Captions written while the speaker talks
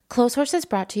Clotheshorse is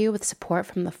brought to you with support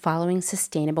from the following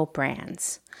sustainable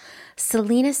brands.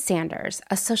 Selena Sanders,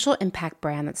 a social impact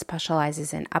brand that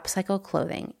specializes in upcycled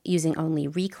clothing using only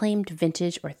reclaimed,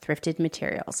 vintage, or thrifted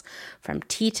materials from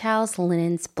tea towels,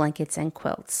 linens, blankets, and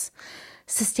quilts.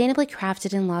 Sustainably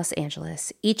crafted in Los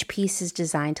Angeles, each piece is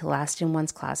designed to last in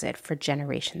one's closet for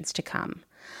generations to come.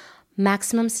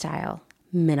 Maximum style,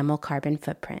 minimal carbon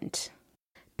footprint.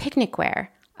 Picnic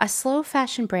Wear, a slow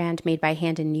fashion brand made by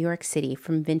hand in New York City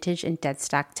from vintage and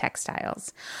deadstock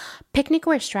textiles. Picnic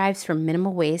Wear strives for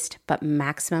minimal waste but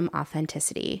maximum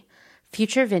authenticity.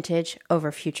 Future vintage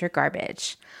over future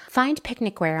garbage. Find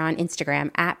Picnic Wear on Instagram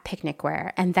at Picnic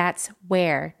Wear, and that's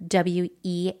Wear,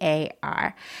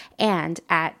 W-E-A-R, and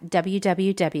at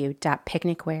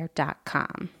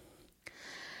www.picnicwear.com.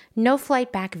 No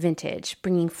Flight Back Vintage,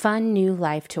 bringing fun new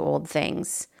life to old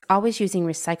things. Always using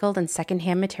recycled and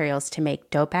secondhand materials to make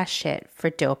dope-ass shit for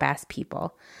dope-ass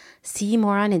people. See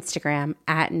more on Instagram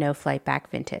at No Flight Back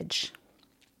Vintage.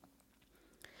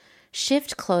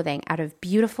 Shift Clothing out of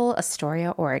beautiful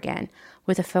Astoria, Oregon,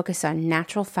 with a focus on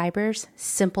natural fibers,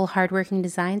 simple hardworking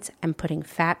designs, and putting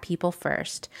fat people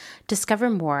first. Discover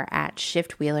more at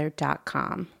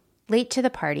shiftwheeler.com. Late to the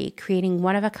Party, creating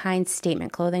one-of-a-kind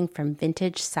statement clothing from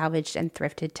vintage, salvaged, and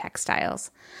thrifted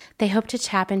textiles. They hope to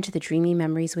tap into the dreamy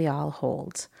memories we all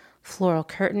hold. Floral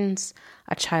curtains,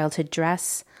 a childhood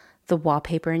dress, the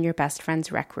wallpaper in your best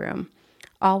friend's rec room,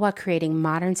 all while creating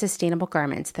modern, sustainable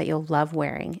garments that you'll love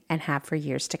wearing and have for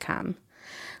years to come.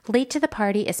 Late to the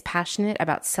Party is passionate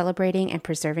about celebrating and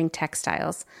preserving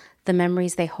textiles, the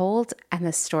memories they hold, and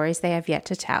the stories they have yet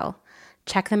to tell.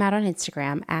 Check them out on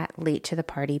Instagram at Late to the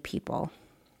Party People.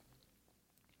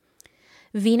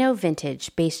 Vino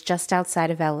Vintage, based just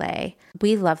outside of LA.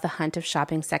 We love the hunt of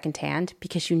shopping secondhand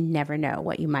because you never know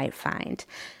what you might find.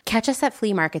 Catch us at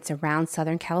flea markets around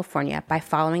Southern California by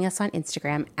following us on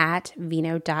Instagram at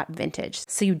vino.vintage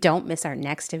so you don't miss our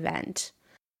next event.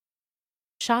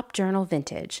 Shop Journal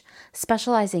Vintage,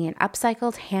 specializing in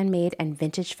upcycled, handmade, and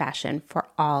vintage fashion for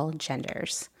all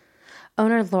genders.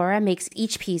 Owner Laura makes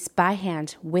each piece by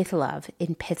hand with love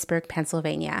in Pittsburgh,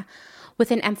 Pennsylvania,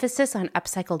 with an emphasis on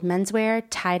upcycled menswear,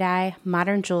 tie-dye,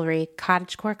 modern jewelry,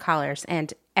 cottagecore collars,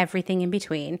 and everything in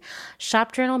between.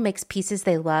 Shop Journal makes pieces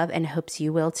they love and hopes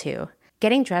you will too.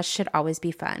 Getting dressed should always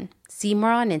be fun. See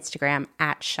more on Instagram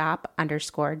at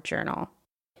shop_journal.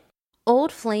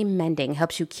 Old Flame Mending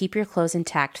helps you keep your clothes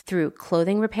intact through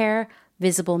clothing repair,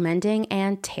 visible mending,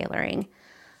 and tailoring.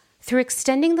 Through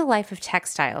extending the life of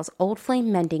textiles, Old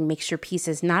Flame Mending makes your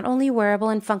pieces not only wearable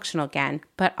and functional again,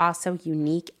 but also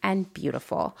unique and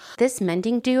beautiful. This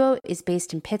mending duo is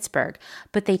based in Pittsburgh,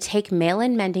 but they take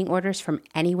mail-in mending orders from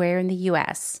anywhere in the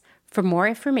U.S. For more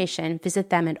information,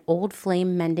 visit them at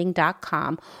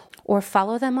oldflamemending.com or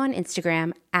follow them on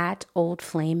Instagram at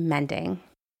oldflamemending.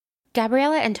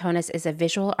 Gabriella Antonis is a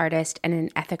visual artist and an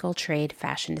ethical trade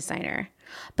fashion designer.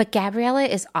 But Gabriella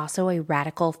is also a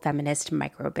radical feminist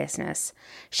micro-business.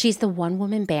 She's the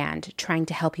one-woman band trying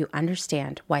to help you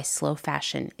understand why slow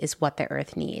fashion is what the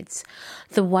earth needs.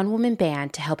 The one-woman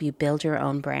band to help you build your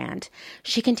own brand.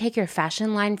 She can take your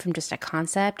fashion line from just a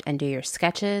concept and do your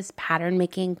sketches, pattern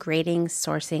making, grading,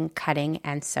 sourcing, cutting,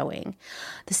 and sewing.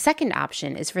 The second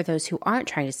option is for those who aren't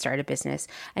trying to start a business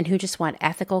and who just want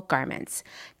ethical garments.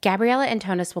 Gabriella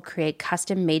Antonis will create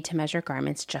custom made-to-measure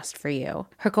garments just for you.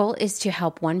 Her goal is to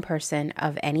help one person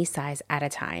of any size at a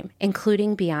time,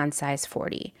 including beyond size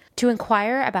 40. To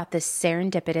inquire about this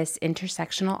serendipitous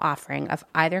intersectional offering of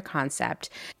either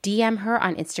concept, DM her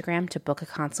on Instagram to book a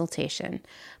consultation.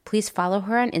 Please follow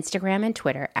her on Instagram and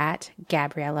Twitter at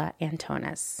Gabriella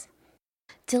Antonis.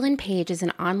 Dylan Page is an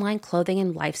online clothing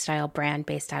and lifestyle brand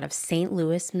based out of St.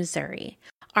 Louis, Missouri.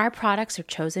 Our products are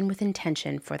chosen with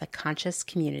intention for the conscious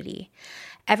community.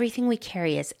 Everything we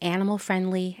carry is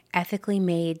animal-friendly, ethically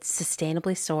made,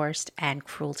 sustainably sourced, and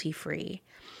cruelty-free.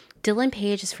 Dylan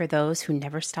Page is for those who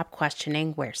never stop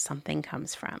questioning where something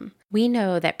comes from. We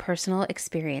know that personal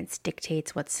experience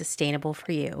dictates what's sustainable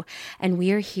for you, and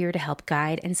we are here to help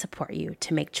guide and support you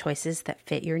to make choices that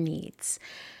fit your needs.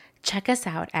 Check us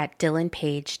out at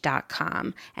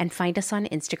dylanpage.com and find us on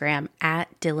Instagram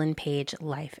at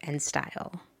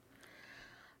dylanpagelife&style.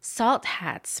 Salt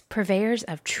Hats, purveyors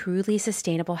of truly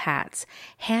sustainable hats,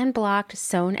 hand-blocked,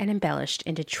 sewn, and embellished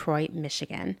in Detroit,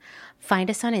 Michigan.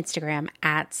 Find us on Instagram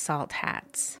at Salt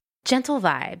Hats. Gentle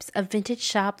Vibes, a vintage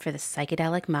shop for the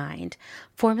psychedelic mind,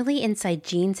 formerly inside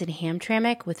Jeans in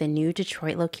Hamtramck with a new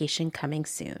Detroit location coming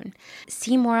soon.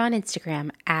 See more on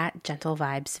Instagram at Gentle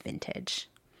Vibes Vintage.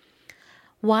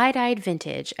 Wide-Eyed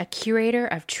Vintage, a curator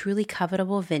of truly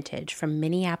covetable vintage from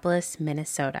Minneapolis,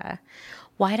 Minnesota.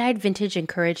 Wide-Eyed Vintage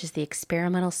encourages the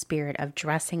experimental spirit of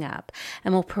dressing up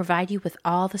and will provide you with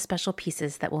all the special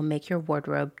pieces that will make your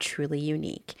wardrobe truly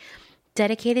unique.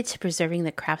 Dedicated to preserving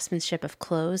the craftsmanship of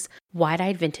clothes,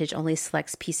 Wide-Eyed Vintage only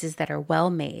selects pieces that are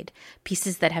well made,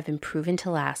 pieces that have been proven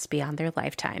to last beyond their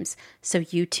lifetimes, so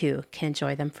you too can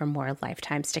enjoy them for more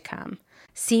lifetimes to come.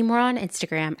 See more on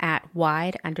Instagram at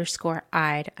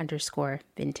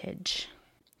wide_eyed_vintage.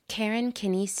 Karen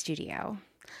Kinney Studio.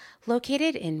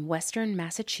 Located in Western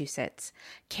Massachusetts,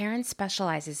 Karen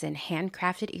specializes in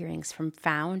handcrafted earrings from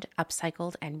found,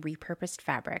 upcycled, and repurposed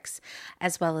fabrics,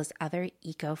 as well as other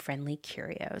eco-friendly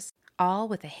curios, all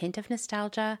with a hint of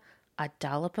nostalgia, a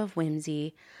dollop of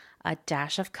whimsy, a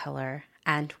dash of color,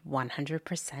 and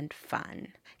 100% fun.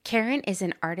 Karen is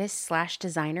an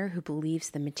artist/designer who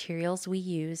believes the materials we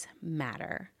use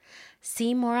matter.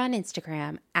 See more on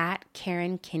Instagram at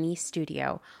Karen Kinney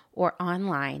Studio or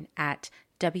online at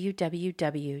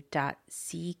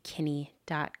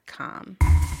www.ckinney.com.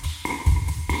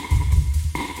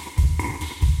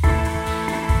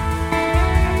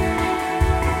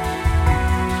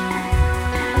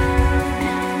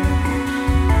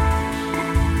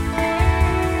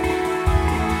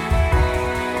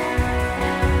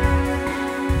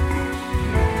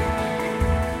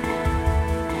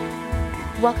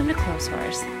 Welcome to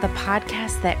Clotheshorse, the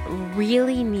podcast that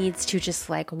really needs to just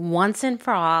once and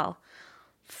for all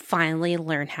finally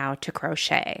learn how to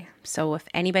crochet. So if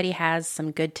anybody has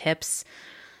some good tips,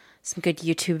 some good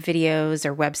YouTube videos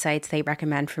or websites they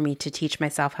recommend for me to teach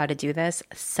myself how to do this,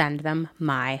 send them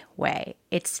my way.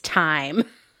 It's time.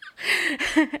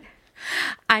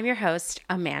 I'm your host,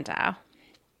 Amanda.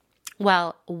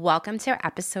 Well, welcome to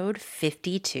episode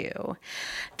 52.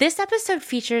 This episode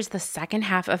features the second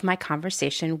half of my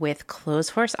conversation with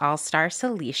Clotheshorse All-Star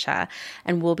Celicia,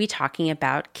 and we'll be talking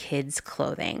about kids'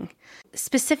 clothing.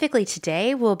 Specifically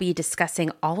today, we'll be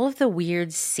discussing all of the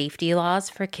weird safety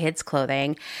laws for kids'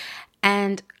 clothing,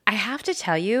 and I have to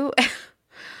tell you,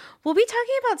 we'll be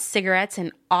talking about cigarettes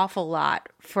an awful lot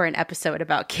for an episode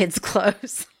about kids'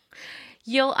 clothes.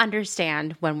 You'll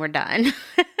understand when we're done.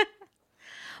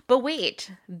 But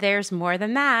wait, there's more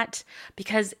than that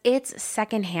because it's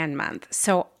secondhand month.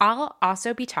 So I'll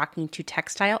also be talking to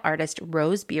textile artist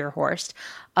Rose Bierhorst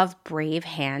of Brave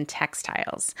Hand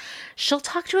Textiles. She'll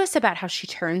talk to us about how she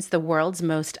turns the world's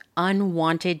most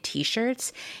unwanted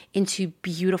t-shirts into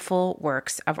beautiful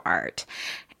works of art.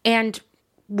 And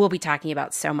we'll be talking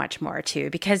about so much more too,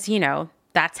 because,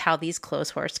 that's how these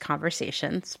Clotheshorse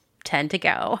conversations tend to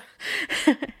go.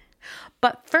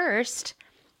 But first,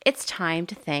 it's time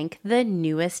to thank the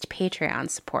newest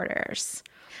Patreon supporters.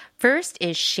 First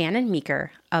is Shannon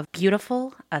Meeker of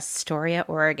beautiful Astoria,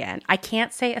 Oregon. I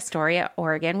can't say Astoria,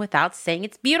 Oregon without saying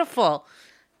it's beautiful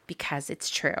because it's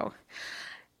true.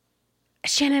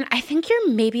 Shannon, I think you're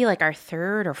maybe our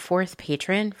third or fourth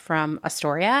patron from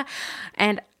Astoria,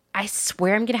 and I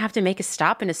swear I'm going to have to make a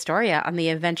stop in Astoria on the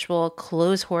eventual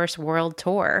Clotheshorse World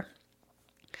Tour.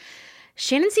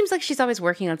 Shannon seems like she's always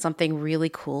working on something really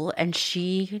cool, and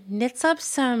she knits up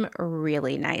some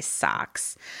really nice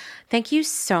socks. Thank you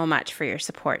so much for your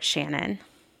support, Shannon.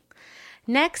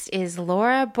 Next is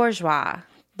Laura Bourgeois.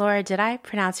 Laura, did I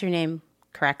pronounce your name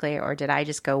correctly, or did I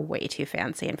just go way too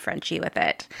fancy and Frenchy with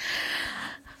it?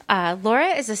 Laura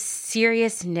is a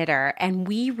serious knitter, and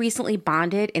we recently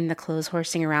bonded in the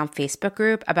Clotheshorsing Around Facebook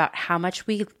group about how much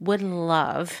we would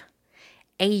love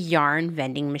a yarn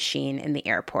vending machine in the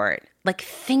airport.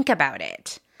 Think about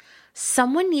it.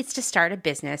 Someone needs to start a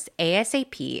business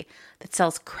ASAP that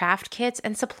sells craft kits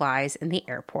and supplies in the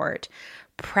airport,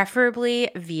 preferably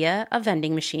via a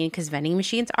vending machine, because vending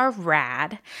machines are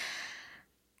rad.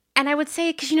 And I would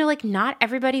say, because, not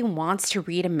everybody wants to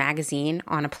read a magazine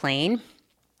on a plane.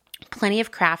 Plenty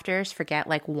of crafters forget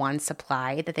one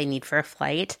supply that they need for a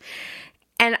flight.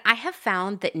 And I have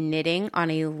found that knitting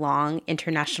on a long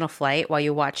international flight while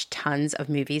you watch tons of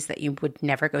movies that you would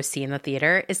never go see in the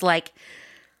theater is a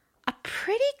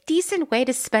pretty decent way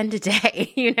to spend a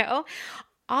day,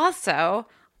 Also,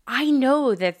 I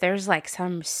know that there's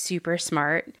some super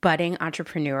smart budding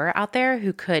entrepreneur out there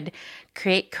who could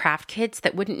create craft kits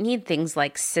that wouldn't need things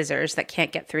like scissors that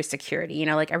can't get through security,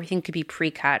 everything could be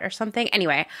pre-cut or something.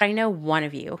 Anyway, I know one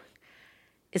of you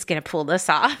is going to pull this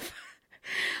off.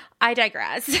 I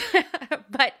digress,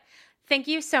 but thank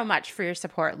you so much for your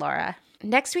support, Laura.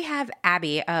 Next, we have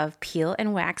Abby of Peel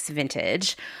and Wax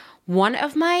Vintage, one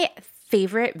of my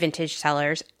favorite vintage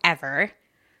sellers ever.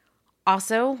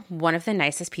 Also, one of the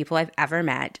nicest people I've ever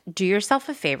met. Do yourself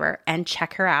a favor and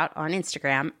check her out on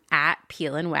Instagram at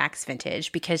Peel and Wax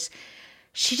Vintage, because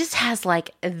She just has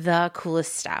like the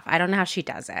coolest stuff. I don't know how she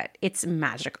does it. It's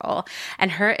magical.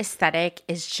 And her aesthetic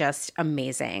is just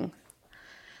amazing.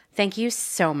 Thank you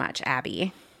so much,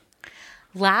 Abby.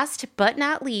 Last but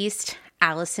not least,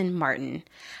 Allison Martin.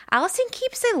 Allison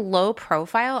keeps a low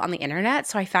profile on the internet,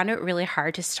 so I found it really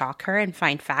hard to stalk her and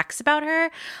find facts about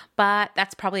her, but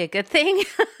that's probably a good thing.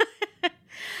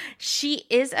 She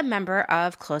is a member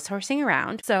of Clothes Horsing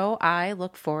Around, so I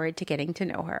look forward to getting to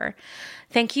know her.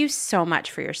 Thank you so much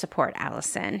for your support,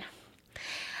 Allison.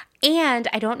 And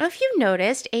I don't know if you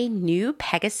noticed a new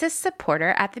Pegasus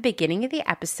supporter at the beginning of the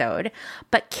episode,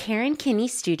 but Karen Kinney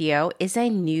Studio is a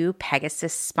new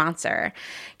Pegasus sponsor.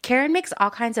 Karen makes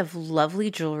all kinds of lovely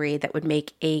jewelry that would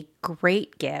make a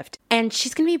great gift, and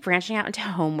she's going to be branching out into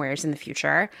homewares in the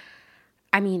future.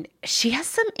 I mean, she has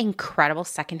some incredible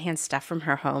secondhand stuff from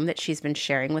her home that she's been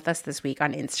sharing with us this week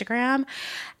on Instagram.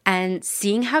 And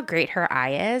seeing how great her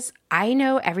eye is, I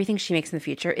know everything she makes in the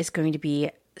future is going to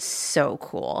be so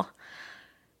cool.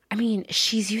 I mean,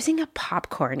 she's using a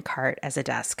popcorn cart as a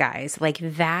desk, guys. Like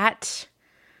that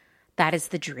is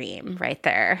the dream right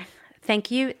there. Thank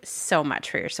you so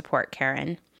much for your support,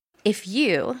 Karen. If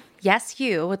you, yes,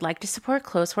 you would like to support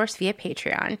Clotheshorse via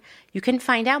Patreon, you can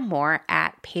find out more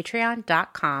at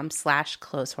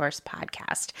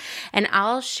patreon.com/clothehorsepodcast. And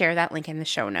I'll share that link in the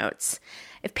show notes.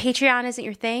 If Patreon isn't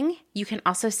your thing, you can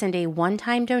also send a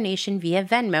one-time donation via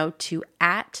Venmo to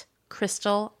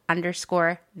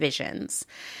 @crystal_visions.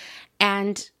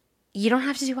 And you don't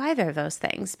have to do either of those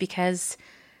things because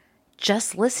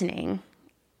just listening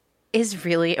is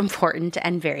really important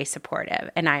and very supportive,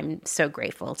 and I'm so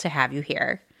grateful to have you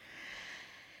here.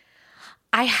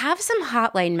 I have some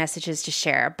hotline messages to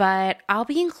share, but I'll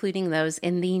be including those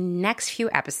in the next few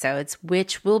episodes,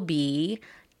 which will be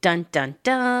dun dun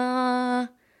dun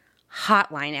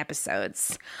hotline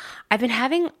episodes. I've been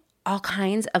having all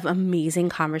kinds of amazing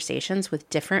conversations with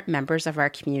different members of our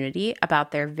community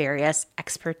about their various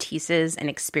expertises and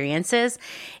experiences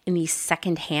in the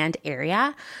secondhand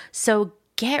area. So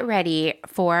get ready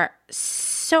for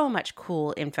so much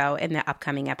cool info in the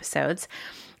upcoming episodes.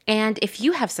 And if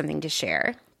you have something to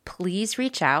share, please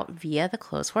reach out via the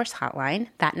Clotheshorse hotline.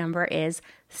 That number is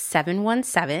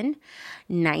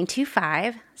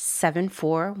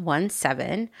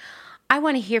 717-925-7417. I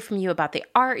want to hear from you about the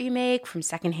art you make from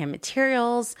secondhand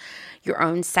materials, your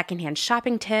own secondhand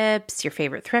shopping tips, your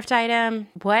favorite thrift item,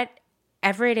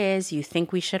 whatever it is you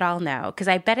think we should all know, because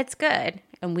I bet it's good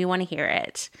and we want to hear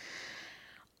it.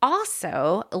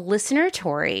 Also, listener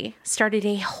Tori started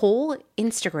a whole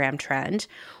Instagram trend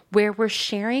where we're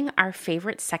sharing our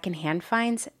favorite secondhand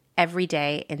finds every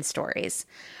day in stories.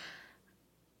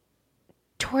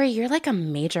 Tori, you're like a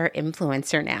major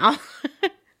influencer now.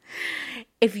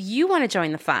 If you want to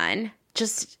join the fun,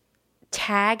 just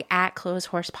tag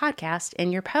 @ClothesHorsePodcast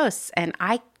in your posts, and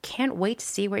I can't wait to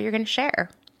see what you're going to share.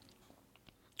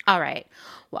 All right.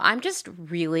 Well, I'm just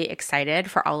really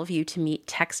excited for all of you to meet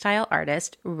textile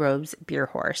artist Rose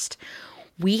Bierhorst.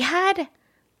 We had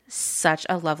such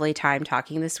a lovely time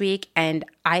talking this week, and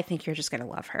I think you're just going to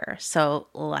love her. So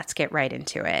let's get right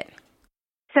into it.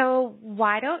 So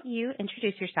why don't you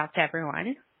introduce yourself to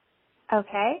everyone?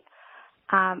 Okay.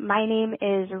 My name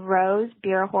is Rose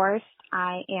Bierhorst.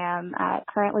 I am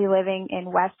currently living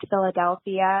in West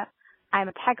Philadelphia. I'm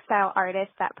a textile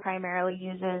artist that primarily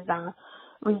uses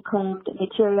reclaimed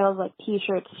materials like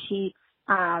t-shirts, sheets,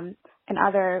 and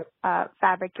other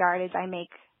fabric yardage. I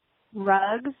make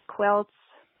rugs, quilts,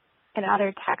 and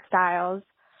other textiles,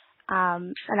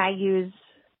 and I use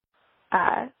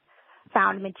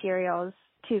found materials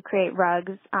to create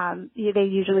rugs. They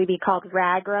usually be called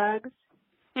rag rugs,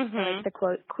 like the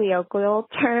colloquial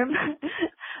term.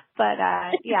 But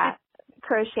yeah,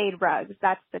 crocheted rugs.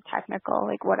 That's the technical,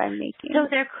 like what I'm making. So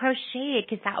they're crocheted,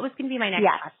 because that was going to be my next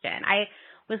question. I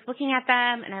was looking at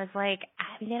them and I was like,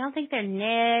 I don't think they're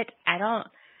knit. They don't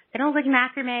look like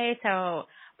macrame. So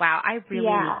wow, I really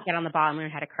need to get on the ball and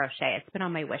learn how to crochet. It's been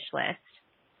on my wish list.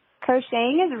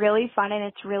 Crocheting is really fun and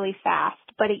it's really fast,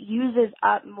 but it uses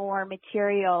up more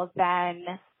material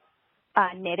than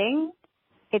knitting.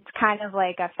 It's kind of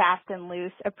like a fast and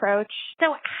loose approach.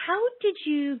 So how did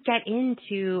you get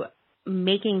into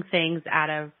making things out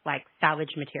of like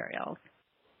salvage materials?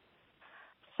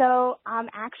 So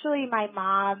actually my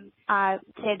mom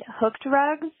did hooked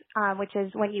rugs, which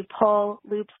is when you pull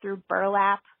loops through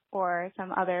burlap or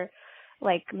some other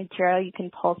like material you can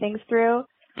pull things through.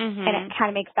 And it kind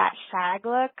of makes that shag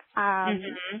look.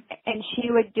 And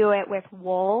she would do it with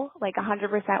wool, like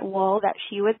 100% wool that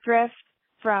she would thrift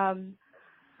from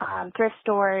thrift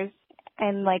stores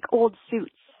and like old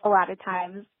suits a lot of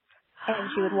times.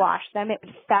 And she would wash them. It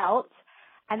would felt.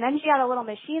 And then she had a little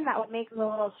machine that would make the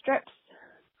little strips.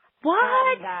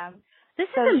 What? And, this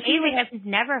so is amazing. I've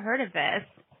never heard of this.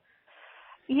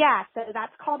 Yeah, so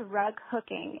that's called rug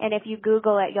hooking. And if you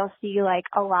Google it, you'll see like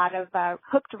a lot of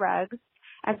hooked rugs.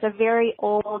 And it's a very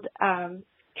old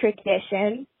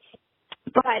tradition.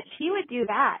 But she would do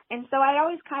that. And so I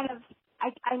always kind of,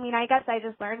 I guess I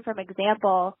just learned from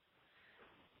example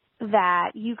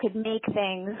that you could make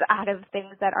things out of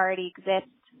things that already exist,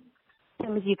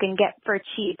 things you can get for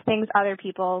cheap, things other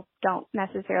people don't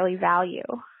necessarily value.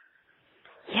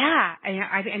 Yeah,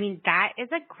 I mean, that is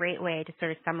a great way to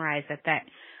sort of summarize it, that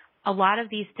a lot of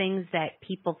these things that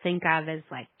people think of as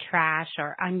like trash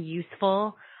or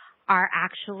unuseful are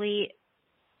actually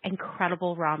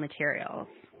incredible raw materials.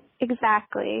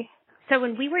 Exactly. So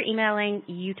when we were emailing,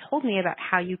 you told me about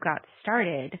how you got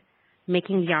started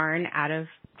making yarn out of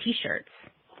T-shirts.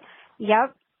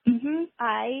 Yep.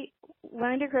 I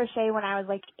learned to crochet when I was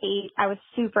like 8. I was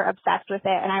super obsessed with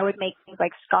it, and I would make things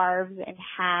like scarves and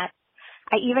hats.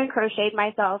 I even crocheted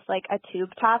myself like a tube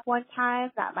top one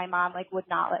time that my mom like would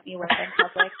not let me wear in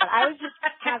public, but I was just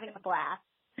having a blast.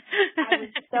 I was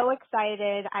so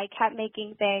excited. I kept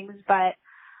making things, but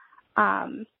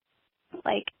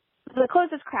like the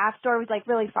closest craft store was like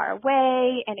really far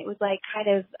away, and it was like kind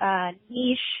of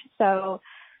niche. So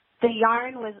the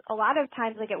yarn was a lot of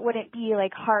times like it wouldn't be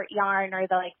like heart yarn or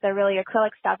the really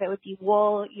acrylic stuff. It would be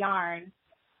wool yarn,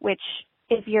 which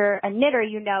if you're a knitter,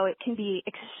 you know it can be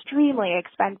extremely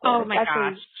expensive. Oh my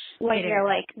especially gosh. when you're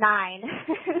like 9.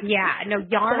 Yeah, no,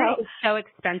 yarn is so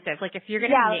expensive. Like if you're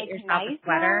going to knit yourself nice a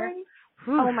sweater,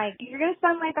 oh my, you're going to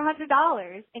spend like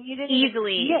 $100 and you didn't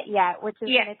easily see it yet, which is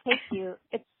going to take you,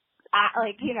 it's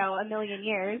like, a million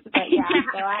years. But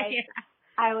so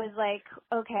I was like,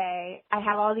 okay, I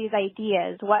have all these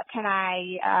ideas. What can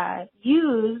I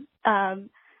use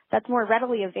that's more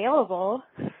readily available?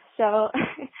 So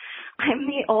I'm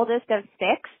the oldest of 6,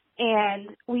 and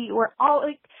we were all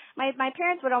like, my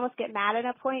parents would almost get mad at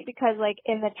a point because like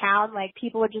in the town, like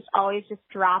people would just always just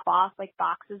drop off like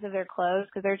boxes of their clothes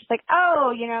because they're just like,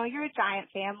 oh, you're a giant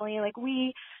family. Like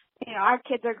our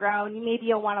kids are grown. Maybe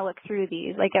you'll want to look through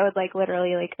these. Like it would like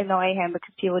literally like annoy him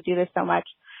because people do this so much.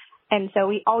 And so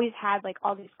we always had like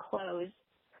all these clothes.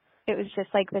 It was just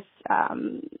like this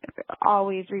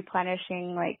always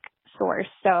replenishing like source.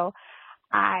 So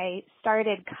I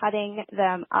started cutting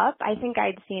them up. I think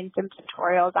I'd seen some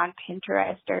tutorials on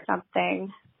Pinterest or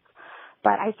something,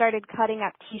 but I started cutting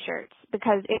up T-shirts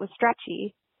because it was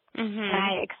stretchy. And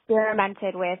I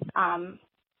experimented with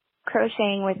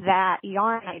crocheting with that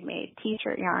yarn I'd made,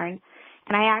 T-shirt yarn.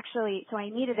 And I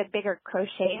needed a bigger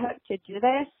crochet hook to do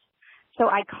this. So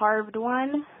I carved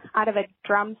one out of a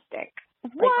drumstick.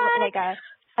 What? Like a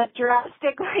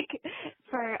drumstick like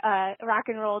for a rock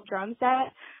and roll drum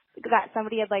set that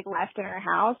somebody had like left in our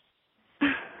house.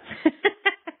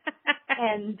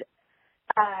 And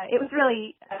it was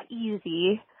really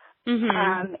easy.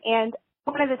 And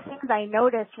one of the things I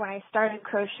noticed when I started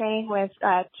crocheting with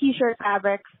T-shirt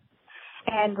fabrics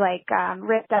and like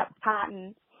ripped up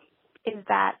cotton is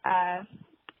that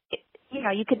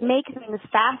you could make things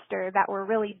faster that were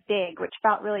really big, which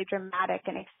felt really dramatic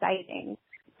and exciting.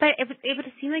 But it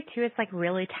would seem like too, it's like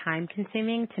really time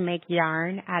consuming to make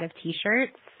yarn out of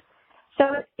T-shirts. So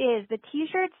it is. The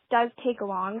T-shirts does take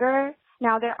longer.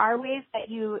 Now there are ways that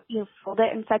you fold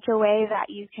it in such a way that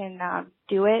you can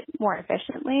do it more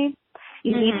efficiently.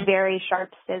 You need very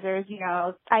sharp scissors.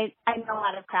 I know a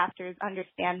lot of crafters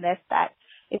understand this, that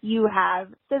if you have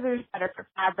scissors that are for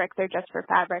fabric, they're just for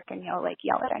fabric, and you'll like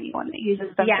yell at anyone that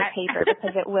uses them for paper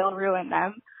because it will ruin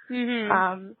them.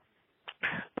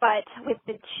 But with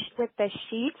the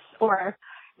sheets or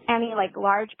any like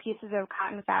large pieces of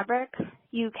cotton fabric,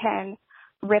 you can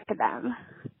rip them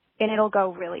and it'll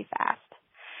go really fast.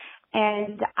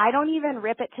 And I don't even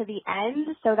rip it to the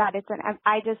end so that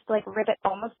I just like rip it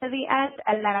almost to the end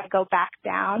and then I go back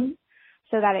down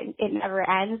so that it never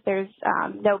ends. There's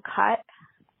no cut.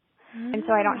 And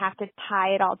so I don't have to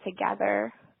tie it all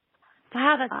together.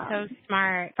 Wow, that's so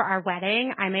smart. For our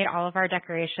wedding, I made all of our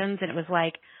decorations, and it was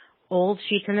like old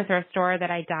sheets in the thrift store that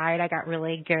I dyed. I got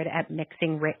really good at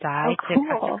mixing RIT dye to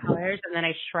custom colors, and then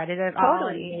I shredded it all.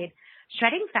 And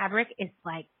shredding fabric is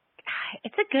like,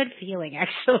 it's a good feeling,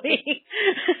 actually.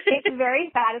 It's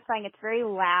very satisfying. It's very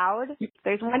loud.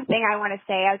 There's one thing I want to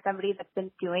say as somebody that's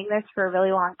been doing this for a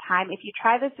really long time. If you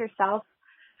try this yourself,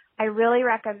 I really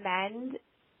recommend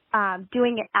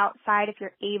doing it outside if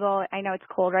you're able. I know it's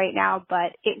cold right now,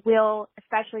 but it will,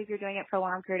 especially if you're doing it for a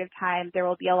long period of time, there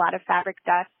will be a lot of fabric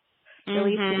dust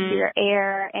released into your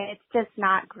air, and it's just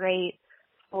not great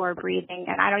for breathing.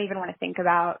 And I don't even want to think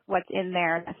about what's in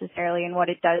there necessarily and what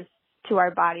it does to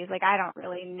our bodies. Like, I don't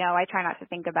really know. I try not to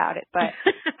think about it, but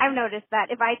I've noticed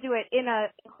that if I do it in a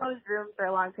closed room for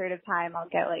a long period of time, I'll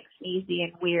get like sneezy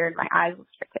and weird. My eyes will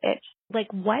start to itch.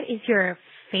 Like, what is your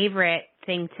favorite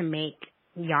thing to make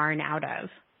yarn out of?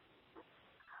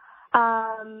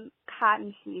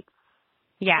 Cotton sheets.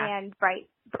 Yeah. And bright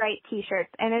t-shirts.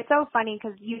 And it's so funny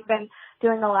because you've been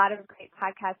doing a lot of great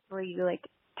podcasts where you like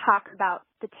talk about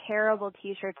the terrible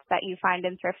t-shirts that you find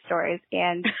in thrift stores.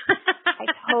 And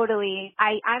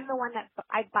I'm the one that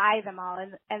I buy them all.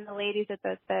 And the ladies at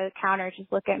the counter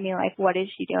just look at me like, what is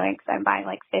she doing? Because I'm buying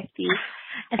like 50.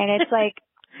 And it's like,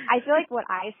 I feel like what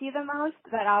I see the most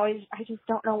that I just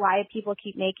don't know why people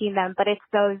keep making them, but it's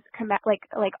those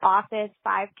like Office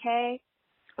 5K.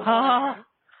 Oh,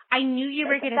 I knew you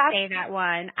were going to say that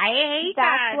one. I hate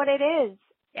that. That's what it is.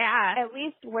 Yeah. At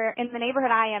least where in the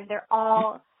neighborhood I am, they're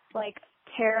all like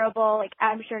terrible. Like,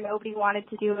 I'm sure nobody wanted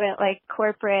to do it like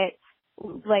corporate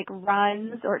like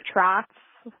runs or trots.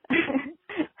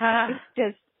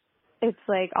 It's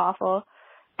like awful.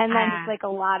 And then it's like a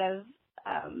lot of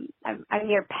I'm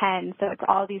near Penn, so it's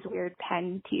all these weird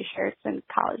Penn t-shirts and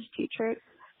college t-shirts.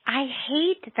 I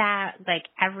hate that, like,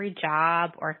 every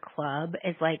job or club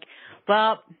is like,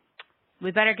 well,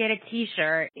 we better get a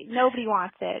t-shirt. Nobody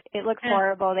wants it. It looks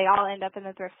horrible. They all end up in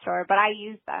the thrift store, but I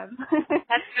use them.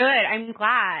 That's good. I'm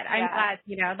glad. I'm glad,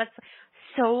 that's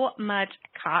so much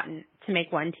cotton to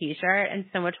make one t-shirt and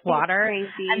so much water.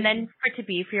 It's crazy. And then for it to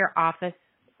be for your Office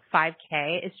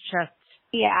 5K, it's just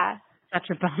such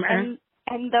a bummer.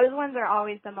 And those ones are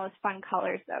always the most fun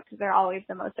colors, though, because they're always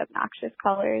the most obnoxious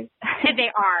colors. They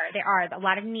are. A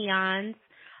lot of neons.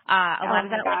 A lot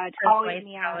of that always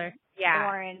neon. Color. Yeah.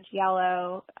 Orange,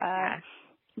 yellow,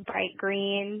 bright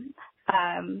green.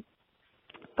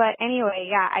 But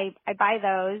anyway, I buy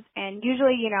those. And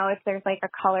usually, if there's like a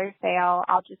color sale,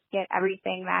 I'll just get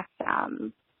everything that's,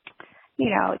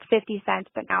 it's 50 cents,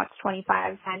 but now it's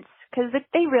 25 cents. Because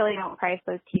they really don't price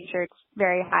those t-shirts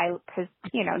very high because,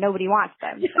 nobody wants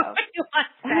them. So. Nobody wants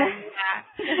them, yeah.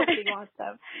 Nobody wants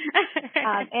them.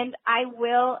 And I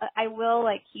will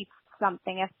like keep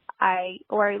something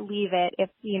or leave it if,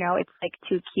 it's like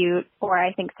too cute or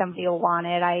I think somebody will want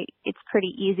it. It's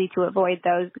pretty easy to avoid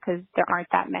those because there aren't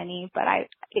that many, but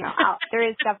there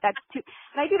is stuff that's too,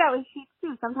 and I do that with sheets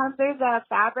too. Sometimes there's a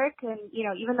fabric and,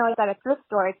 even though it's at a thrift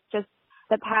store, it's just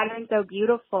the pattern's so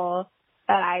beautiful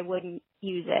that I wouldn't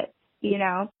use it,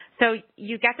 So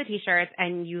you get the t-shirts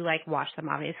and you like wash them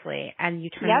obviously and you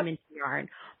turn them into yarn.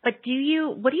 But what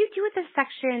do you do with the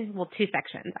section? Well, two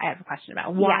sections I have a question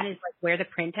about. One is like where the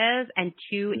print is and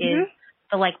two is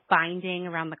the like binding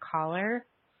around the collar.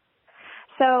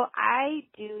 So I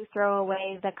do throw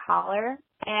away the collar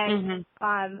and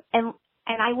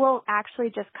I will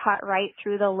actually just cut right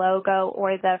through the logo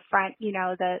or the front,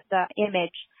 the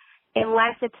image.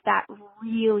 Unless it's that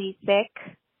really thick,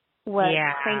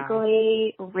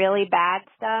 crinkly, really bad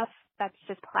stuff that's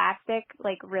just plastic,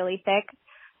 like really thick,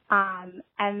 and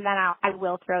then I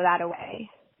will throw that away.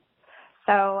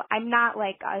 So I'm not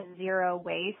like a zero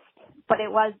waste, but it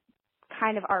was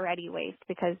kind of already waste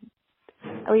because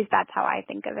at least that's how I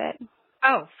think of it.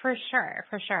 Oh, for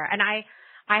sure. And I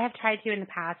have tried to in the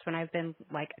past when I've been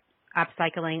like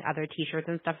upcycling other t-shirts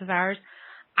and stuff of ours.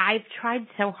 I've tried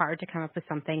so hard to come up with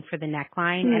something for the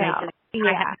neckline, and I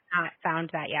have not found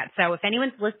that yet. So if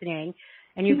anyone's listening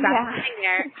and you've got something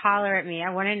there, holler at me. I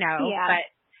want to know. Yeah.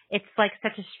 But it's like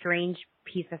such a strange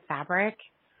piece of fabric.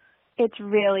 It's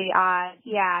really odd.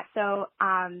 Yeah. So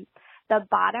the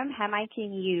bottom hem I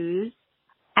can use,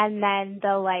 and then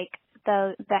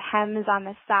the hems on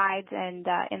the sides and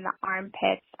in the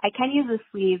armpits. I can use the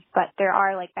sleeves, but there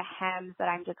are like the hems that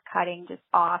I'm just cutting just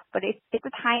off. But it's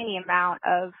a tiny amount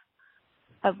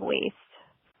of waste.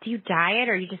 Do you dye it,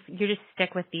 or you just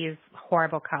stick with these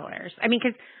horrible colors? I mean,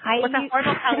 because what's a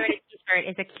horrible color in a t-shirt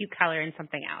is a cute color in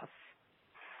something else.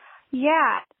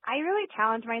 Yeah, I really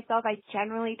challenge myself. I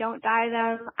generally don't dye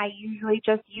them. I usually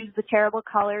just use the terrible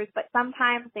colors, but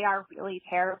sometimes they are really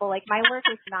terrible. Like my work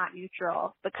is not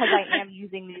neutral because I am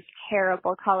using these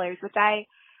terrible colors, which I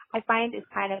find is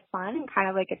kind of fun and kind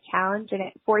of like a challenge, and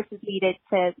it forces me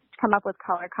to come up with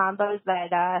color combos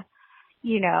that,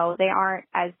 they aren't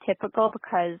as typical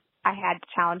because I had to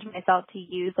challenge myself to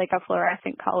use like a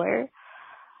fluorescent color.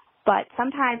 But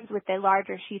sometimes with the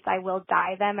larger sheets, I will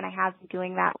dye them, and I have been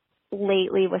doing that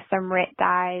lately with some RIT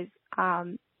dyes. I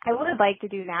would like to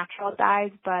do natural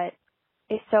dyes, but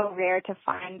it's so rare to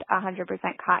find 100%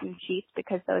 cotton sheets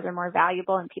because those are more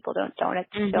valuable and people don't donate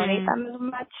them as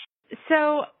much.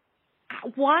 So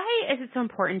why is it so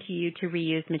important to you to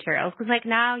reuse materials? Because like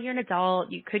now you're an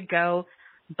adult, you could go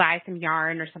buy some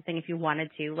yarn or something if you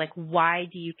wanted to. Like, why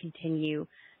do you continue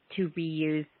to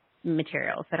reuse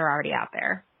materials that are already out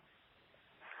there?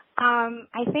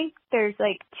 I think there's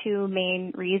like two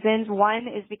main reasons. One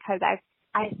is because I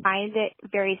find it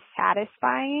very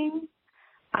satisfying.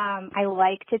 I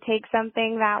like to take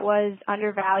something that was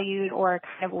undervalued or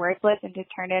kind of worthless and to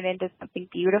turn it into something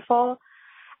beautiful.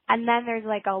 And then there's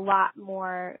like a lot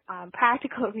more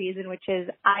practical reason, which is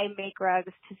I make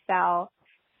rugs to sell.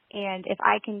 And if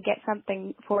I can get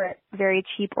something for it very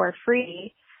cheap or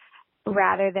free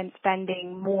rather than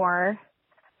spending more,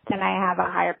 then I have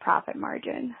a higher profit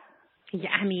margin. Yeah,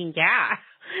 I mean, yeah.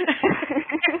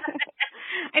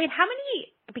 I mean, how many,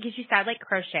 because you said like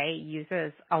crochet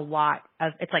uses a lot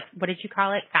of, it's like, what did you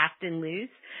call it? Fast and loose?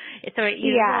 So it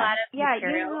uses a lot of material.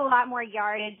 It uses a lot more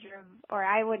yardage or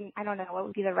I don't know what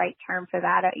would be the right term for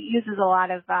that. It uses a lot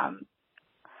of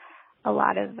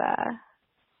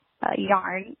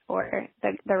yarn or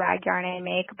the rag yarn I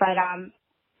make. But,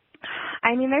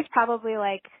 I mean, there's probably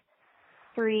like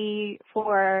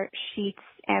 3-4 sheets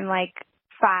and like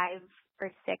 5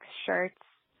 or 6 shirts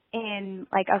in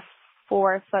like a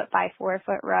 4 foot by 4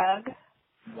 foot rug.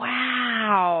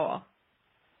 Wow.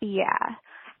 Yeah.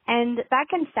 And that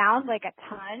can sound like a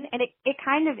ton, and it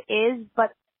kind of is,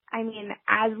 but I mean,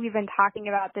 as we've been talking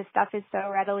about, this stuff is so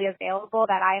readily available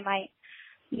that I might,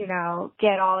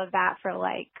 get all of that for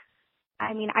like,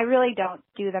 I mean, I really don't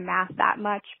do the math that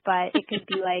much, but it could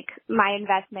be like my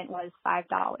investment was $5.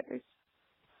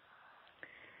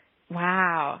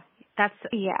 Wow.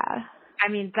 Yeah. I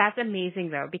mean, that's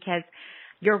amazing though, because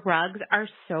your rugs are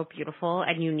so beautiful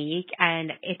and unique,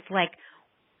 and it's like,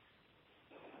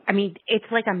 I mean, it's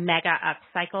like a mega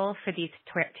upcycle for these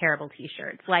terrible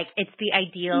t-shirts. Like, it's the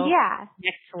ideal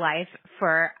next to life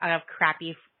for a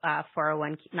crappy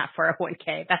 401k, not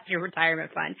 401k, that's your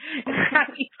retirement fund,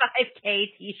 crappy 5K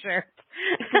t-shirt.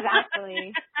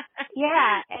 Exactly.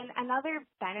 Yeah, and another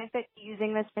benefit to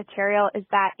using this material is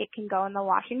that it can go in the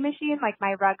washing machine, like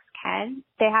my rugs can.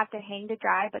 They have to hang to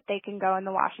dry, but they can go in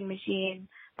the washing machine.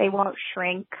 They won't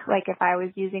shrink like if I was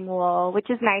using wool, which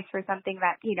is nice for something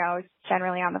that, is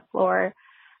generally on the floor.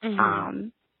 Mm-hmm.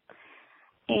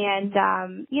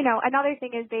 Another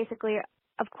thing is basically,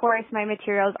 of course, my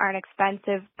materials aren't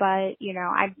expensive, but,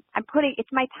 I'm putting,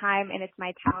 it's my time and it's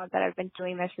my talent that I've been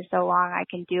doing this for so long. I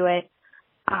can do it.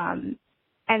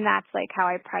 And that's like how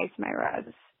I price my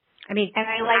rugs. I mean, and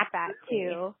I like that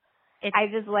too. I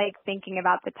just like thinking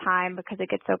about the time because it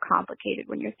gets so complicated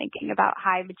when you're thinking about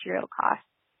high material costs.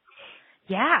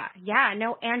 Yeah,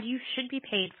 no, and you should be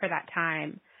paid for that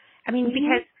time. I mean,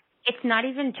 because it's not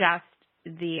even just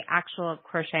the actual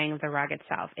crocheting of the rug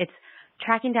itself. It's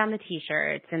tracking down the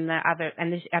t-shirts and the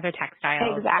other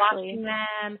textiles, washing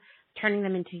them, turning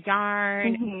them into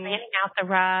yarn, planning out the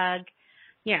rug.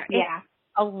 Yeah. It's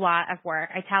a lot of work.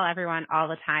 I tell everyone all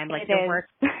the time, like, your work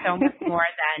is so much more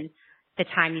than the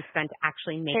time you spent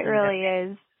actually making it. It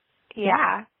really is.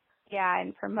 Yeah.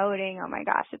 And promoting, oh my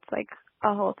gosh, it's like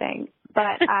a whole thing.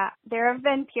 But there have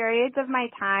been periods of my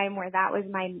time where that was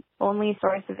my only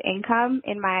source of income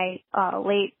in my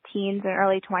late teens and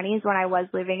early 20s when I was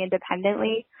living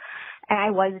independently, and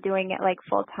I was doing it like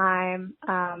full time.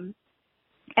 And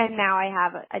now I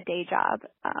have a day job,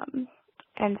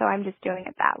 and so I'm just doing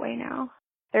it that way now.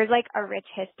 There's like a rich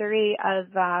history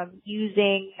of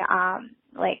using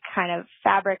like kind of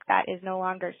fabric that is no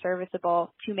longer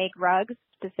serviceable to make rugs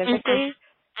specifically.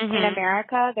 In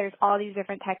America, there's all these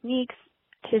different techniques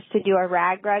just to do a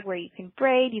rag rug where you can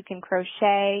braid, you can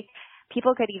crochet,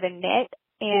 people could even knit,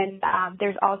 and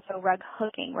there's also rug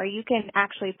hooking where you can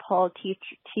actually pull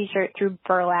t-shirt through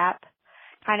burlap,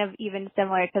 kind of even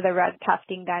similar to the rug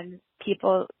tufting guns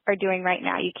people are doing right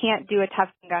now. You can't do a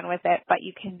tufting gun with it, but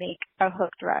you can make a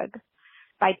hooked rug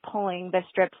by pulling the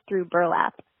strips through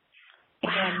burlap.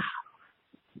 Wow. And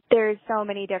there's so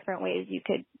many different ways you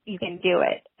can do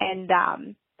it. And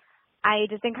I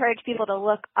just encourage people to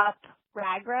look up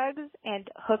rag rugs and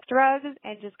hooked rugs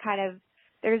and just kind of,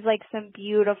 there's like some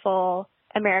beautiful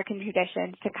American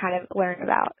traditions to kind of learn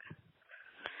about.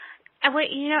 And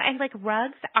and like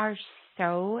rugs are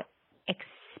so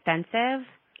expensive.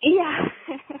 Yeah.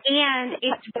 And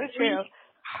it's so really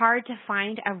hard to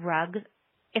find a rug.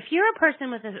 If you're a person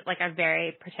with a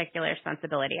very particular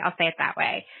sensibility, I'll say it that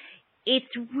way, it's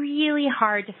really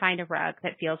hard to find a rug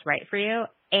that feels right for you.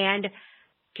 And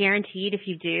guaranteed, if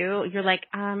you do, you're like,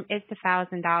 it's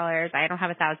 $1,000. I don't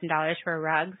have $1,000 for a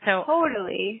rug. So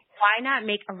totally. Why not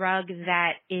make a rug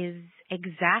that is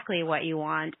exactly what you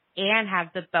want and have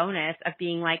the bonus of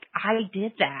being like, I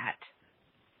did that.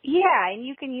 Yeah, and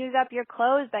you can use up your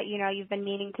clothes that, you've been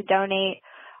meaning to donate,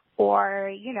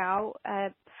 or,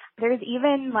 There's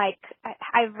even like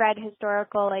I've read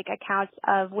historical like accounts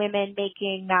of women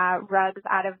making rugs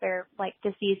out of their like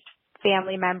deceased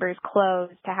family members'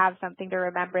 clothes to have something to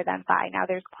remember them by. Now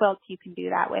there's quilts you can do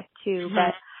that with too,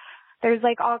 but there's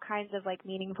like all kinds of like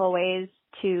meaningful ways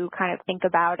to kind of think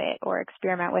about it or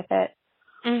experiment with it.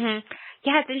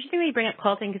 Yeah, it's interesting that you bring up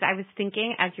quilting because I was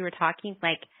thinking as you were talking,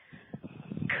 like,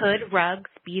 could rugs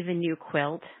be the new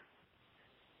quilt?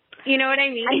 You know what I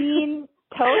mean? I mean,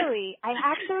 totally.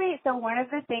 So one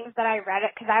of the things that I read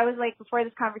it, because I was like, before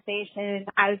this conversation,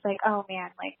 I was like, oh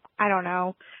man, like, I don't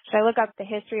know. Should I look up the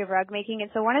history of rug making? And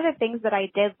so one of the things that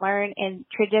I did learn in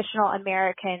traditional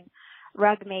American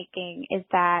rug making is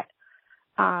that,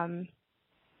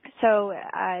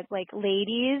 like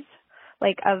ladies,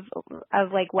 like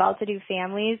of like well-to-do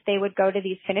families, they would go to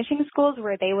these finishing schools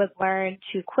where they would learn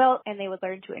to quilt and they would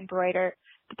learn to embroider.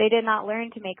 But they did not learn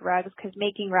to make rugs because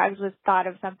making rugs was thought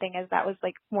of something as that was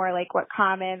like more like what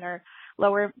common or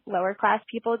lower class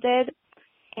people did.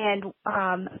 And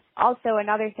also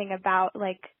another thing about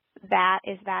like that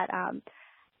is that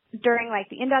during like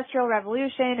the Industrial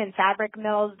Revolution and fabric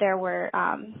mills, there were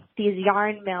these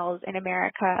yarn mills in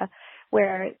America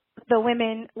where the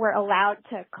women were allowed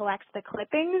to collect the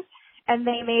clippings, and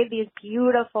they made these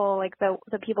beautiful, like the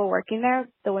people working there,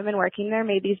 the women working there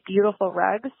made these beautiful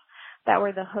rugs that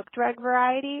were the hooked rug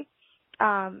variety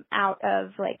out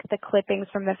of like the clippings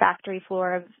from the factory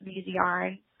floor of these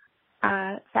yarn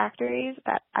factories.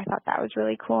 That I thought that was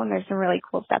really cool, and there's some really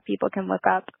cool stuff people can look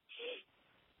up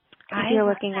if you're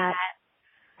looking at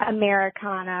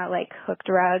Americana, like hooked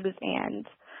rugs and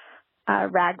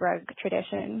rag rug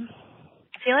tradition.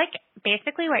 I feel like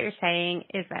basically what you're saying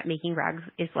is that making rugs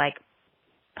is like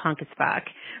punk as fuck.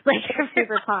 Like it's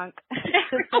super punk.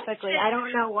 Specifically. I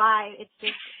don't know why. It's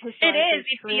just historically it is.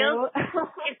 True.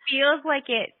 It feels like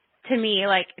it to me,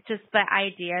 like just the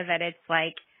idea that it's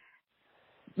like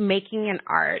making an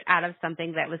art out of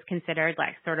something that was considered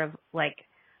like sort of like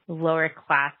lower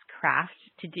class craft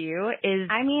to do is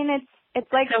I mean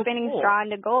it's like so spinning cool. straw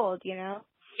into gold, you know?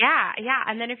 Yeah.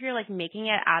 And then if you're like making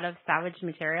it out of salvaged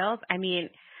materials, I mean,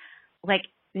 like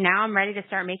now I'm ready to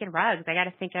start making rugs. I got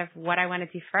to think of what I want to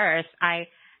do first. I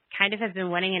kind of have been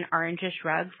wanting an orangish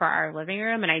rug for our living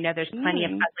room, and I know there's plenty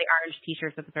of ugly orange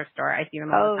t-shirts at the thrift store. I see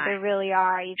them all the time. Oh, there really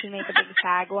are. You can make a big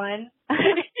tag one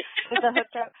with a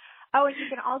hooked up. Oh, and you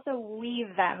can also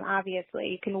weave them, obviously.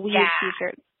 You can weave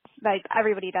t-shirts. Like,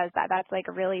 everybody does that. That's, like,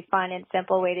 a really fun and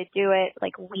simple way to do it.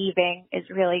 Like, weaving is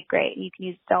really great. You can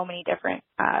use so many different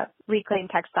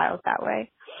reclaimed textiles that way.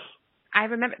 I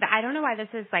remember, I don't know why this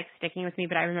is, like, sticking with me,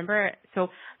 but I remember, so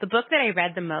the book that I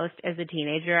read the most as a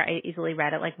teenager, I easily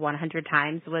read it, like, 100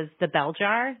 times, was The Bell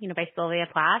Jar, by Sylvia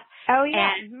Plath. Oh,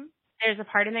 yeah. And there's a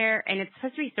part in there, and it's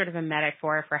supposed to be sort of a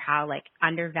metaphor for how, like,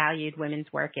 undervalued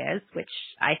women's work is, which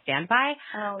I stand by.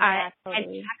 Oh, yeah,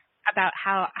 totally. And about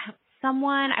how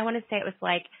someone, I want to say it was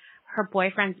like her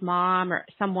boyfriend's mom or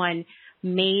someone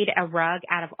made a rug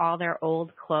out of all their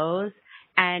old clothes,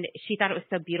 and she thought it was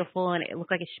so beautiful and it looked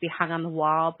like it should be hung on the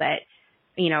wall, but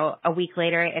a week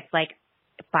later it's like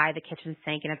by the kitchen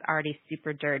sink and it's already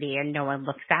super dirty and no one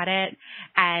looks at it.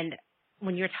 And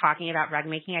when you're talking about rug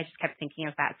making, I just kept thinking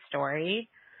of that story.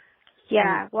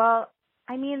 Yeah, well,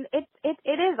 I mean, it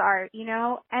is art,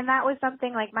 and that was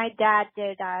something like my dad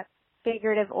did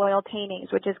figurative oil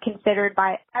paintings, which is considered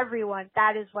by everyone,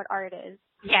 that is what art is.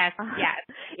 Yes.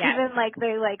 Even like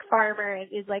the farmer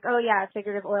is like, oh yeah,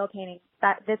 figurative oil painting,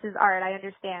 that this is art. I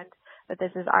understand that this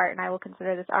is art and I will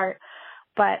consider this art.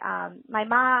 But my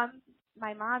mom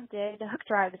did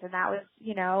hooked rugs, and that was,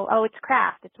 oh, it's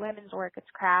craft, it's women's work, it's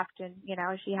craft. And,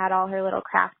 she had all her little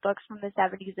craft books from the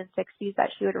 70s and 60s that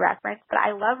she would reference. But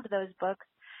I loved those books,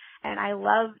 and I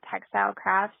love textile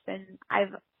crafts, and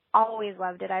I've always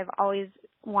loved it. I've always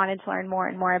wanted to learn more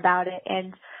and more about it.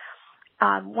 And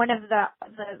one of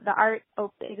the art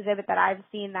exhibit that I've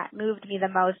seen that moved me the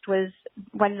most was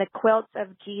when the quilts of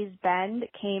Gee's Bend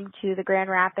came to the Grand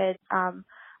Rapids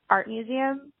Art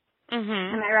Museum.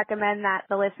 Mm-hmm. And I recommend that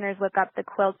the listeners look up the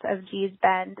quilts of Gee's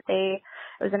Bend. It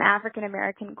was an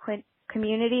African-American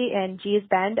community in Gee's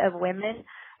Bend of women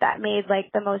that made like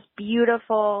the most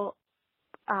beautiful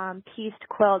pieced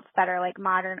quilts that are like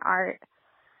modern art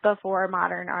before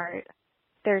modern art.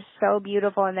 They're so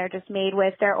beautiful, and they're just made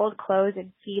with their old clothes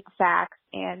and feed sacks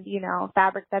and,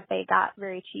 fabric that they got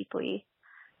very cheaply.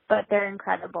 But they're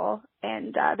incredible.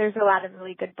 And there's a lot of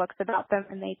really good books about them,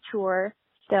 and they tour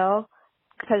still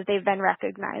because they've been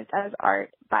recognized as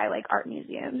art by, like, art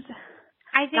museums.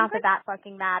 I think not that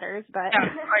fucking matters, but... No,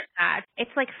 of course not.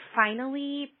 It's like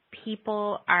finally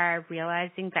people are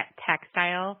realizing that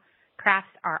textile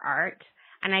crafts are art.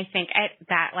 And I think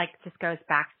that like just goes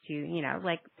back to, you know,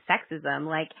 like sexism,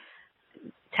 like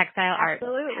textile art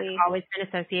has always been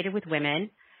associated with women.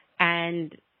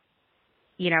 And,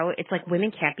 you know, it's like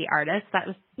women can't be artists. That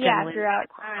was generally throughout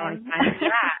time.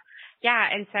 Yeah.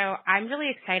 And so I'm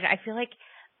really excited. I feel like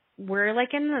we're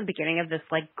like in the beginning of this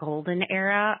like golden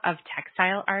era of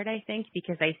textile art, I think,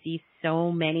 because I see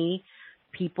so many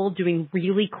people doing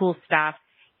really cool stuff,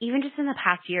 even just in the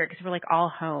past year, because we're like all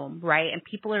home, right? And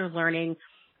people are learning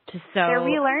to sew. They're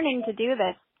relearning to do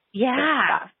this. Yeah.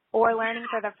 Stuff, or learning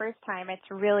for the first time. It's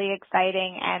really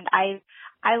exciting. And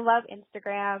I love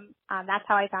Instagram. That's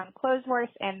how I found Clothes Horse.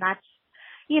 And that's,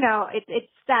 you know,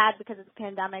 it's sad because it's a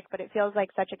pandemic, but it feels like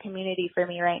such a community for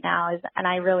me right now. And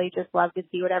I really just love to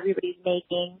see what everybody's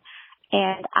making.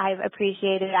 And I've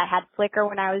appreciated, I had Flickr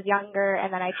when I was younger,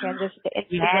 and then I transitioned to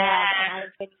Instagram, and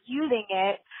I've been using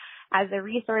it as a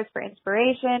resource for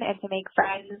inspiration and to make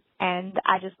friends. And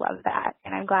I just love that.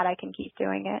 And I'm glad I can keep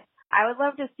doing it. I would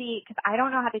love to see, because I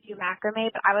don't know how to do macrame,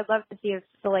 but I would love to see if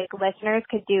the like listeners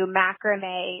could do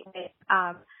macrame with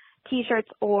t-shirts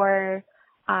or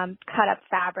cut up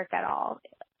fabric at all.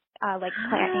 Like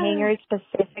plant hangers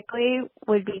specifically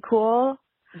would be cool.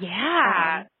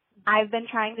 Yeah. I've been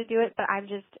trying to do it, but I'm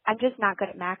just not good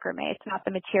at macrame. It's not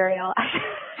the material. I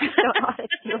don't know how to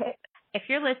do it. If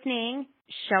you're listening,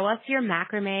 show us your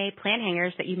macrame plant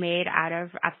hangers that you made out of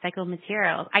upcycled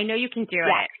materials. I know you can do it.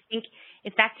 I think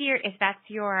if that's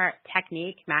your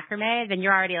technique, macrame, then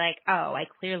you're already like, oh, I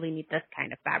clearly need this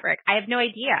kind of fabric. I have no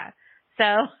idea. So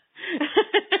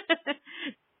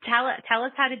tell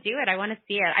us how to do it. I want to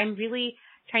see it. I'm really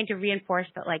trying to reinforce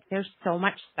that like there's so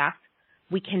much stuff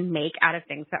we can make out of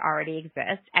things that already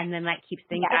exist, and then that keeps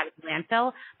things out of the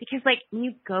landfill. Because like when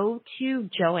you go to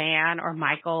Joann or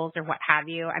Michael's or what have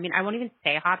you, I mean, I won't even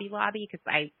say Hobby Lobby because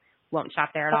I won't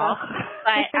shop there at all.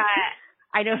 But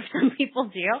I know some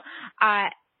people do.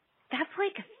 That's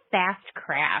like fast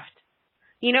craft.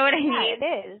 You know what I mean?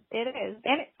 Yeah, it is.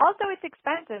 And also it's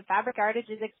expensive. Fabric artage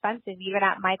is expensive, even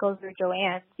at Michael's or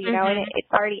Joann's, you know, and it's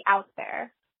already out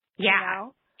there. Yeah. You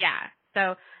know? Yeah.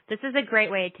 So this is a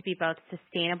great way to be both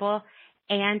sustainable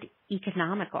and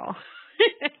economical.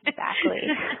 Exactly.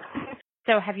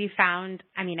 So have you found,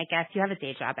 I mean, I guess you have a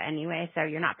day job anyway, so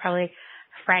you're not probably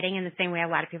fretting in the same way a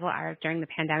lot of people are during the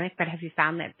pandemic, but have you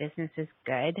found that business is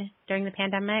good during the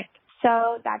pandemic?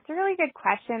 So that's a really good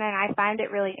question, and I find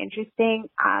it really interesting.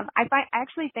 I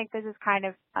actually think this is kind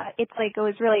of, it's like it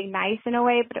was really nice in a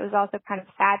way, but it was also kind of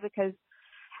sad because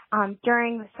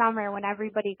during the summer when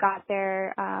everybody got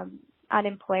their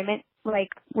unemployment, like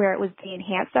where it was the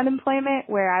enhanced unemployment,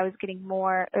 where I was getting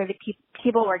more, or the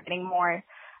people were getting more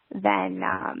than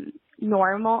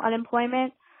normal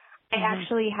unemployment. I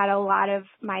actually had a lot of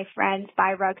my friends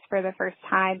buy rugs for the first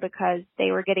time because they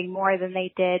were getting more than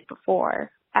they did before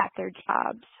at their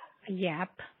jobs. Yep.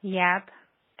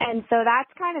 And so that's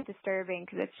kind of disturbing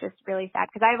because it's just really sad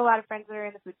because I have a lot of friends that are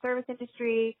in the food service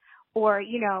industry, or,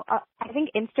 you know, I think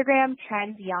Instagram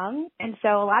trends young. And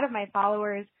so a lot of my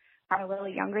followers are a little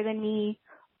younger than me,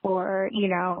 or, you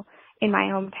know, in my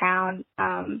hometown.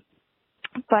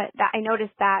 But I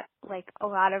noticed that like a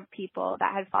lot of people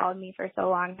that had followed me for so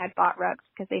long had bought rugs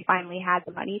because they finally had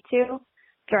the money to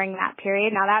during that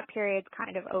period. Now that period's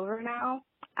kind of over now.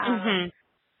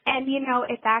 And, you know,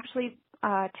 it's actually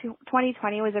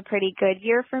 2020 was a pretty good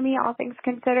year for me, all things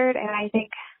considered. And I think,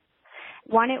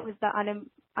 one, it was the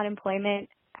unemployment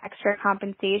extra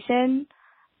compensation,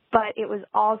 but it was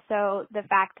also the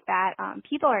fact that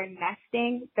people are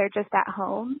nesting. They're just at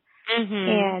home.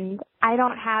 And I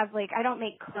don't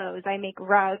make clothes. I make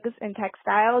rugs and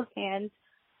textiles. And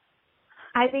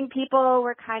I think people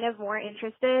were kind of more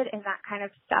interested in that kind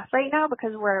of stuff right now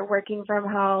because we're working from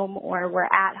home or we're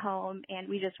at home, and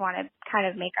we just want to kind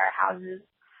of make our houses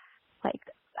like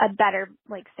a better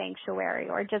like sanctuary,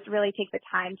 or just really take the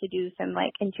time to do some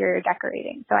like interior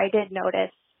decorating. So I did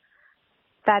notice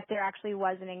that there actually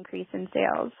was an increase in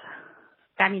sales.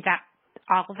 I mean, that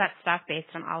all of that stuff based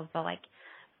on all of the like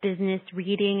business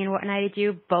reading and whatnot I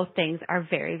do, both things are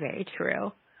very, very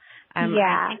true. I think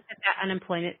that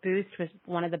unemployment boost was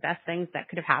one of the best things that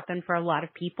could have happened for a lot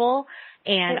of people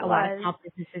and a lot of small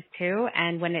businesses too.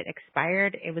 And when it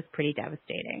expired, it was pretty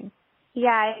devastating. Yeah,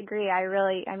 I agree.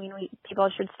 People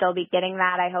should still be getting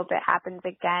that. I hope it happens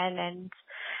again. And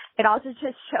it also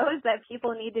just shows that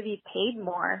people need to be paid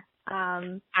more.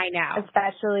 I know.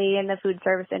 Especially in the food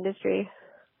service industry.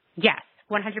 Yes,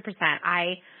 100%.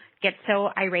 I get so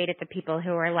irate at the people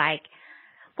who are like,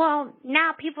 well,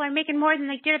 now people are making more than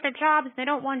they did at their jobs. They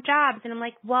don't want jobs. And I'm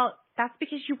like, well, that's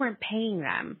because you weren't paying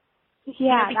them.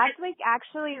 Yeah, that's like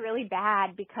actually really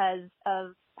bad because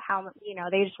of how,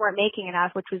 they just weren't making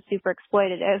enough, which was super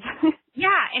exploitative.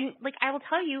 Yeah. And like, I will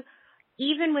tell you,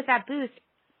 even with that boost,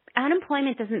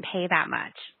 unemployment doesn't pay that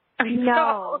much. No.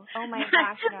 So, oh my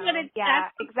gosh, no. Yeah,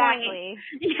 exactly.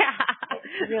 Yeah.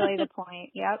 It's really the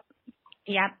point. Yep.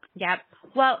 Yep.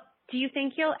 Well, do you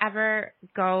think you'll ever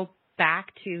go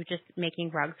back to just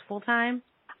making rugs full time?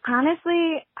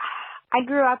 Honestly, I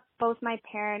grew up, both my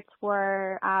parents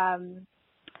were,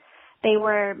 they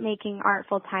were making art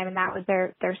full time, and that was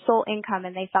their sole income,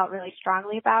 and they felt really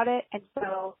strongly about it. And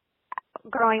so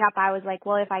growing up, I was like,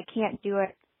 well, if I can't do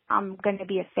it, I'm going to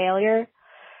be a failure,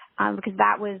 because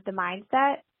that was the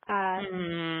mindset.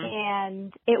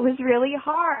 And it was really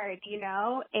hard,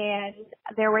 and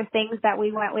there were things that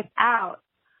we went without.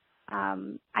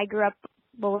 I grew up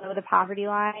below the poverty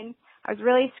line. I was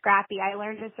really scrappy. I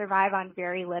learned to survive on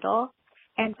very little.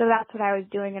 And so that's what I was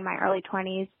doing in my early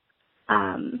 20s.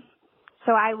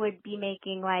 So I would be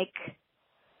making like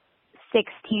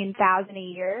 $16,000 a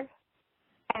year,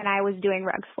 and I was doing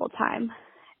rugs full time.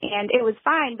 And it was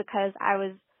fine because I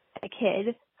was a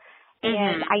kid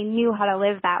and I knew how to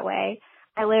live that way.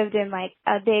 I lived in like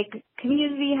a big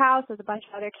community house with a bunch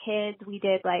of other kids. We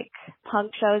did like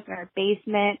punk shows in our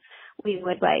basement. We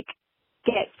would like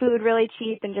get food really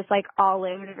cheap and just like all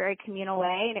live in a very communal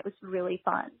way, and it was really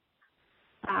fun.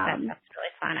 That's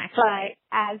really fun, actually.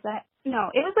 But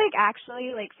it was like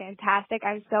actually like fantastic.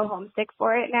 I'm so homesick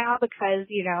for it now because,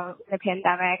 the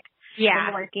pandemic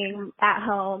and working at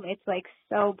home, it's like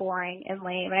so boring and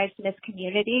lame, and I just miss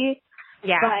community.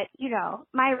 Yeah. But,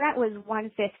 my rent was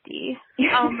 $150.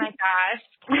 Oh my gosh.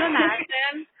 Can you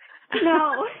imagine?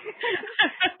 No.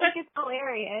 Like, it's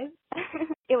hilarious.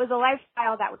 It was a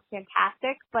lifestyle that was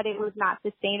fantastic, but it was not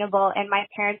sustainable, and my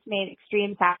parents made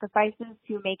extreme sacrifices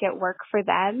to make it work for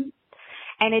them,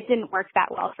 and it didn't work that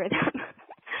well for them.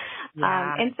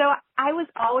 Yeah. And so I was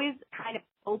always kind of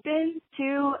open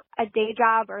to a day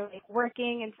job or like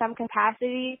working in some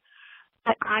capacity.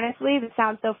 But honestly, this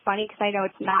sounds so funny because I know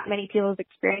it's not many people's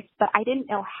experience, but I didn't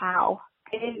know how.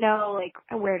 I didn't know like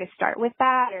where to start with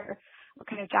that or what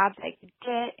kind of jobs I could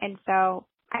get. And so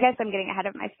I guess I'm getting ahead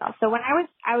of myself. So when I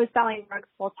was selling rugs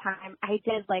full time, I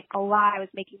did like a lot. I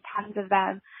was making tons of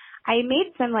them. I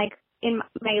made some like in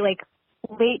my like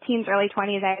late teens, early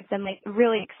 20s, I had some like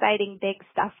really exciting big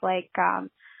stuff like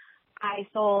I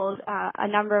sold a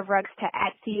number of rugs to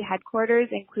Etsy headquarters,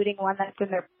 including one that's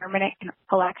in their permanent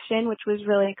collection, which was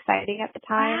really exciting at the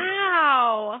time.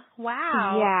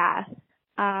 Wow. Yeah.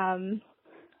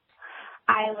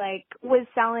 I was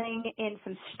selling in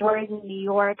some stores in New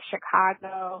York,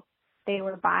 Chicago. They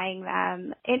were buying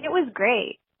them, and it was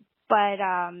great. But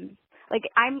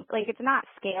it's not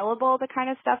scalable, the kind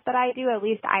of stuff that I do. At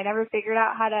least I never figured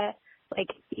out how to.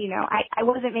 I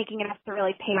wasn't making enough to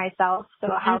really pay myself, so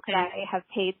how could I have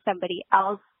paid somebody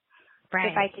else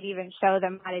if I could even show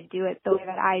them how to do it the way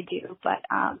that I do? But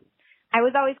I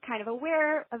was always kind of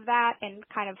aware of that and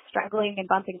kind of struggling and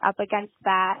bumping up against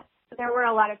that. There were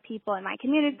a lot of people in my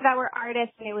community that were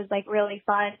artists, and it was like really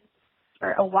fun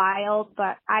for a while,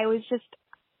 but I've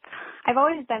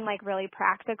always been like really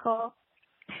practical.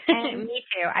 And me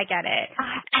too. I get it.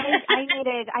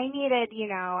 I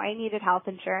needed health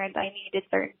insurance. I needed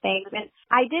certain things. And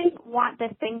I didn't want the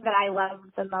thing that I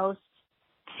loved the most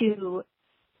to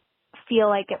feel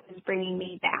like it was bringing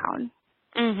me down.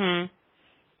 Mhm.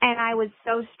 And I was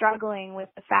so struggling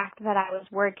with the fact that I was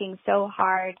working so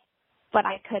hard, but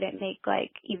I couldn't make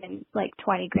even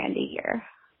 $20,000 a year.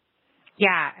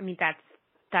 Yeah. I mean,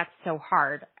 that's so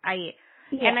hard. And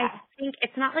I think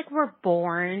it's not like we're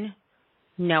born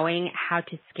knowing how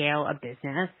to scale a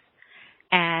business.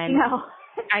 And no.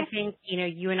 I think,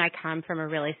 you and I come from a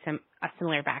really a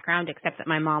similar background, except that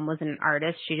my mom wasn't an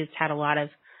artist. She just had a lot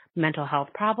of mental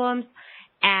health problems.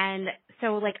 And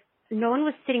so no one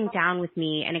was sitting down with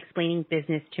me and explaining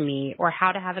business to me or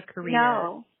how to have a career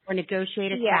or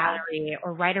negotiate a salary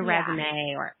or write a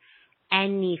resume or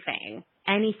anything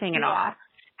at all.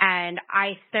 And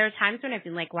there are times when I've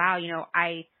been like, wow,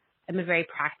 I'm a very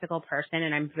practical person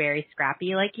and I'm very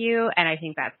scrappy like you. And I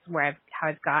think that's how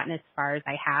I've gotten as far as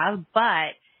I have.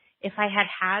 But if I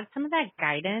had some of that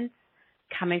guidance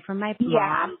coming from my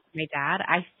mom, my dad,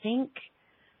 I think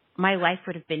my life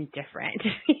would have been different.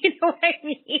 You know what I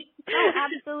mean? Oh,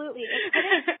 absolutely.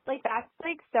 That's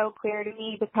so clear to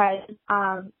me because,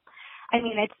 I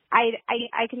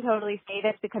can totally say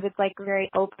this because it's very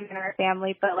open in our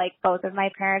family, but both of my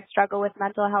parents struggle with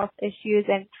mental health issues,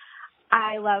 and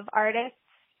I love artists,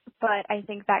 but I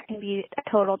think that can be a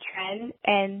total trend.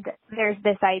 And there's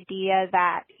this idea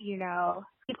that,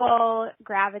 people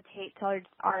gravitate towards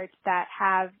art that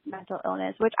have mental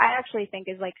illness, which I actually think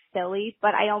is like silly,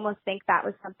 but I almost think that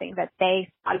was something that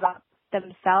they thought about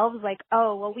themselves, like,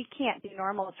 oh, well, we can't do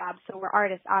normal jobs, so we're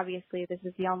artists, obviously, this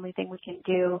is the only thing we can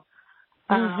do.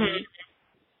 And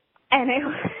it,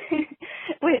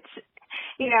 which,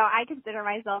 you know, I consider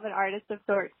myself an artist of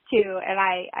sorts too, and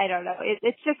I don't know,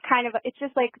 it's just kind of, it's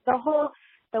just like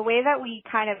the way that we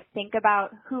kind of think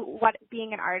about what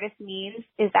being an artist means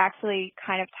is actually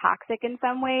kind of toxic in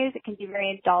some ways. It can be very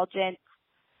indulgent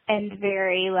and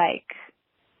very like,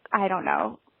 I don't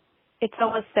know, it's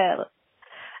almost a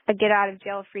get out of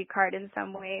jail free card in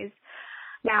some ways.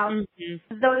 Now,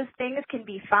 those things can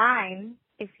be fine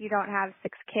if you don't have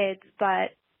 6 kids,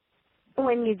 but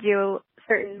when you do,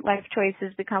 certain life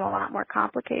choices become a lot more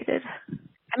complicated.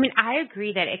 I mean, I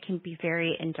agree that it can be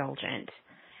very indulgent,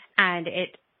 and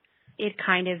it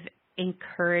kind of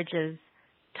encourages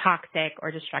toxic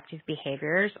or destructive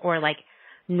behaviors, or like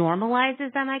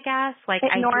normalizes them, I guess. Like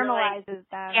it normalizes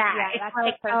them. Yeah, that's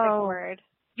like, the perfect word.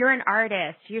 You're an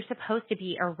artist. You're supposed to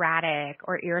be erratic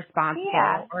or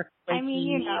irresponsible or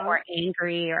flaky or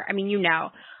angry or,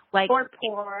 like, or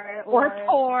poor. Or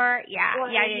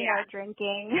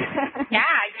drinking.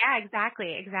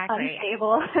 Exactly.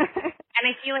 Unstable. And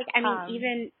I feel like,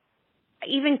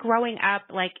 even growing up,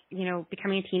 like,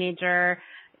 becoming a teenager,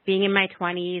 being in my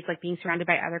 20s, like being surrounded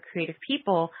by other creative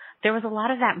people, there was a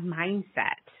lot of that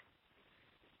mindset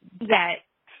that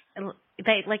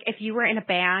like, if you were in a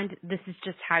band, this is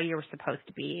just how you were supposed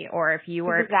to be. Or if you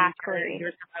were a painter,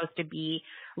 you're supposed to be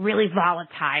really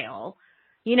volatile,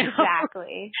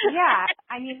 Exactly. Yeah.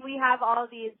 I mean, we have all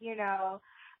these,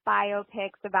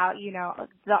 biopics about,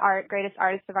 the greatest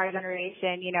artists of our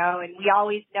generation, and we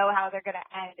always know how they're going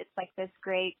to end. It's like this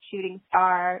great shooting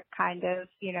star kind of,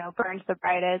 burns the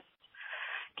brightest,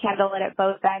 candle lit at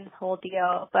both ends, whole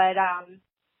deal. But,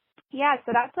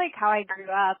 so that's like how I grew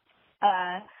up,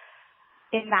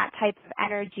 in that type of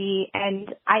energy.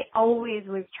 And I always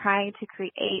was trying to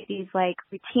create these like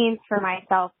routines for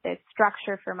myself, this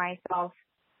structure for myself.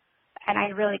 And I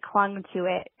really clung to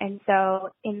it. And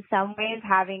so in some ways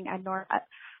having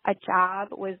a job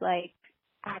was like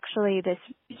actually this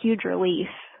huge relief.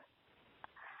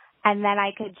 And then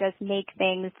I could just make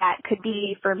things that could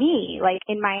be for me, like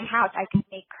in my house, I could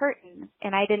make curtains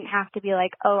and I didn't have to be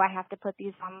like, oh, I have to put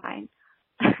these online.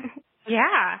 Yeah.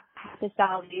 I have to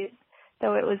sell these.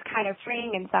 So it was kind of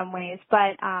freeing in some ways,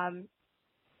 but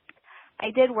I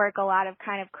did work a lot of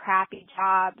kind of crappy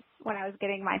jobs when I was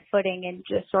getting my footing, and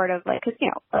just sort of like, because,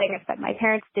 like I said, my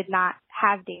parents did not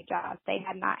have day jobs. They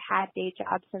had not had day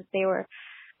jobs since they were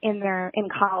in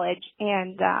college.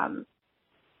 And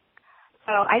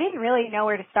so I didn't really know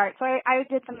where to start. So I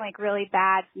did some like really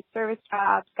bad food service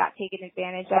jobs, got taken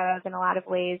advantage of in a lot of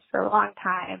ways for a long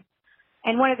time.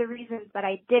 And one of the reasons that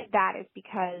I did that is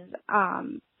because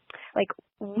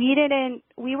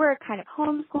we were kind of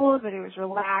homeschooled, but it was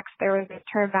relaxed. There was this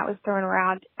term that was thrown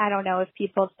around. I don't know if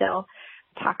people still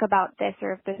talk about this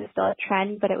or if this is still a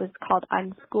trend, but it was called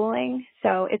unschooling.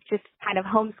 So it's just kind of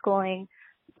homeschooling,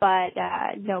 but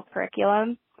no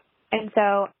curriculum. And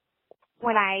so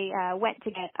when I went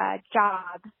to get a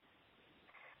job,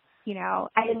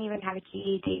 I didn't even have a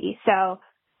GED. So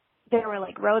there were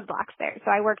like roadblocks there.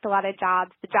 So I worked a lot of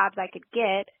jobs, the jobs I could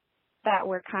get, that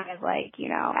were kind of like,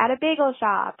 at a bagel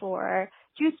shop or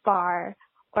juice bar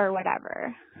or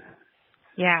whatever.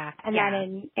 Yeah. And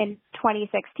then in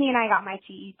 2016, I got my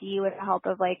GED with the help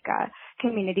of like a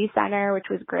community center, which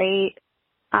was great.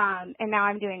 And now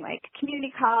I'm doing like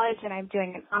community college, and I'm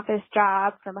doing an office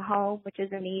job from home, which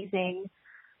is amazing.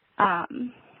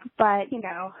 But,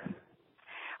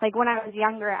 like when I was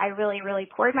younger, I really, really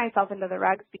poured myself into the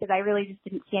rugs because I really just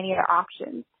didn't see any other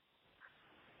options.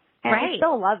 And I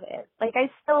still love it. Like,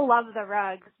 I still love the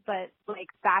rugs, but, like,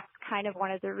 that's kind of one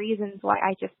of the reasons why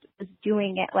I just was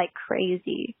doing it like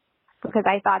crazy, because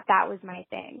I thought that was my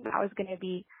thing. That was going to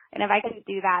be, and if I couldn't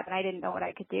do that, then I didn't know what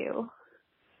I could do.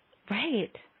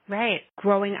 Right.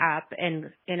 Growing up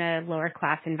in a lower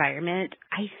class environment,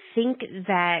 I think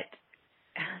that,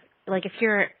 like, if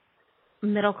you're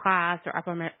middle class or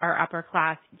upper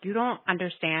class, you don't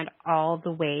understand all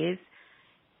the ways,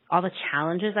 all the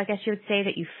challenges, I guess you would say,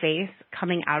 that you face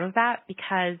coming out of that,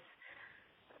 because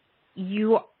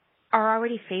you are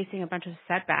already facing a bunch of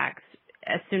setbacks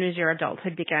as soon as your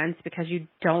adulthood begins, because you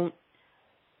don't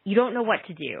know what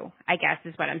to do, I guess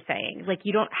is what I'm saying. Like,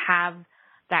 you don't have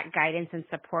that guidance and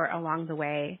support along the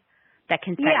way that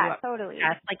can set you up. Totally.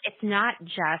 Like, it's not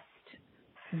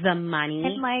just the money.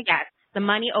 And like, yes, the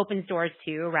money opens doors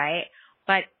too, right?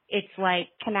 But it's like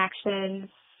connections.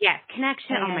 Yes,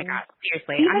 connection. Oh my gosh,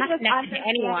 seriously. I'm not connected to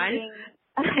anyone.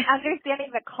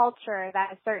 understanding the culture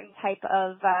that a certain type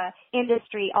of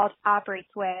industry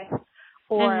operates with,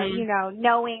 or, you know,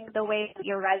 knowing the way that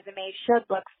your resume should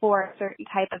look for a certain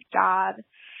type of job.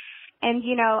 And,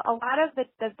 you know, a lot of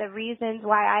the reasons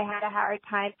why I had a hard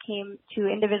time came to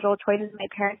individual choices my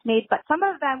parents made, but some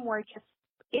of them were just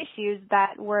issues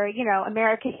that were, you know,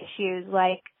 American issues.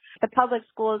 Like the public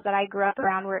schools that I grew up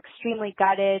around were extremely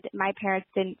gutted. My parents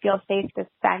didn't feel safe to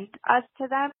send us to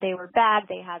them. They were bad.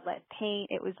 They had lead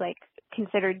paint. It was like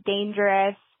considered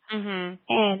dangerous.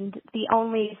 And the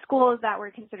only schools that were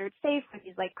considered safe were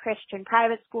these like Christian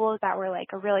private schools that were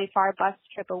like a really far bus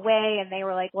trip away. And they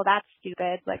were like, well, that's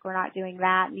stupid. Like, we're not doing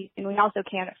that. And we also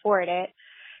can't afford it,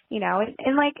 you know,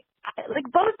 and like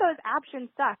both those options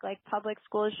suck. Like, public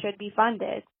schools should be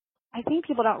funded. I think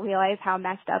people don't realize how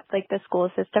messed up like the school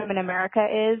system in America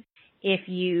is. If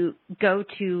you go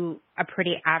to a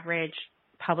pretty average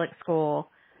public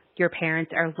school, your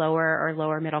parents are lower or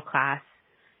lower middle class,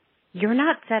 you're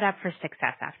not set up for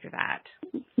success after that.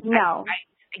 No.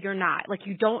 You're not. Like,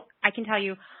 you don't, I can tell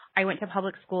you, I went to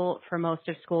public school for most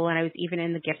of school, and I was even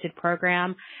in the gifted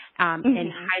program.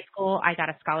 In high school, I got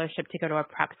a scholarship to go to a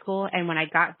prep school, and when I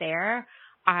got there,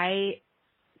 I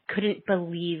couldn't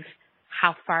believe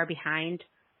how far behind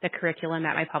the curriculum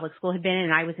at my public school had been,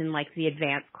 and I was in like the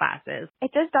advanced classes.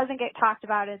 It just doesn't get talked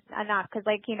about enough because,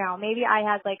 like, you know, maybe I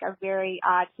had like a very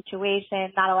odd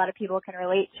situation. Not a lot of people can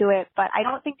relate to it, but I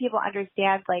don't think people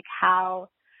understand like how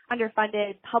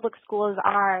underfunded public schools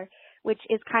are, which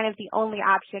is kind of the only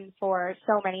option for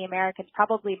so many Americans,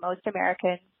 probably most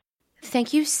Americans.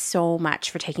 Thank you so much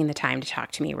for taking the time to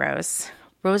talk to me, Rose.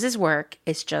 Rose's work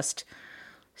is just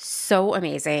so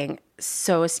amazing,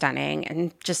 so stunning,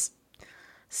 and just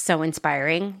so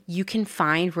inspiring. You can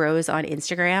find Rose on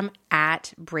Instagram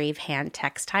at Brave Hand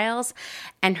Textiles,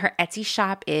 and her Etsy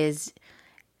shop is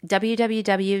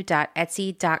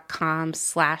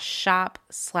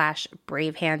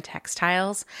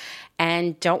www.etsy.com/shop/bravehandtextiles.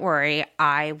 And don't worry,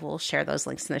 I will share those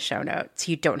links in the show notes.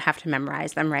 You don't have to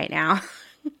memorize them right now.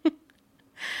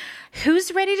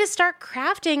 Who's ready to start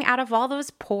crafting out of all those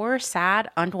poor, sad,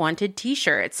 unwanted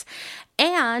t-shirts?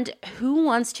 And who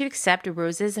wants to accept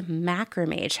Rose's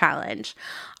macrame challenge?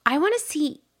 I want to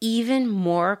see even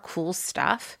more cool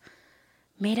stuff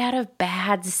made out of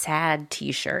bad, sad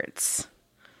t-shirts.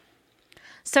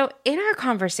 So in our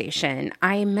conversation,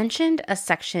 I mentioned a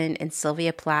section in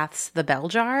Sylvia Plath's The Bell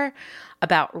Jar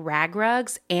about rag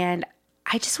rugs, and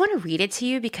I just want to read it to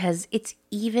you because it's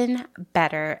even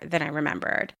better than I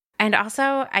remembered. And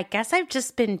also, I guess I've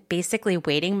just been basically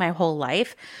waiting my whole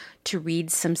life to read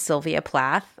some Sylvia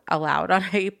Plath aloud on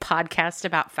a podcast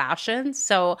about fashion.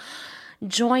 So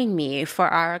join me for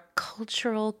our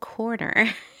cultural corner.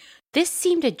 This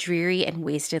seemed a dreary and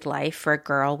wasted life for a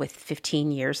girl with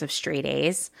 15 years of straight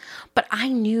A's, but I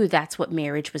knew that's what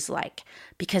marriage was like,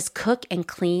 because cook and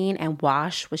clean and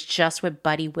wash was just what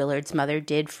Buddy Willard's mother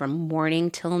did from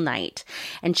morning till night,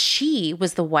 and she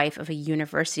was the wife of a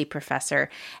university professor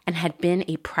and had been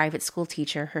a private school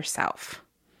teacher herself.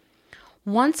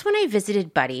 Once when I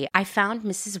visited Buddy, I found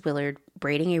Mrs. Willard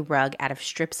braiding a rug out of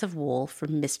strips of wool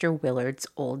from Mr. Willard's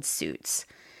old suits.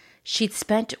 She'd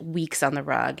spent weeks on the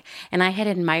rug, and I had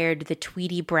admired the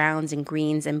tweedy browns and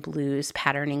greens and blues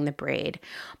patterning the braid.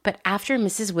 But after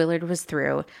Mrs. Willard was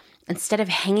through, instead of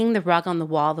hanging the rug on the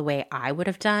wall the way I would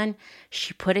have done,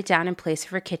 she put it down in place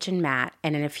of her kitchen mat,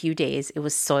 and in a few days it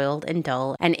was soiled and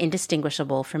dull and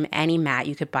indistinguishable from any mat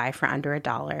you could buy for under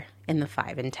 $1 in the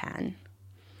 5 and 10.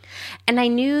 And I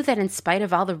knew that in spite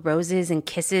of all the roses and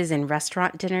kisses and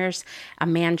restaurant dinners a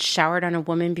man showered on a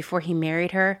woman before he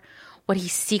married her, what he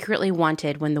secretly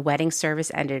wanted when the wedding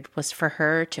service ended was for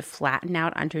her to flatten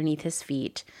out underneath his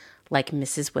feet like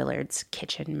Mrs. Willard's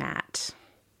kitchen mat.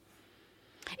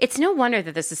 It's no wonder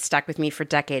that this has stuck with me for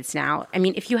decades now. I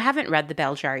mean, if you haven't read The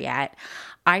Bell Jar yet,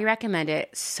 I recommend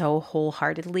it so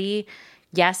wholeheartedly.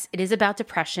 Yes, it is about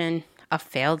depression, a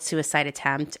failed suicide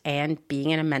attempt, and being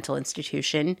in a mental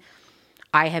institution.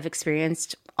 I have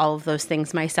experienced all of those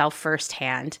things myself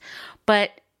firsthand, but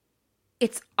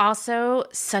it's also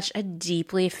such a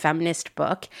deeply feminist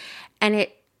book, and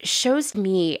it shows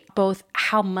me both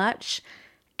how much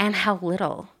and how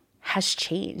little has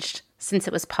changed since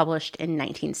it was published in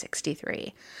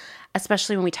 1963,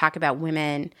 especially when we talk about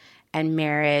women and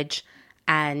marriage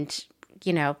and,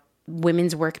 you know,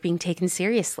 women's work being taken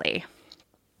seriously.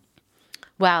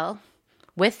 Well,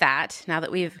 with that, now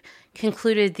that we've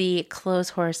concluded the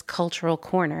Clotheshorse Cultural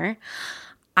Corner,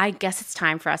 I guess it's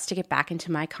time for us to get back into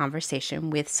my conversation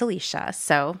with Celicia.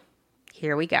 So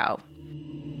here we go.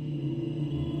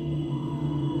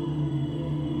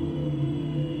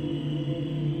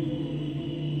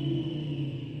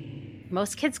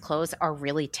 most kids' clothes are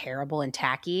really terrible and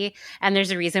tacky. And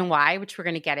there's a reason why, which we're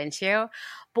going to get into.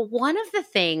 But one of the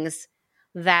things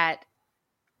that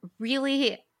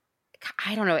really,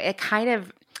 I don't know, it kind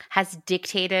of has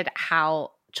dictated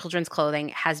how children's clothing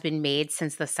has been made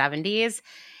since the 70s,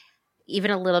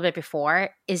 even a little bit before,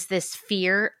 is this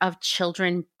fear of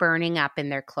children burning up in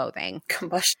their clothing.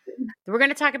 Combustion. We're going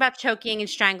to talk about choking and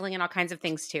strangling and all kinds of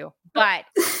things too. But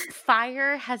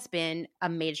fire has been a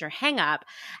major hang-up,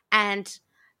 and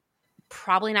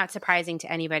probably not surprising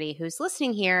to anybody who's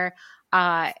listening here,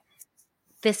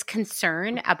 this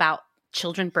concern about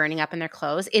children burning up in their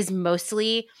clothes is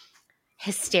mostly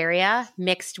hysteria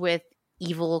mixed with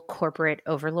evil corporate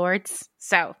overlords.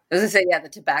 So I was gonna say, yeah, the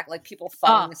tobacco, like people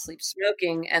falling asleep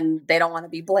smoking, and they don't want to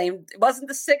be blamed. It wasn't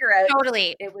the cigarette.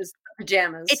 totally. It was the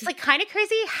pajamas. It's like kind of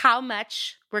crazy how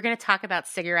much we're going to talk about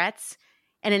cigarettes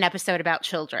in an episode about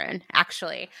children,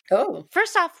 actually. Oh.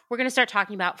 First off, we're going to start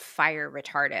talking about fire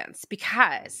retardants,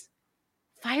 because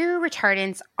fire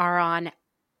retardants are on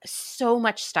so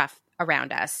much stuff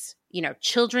around us. You know,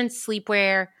 children's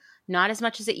sleepwear, not as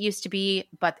much as it used to be,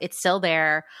 but it's still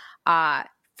there.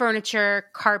 Furniture,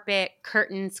 carpet,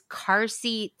 curtains, car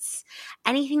seats,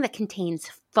 anything that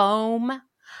contains foam,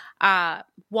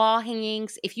 wall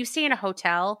hangings. If you stay in a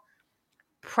hotel,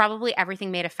 probably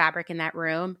everything made of fabric in that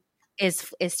room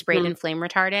is sprayed in flame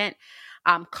retardant.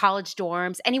 College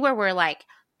dorms, anywhere where like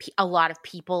a lot of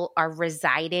people are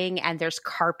residing and there's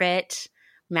carpet,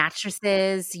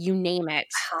 mattresses, you name it.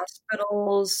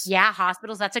 Hospitals. Yeah,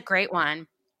 hospitals. That's a great one.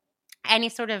 Any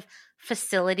sort of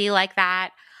facility like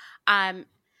that.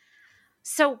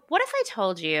 So what if I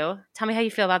told you, tell me how you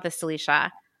feel about this,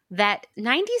 Alicia, that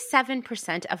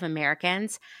 97% of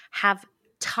Americans have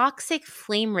toxic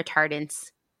flame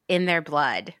retardants in their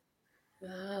blood?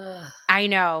 I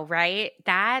know, right?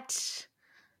 That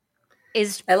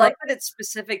is... I like that it's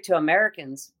specific to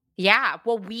Americans. Yeah.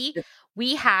 Well,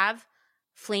 we have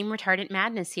flame retardant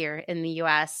madness here in the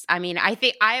U.S. I mean,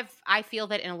 I feel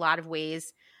that in a lot of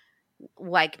ways,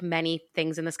 like many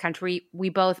things in this country, we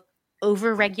both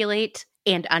overregulate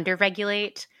and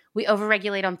underregulate. We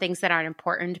overregulate on things that aren't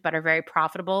important but are very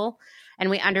profitable,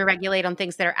 and we underregulate on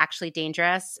things that are actually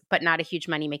dangerous but not a huge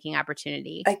money-making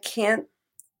opportunity. I can't,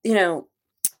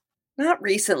 not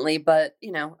recently, but,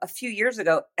 a few years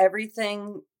ago,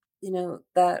 everything,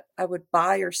 that I would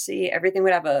buy or see, everything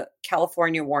would have a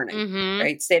California warning,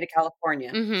 right? State of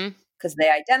California. Because they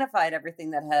identified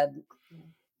everything that had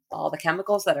all the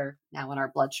chemicals that are now in our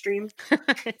bloodstream.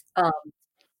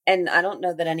 And I don't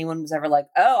know that anyone was ever like,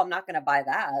 oh, I'm not going to buy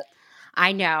that.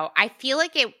 I know. I feel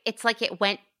like it's like it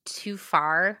went too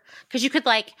far, because you could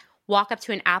like walk up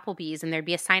to an Applebee's and there'd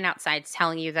be a sign outside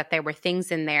telling you that there were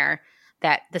things in there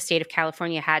that the state of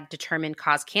California had determined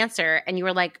cause cancer. And you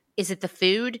were like, is it the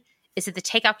food? Is it the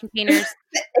takeout containers?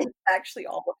 It's actually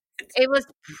all of it. It was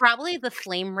probably the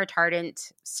flame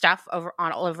retardant stuff all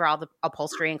over all the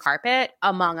upholstery and carpet,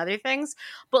 among other things.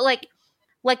 But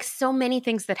like so many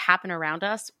things that happen around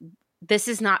us, this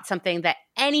is not something that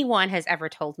anyone has ever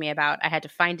told me about. I had to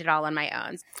find it all on my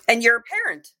own. And you're a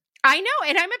parent. I know,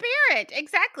 and I'm a parent.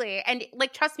 Exactly. And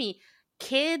like, trust me,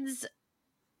 kids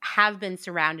have been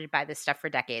surrounded by this stuff for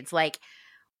decades. Like,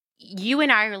 you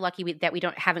and I are lucky that we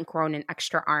haven't grown an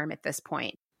extra arm at this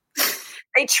point.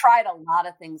 They tried a lot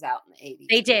of things out in the 80s.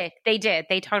 They did.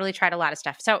 They totally tried a lot of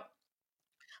stuff. So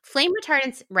flame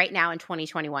retardants right now in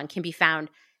 2021 can be found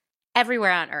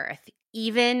everywhere on Earth,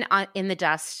 even in the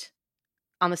dust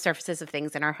on the surfaces of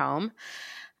things in our home.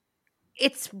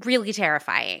 It's really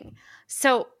terrifying.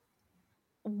 So,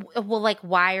 well, like,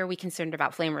 why are we concerned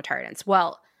about flame retardants?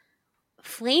 Well,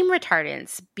 flame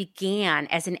retardants began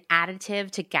as an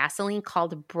additive to gasoline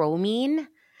called bromine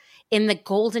in the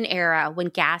golden era, when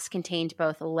gas contained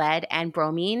both lead and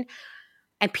bromine,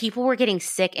 and people were getting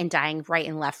sick and dying right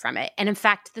and left from it. And in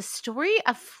fact, the story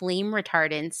of flame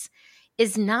retardants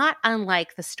is not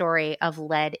unlike the story of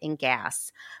lead and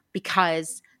gas,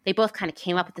 because they both kind of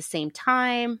came up at the same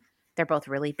time. They're both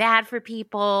really bad for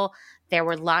people. There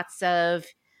were lots of,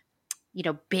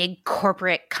 big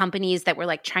corporate companies that were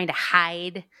like trying to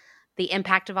hide the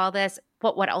impact of all this.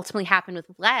 But what ultimately happened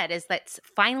with lead is that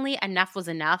finally enough was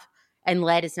enough, and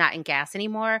lead is not in gas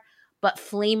anymore. But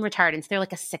flame retardants, they're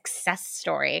like a success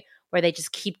story where they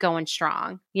just keep going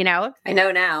strong, I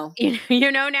know now.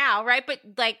 You know now, right? But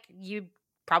like, you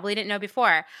probably didn't know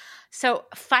before. So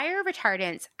fire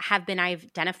retardants have been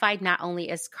identified not only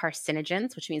as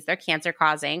carcinogens, which means they're cancer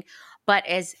causing, but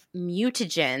as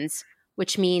mutagens,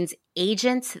 which means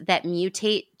agents that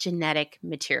mutate genetic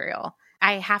material.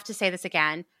 I have to say this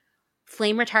again.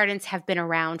 Flame retardants have been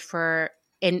around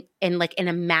in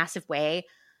a massive way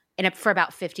for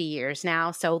about 50 years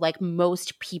now. So like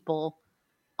most people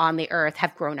on the earth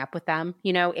have grown up with them,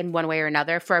 in one way or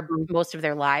another for most of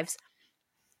their lives.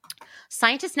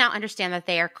 Scientists now understand that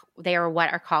they are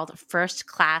what are called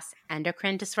first-class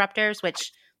endocrine disruptors,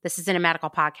 which this isn't a medical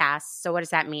podcast. So what does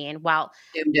that mean? Well,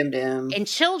 in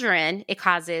children, it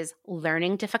causes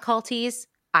learning difficulties,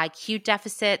 IQ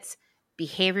deficits,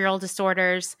 behavioral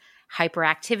disorders,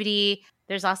 hyperactivity.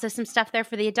 There's also some stuff there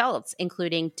for the adults,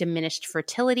 including diminished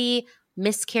fertility,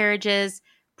 miscarriages,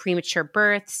 premature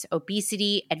births,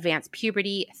 obesity, advanced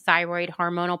puberty, thyroid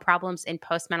hormonal problems in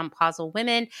postmenopausal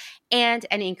women, and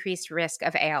an increased risk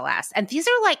of ALS. And these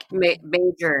are like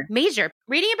major.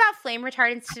 Reading about flame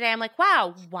retardants today, I'm like,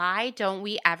 wow, why don't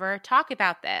we ever talk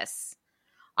about this?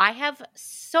 I have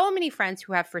so many friends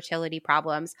who have fertility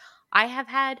problems. I have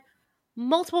had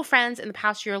multiple friends in the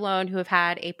past year alone who have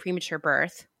had a premature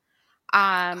birth.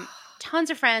 Tons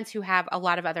of friends who have a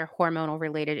lot of other hormonal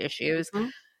related issues. Mm-hmm.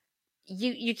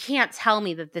 You can't tell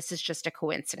me that this is just a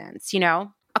coincidence,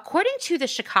 According to the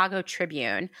Chicago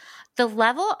Tribune, the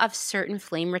level of certain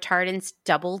flame retardants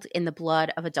doubled in the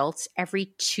blood of adults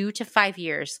every 2 to 5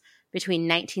 years between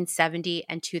 1970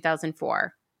 and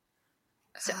 2004.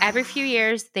 So every few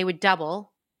years, they would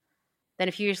double. Then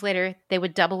a few years later, they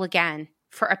would double again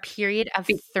for a period of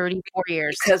 34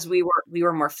 years. Because we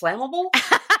were more flammable?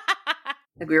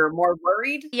 Like we were more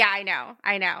worried? Yeah, I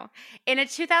know. In a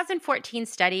 2014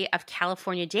 study of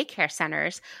California daycare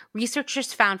centers,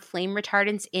 researchers found flame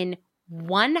retardants in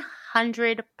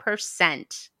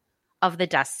 100% of the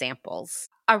dust samples.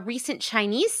 A recent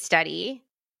Chinese study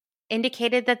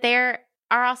indicated that there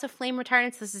are also flame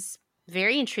retardants, this is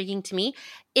very intriguing to me,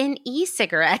 in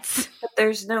e-cigarettes. But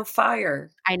there's no fire.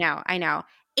 I know.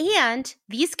 And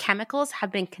these chemicals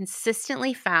have been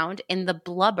consistently found in the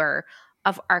blubber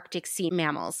of Arctic sea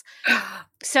mammals.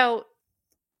 So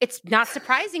it's not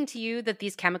surprising to you that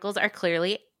these chemicals are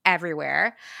clearly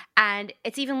everywhere. And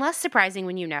it's even less surprising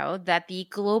when you know that the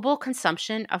global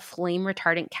consumption of flame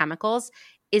retardant chemicals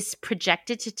is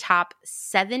projected to top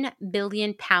 7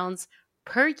 billion pounds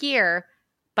per year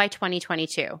by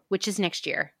 2022, which is next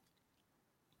year.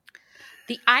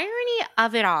 The irony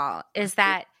of it all is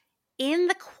that in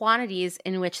the quantities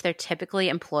in which they're typically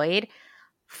employed,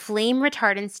 flame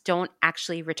retardants don't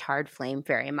actually retard flame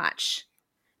very much,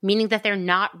 meaning that they're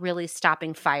not really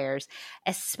stopping fires,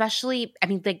 especially,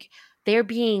 they're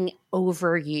being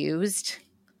overused.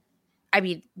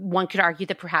 One could argue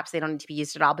that perhaps they don't need to be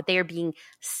used at all, but they are being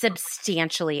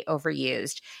substantially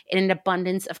overused in an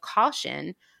abundance of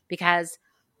caution because,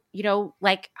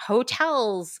 like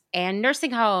hotels and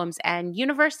nursing homes and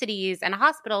universities and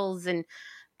hospitals and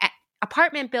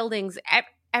apartment buildings,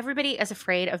 everybody is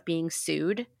afraid of being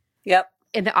sued. Yep.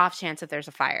 In the off chance that there's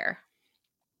a fire.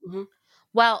 Mm-hmm.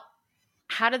 Well,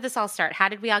 how did this all start? How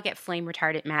did we all get flame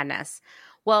retardant madness?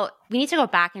 Well, we need to go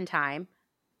back in time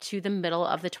to the middle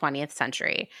of the 20th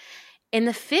century. In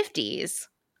the 50s,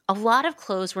 a lot of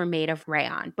clothes were made of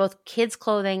rayon, both kids'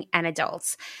 clothing and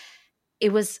adults.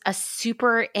 It was a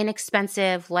super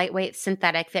inexpensive, lightweight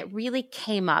synthetic that really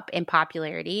came up in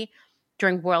popularity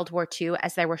during World War II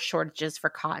as there were shortages for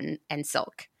cotton and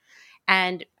silk.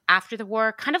 And after the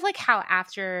war, kind of like how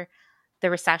after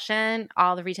the recession,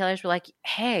 all the retailers were like,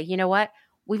 hey, you know what?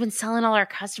 We've been selling all our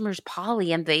customers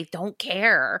poly and they don't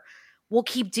care. We'll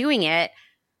keep doing it.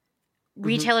 Mm-hmm.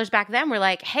 Retailers back then were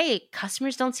like, hey,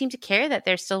 customers don't seem to care that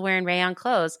they're still wearing rayon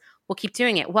clothes. We'll keep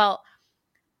doing it. Well,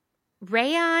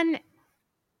 rayon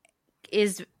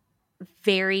is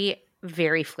very,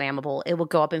 very flammable. It will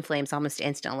go up in flames almost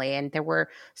instantly. And there were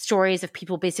stories of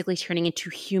people basically turning into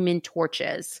human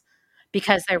torches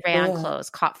because their rayon clothes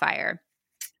caught fire.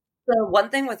 So one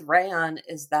thing with rayon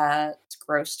is that it's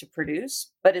gross to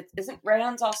produce, but isn't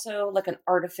rayons also like an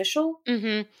artificial?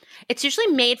 Mm-hmm. It's usually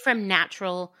made from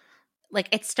natural, like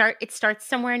it starts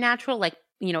somewhere natural, like,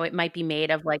 it might be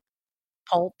made of like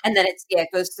pulp. And then it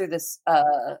goes through this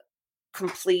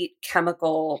complete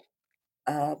chemical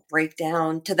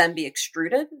breakdown to then be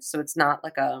extruded. So it's not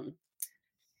like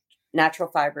natural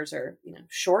fibers are,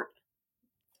 short.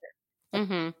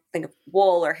 Mm-hmm. Think of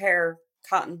wool or hair,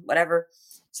 cotton, whatever.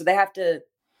 So they have to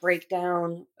break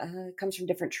down. It comes from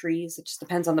different trees. It just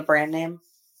depends on the brand name.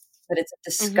 But it's a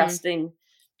disgusting,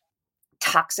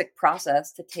 toxic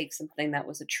process to take something that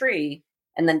was a tree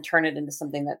and then turn it into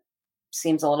something that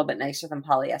seems a little bit nicer than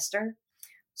polyester.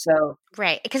 So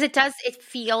right, because it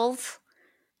feels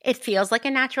like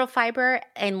a natural fiber,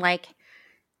 and like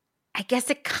I guess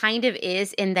it kind of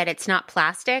is in that it's not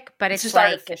plastic, but it's just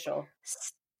like artificial.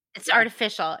 It's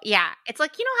artificial. Yeah. It's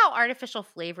like, how artificial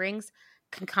flavorings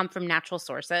can come from natural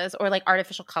sources or like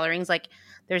artificial colorings. Like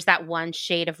there's that one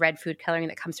shade of red food coloring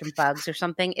that comes from bugs or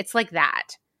something. It's like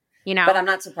that, you know? But I'm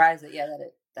not surprised that,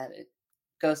 that it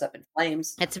goes up in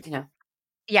flames. It's,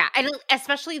 yeah. And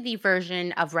especially the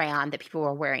version of rayon that people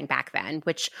were wearing back then,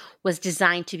 which was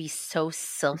designed to be so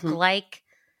silk-like.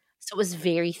 So it was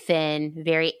very thin,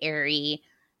 very airy,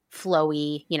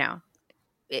 flowy, you know.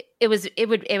 It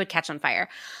would catch on fire.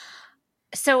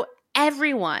 So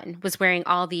everyone was wearing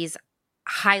all these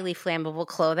highly flammable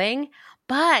clothing,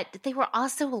 but they were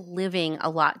also living a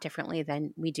lot differently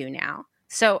than we do now.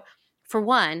 So for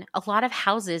one, a lot of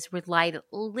houses relied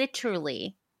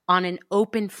literally on an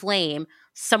open flame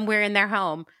somewhere in their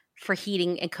home for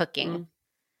heating and cooking.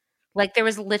 Like there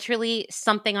was literally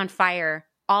something on fire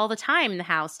all the time in the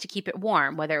house to keep it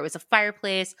warm, whether it was a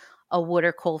fireplace, a wood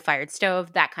or coal-fired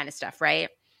stove, that kind of stuff, right?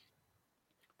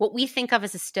 What we think of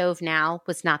as a stove now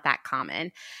was not that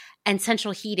common. And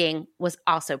central heating was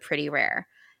also pretty rare.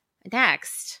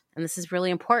 Next, and this is really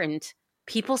important,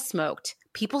 people smoked.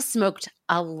 People smoked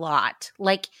a lot.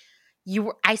 Like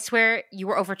I swear you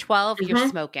were over 12, you're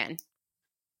smoking.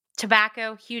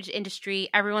 Tobacco, huge industry,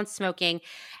 everyone's smoking.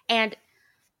 And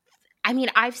I mean,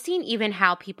 I've seen even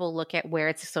how people look at where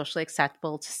it's socially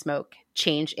acceptable to smoke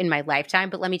change in my lifetime.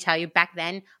 But let me tell you, back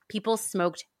then, people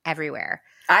smoked everywhere.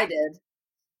 I did.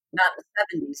 Not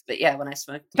in the 70s, but yeah, when I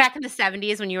smoked. Back in the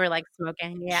 70s when you were like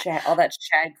smoking. Yeah. All that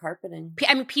shag carpeting.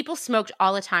 I mean, people smoked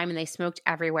all the time and they smoked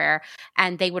everywhere.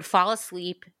 And they would fall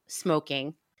asleep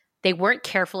smoking. They weren't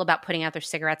careful about putting out their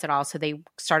cigarettes at all. So they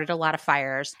started a lot of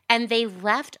fires. And they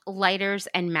left lighters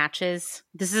and matches.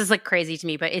 This is like crazy to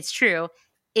me, but it's true.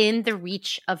 In the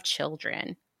reach of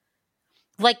children.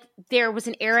 Like there was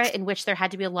an era in which there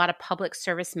had to be a lot of public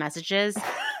service messages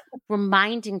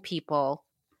reminding people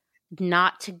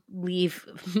not to leave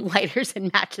lighters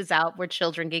and matches out where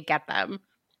children could get them.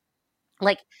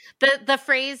 Like the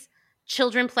phrase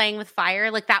children playing with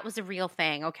fire, like that was a real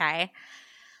thing, okay?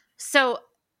 So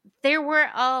there were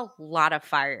a lot of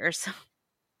fires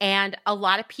and a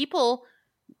lot of people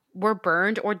were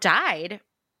burned or died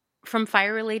from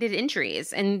fire-related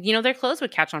injuries. And, you know, their clothes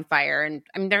would catch on fire and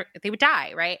I mean, they would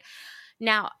die, right?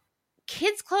 Now,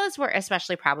 kids' clothes were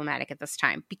especially problematic at this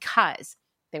time because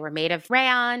they were made of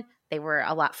rayon. They were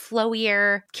a lot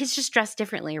flowier. Kids just dressed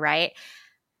differently, right?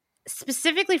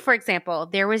 Specifically, for example,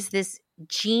 there was this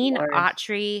Gene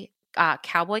Autry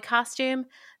cowboy costume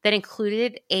that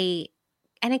included an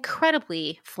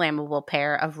incredibly flammable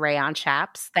pair of rayon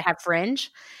chaps that have fringe.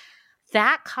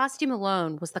 That costume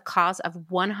alone was the cause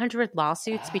of 100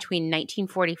 lawsuits between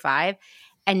 1945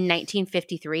 and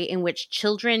 1953 in which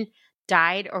children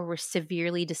died or were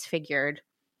severely disfigured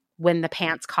when the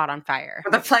pants caught on fire.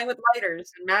 Or they're playing with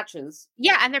lighters and matches.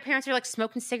 Yeah, and their parents are like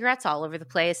smoking cigarettes all over the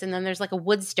place, and then there's like a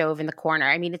wood stove in the corner.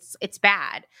 I mean, it's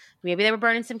bad. Maybe they were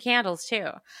burning some candles too.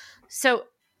 So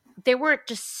there were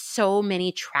just so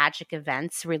many tragic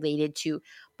events related to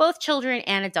both children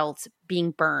and adults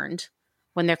being burned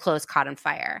when their clothes caught on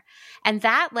fire. And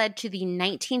that led to the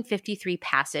 1953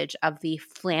 passage of the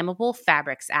Flammable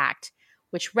Fabrics Act,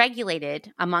 which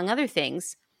regulated, among other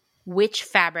things, which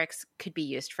fabrics could be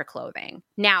used for clothing.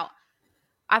 Now,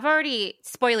 I've already,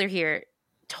 spoiler here,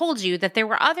 told you that there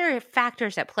were other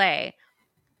factors at play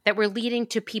that were leading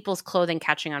to people's clothing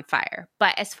catching on fire.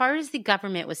 But as far as the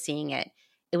government was seeing it,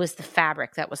 it was the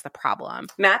fabric that was the problem.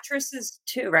 Mattresses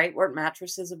too, right? Weren't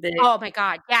mattresses a big? Oh my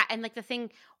God. Yeah. And like the thing,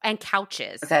 and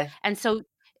couches. Okay. And so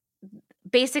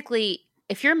basically,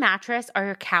 if your mattress or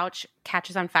your couch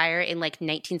catches on fire in like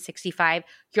 1965,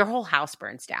 your whole house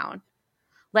burns down.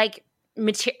 Like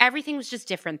everything was just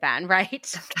different then, right?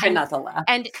 Try not to laugh.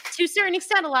 And to a certain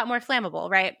extent, a lot more flammable,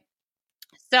 right?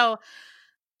 So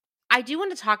I do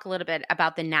want to talk a little bit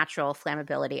about the natural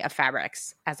flammability of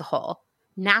fabrics as a whole.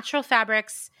 Natural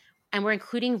fabrics, and we're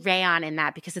including rayon in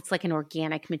that because it's like an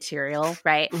organic material,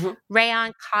 right? Mm-hmm.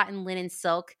 Rayon, cotton, linen,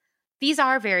 silk, these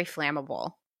are very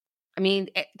flammable. I mean,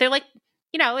 they're like,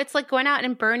 you know, it's like going out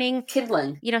and burning,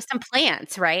 kindling, you know, some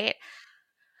plants, right?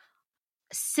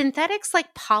 Synthetics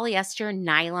like polyester,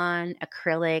 nylon,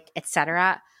 acrylic,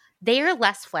 etc., they are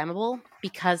less flammable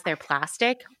because they're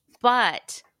plastic,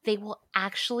 but they will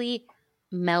actually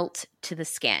melt to the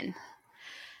skin.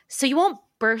 So you won't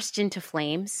burst into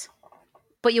flames,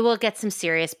 but you will get some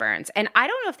serious burns. And I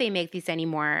don't know if they make these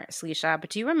anymore, Salisha,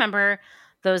 but do you remember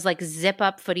those like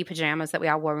zip-up footy pajamas that we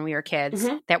all wore when we were kids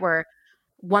that were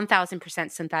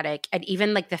 1,000% synthetic, and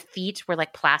even like the feet were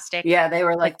like plastic? Yeah, they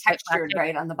were like textured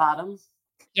right on the bottom.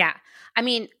 Yeah. I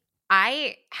mean,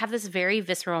 I have this very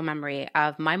visceral memory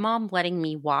of my mom letting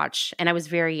me watch, and I was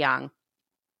very young.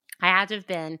 I had to have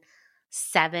been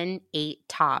 7, 8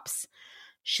 tops.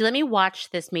 She let me watch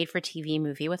this made-for-TV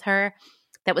movie with her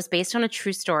that was based on a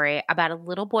true story about a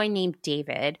little boy named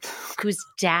David whose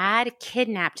dad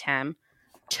kidnapped him,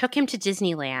 took him to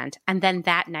Disneyland, and then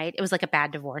that night, it was like a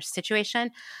bad divorce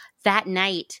situation. That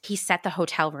night, he set the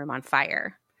hotel room on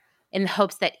fire in the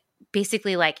hopes that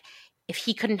basically, like, if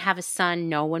he couldn't have a son,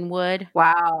 no one would.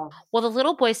 Wow. Well, the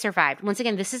little boy survived. Once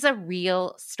again, this is a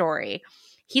real story.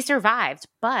 He survived,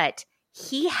 but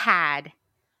he had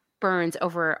burns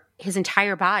over his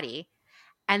entire body.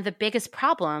 And the biggest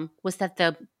problem was that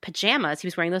the pajamas, he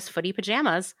was wearing those footy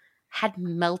pajamas, had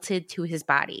melted to his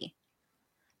body.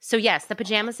 So yes, the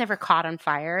pajamas never caught on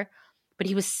fire, but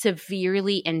he was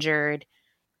severely injured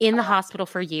in the hospital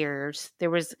for years.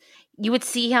 You would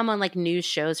see him on like news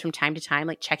shows from time to time,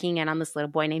 like checking in on this little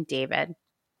boy named David.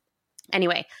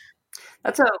 Anyway.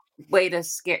 That's a way to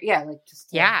scare. Yeah. Like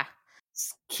just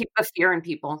keep the fear in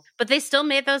people. But they still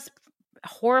made those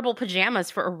horrible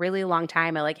pajamas for a really long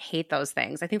time. I like hate those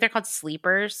things. I think they're called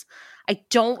sleepers. I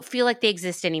don't feel like they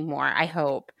exist anymore. I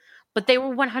hope. But they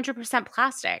were 100%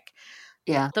 plastic.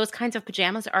 Yeah. Those kinds of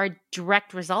pajamas are a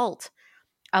direct result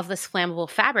of this Flammable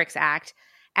Fabrics Act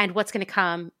and what's going to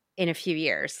come in a few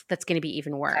years that's going to be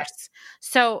even worse. Okay.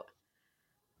 So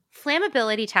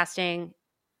flammability testing,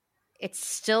 it's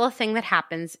still a thing that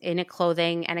happens in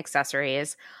clothing and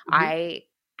accessories. Mm-hmm. I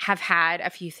have had a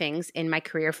few things in my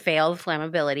career fail the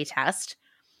flammability test,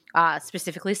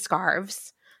 specifically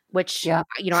scarves, which,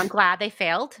 I'm glad they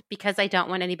failed because I don't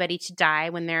want anybody to die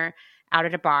when they're out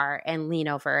at a bar and lean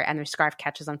over and their scarf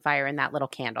catches on fire in that little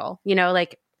candle.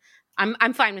 Like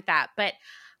I'm fine with that. But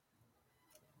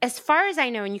as far as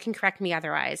I know, and you can correct me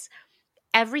otherwise,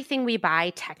 everything we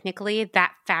buy, technically,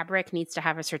 that fabric needs to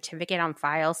have a certificate on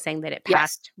file saying that it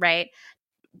passed, right?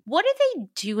 What do they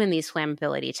do in these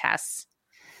flammability tests?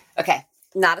 Okay.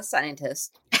 Not a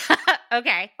scientist.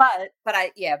 Okay. But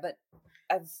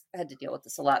I've had to deal with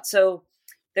this a lot. So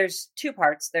there's two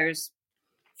parts. There's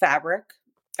fabric,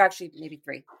 actually maybe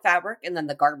three: fabric, and then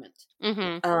the garment.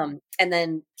 Mm-hmm. And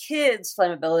then kids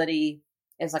flammability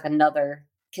is like another,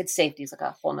 kids safety is like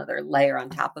a whole nother layer on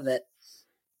top of it.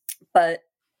 But,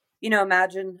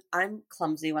 imagine I'm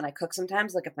clumsy when I cook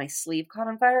sometimes, like if my sleeve caught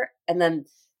on fire and then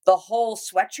the whole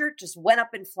sweatshirt just went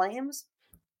up in flames.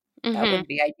 Mm-hmm. That wouldn't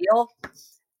be ideal.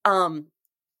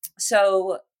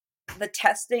 So the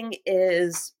testing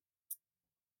is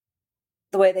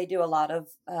the way they do a lot of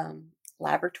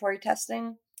laboratory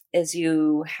testing is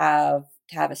you have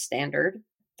to have a standard.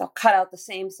 They'll cut out the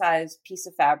same size piece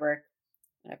of fabric,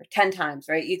 10 times,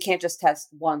 right? You can't just test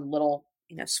one little,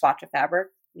 swatch of fabric.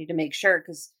 You need to make sure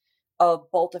because a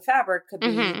bolt of fabric could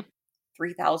be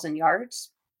 3,000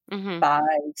 yards by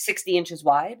 60 inches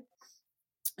wide.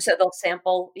 So they'll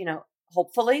sample,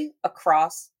 hopefully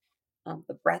across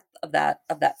the breadth of that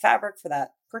fabric for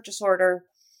that purchase order.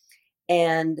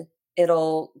 And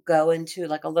it'll go into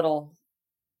like a little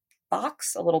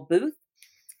box, a little booth.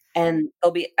 And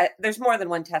there'll be, there's more than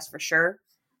one test for sure,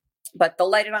 but they'll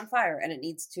light it on fire and it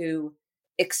needs to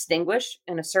extinguish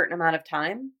in a certain amount of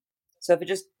time. So if it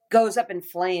just goes up in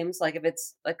flames, like if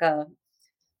it's like the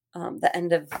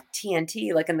end of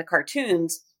TNT, like in the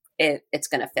cartoons, it's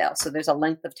going to fail. So there's a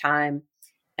length of time.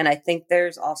 And I think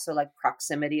there's also like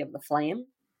proximity of the flame.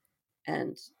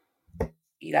 And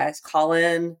you guys call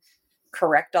in,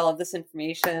 correct all of this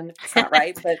information. It's not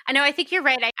right, but I know, I think you're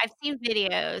right. I've seen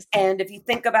videos. And if you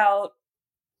think about,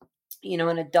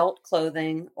 an adult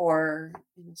clothing or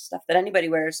stuff that anybody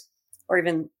wears, or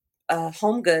even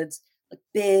home goods, like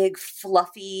big,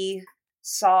 fluffy,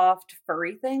 soft,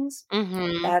 furry things,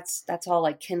 that's all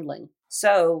like kindling.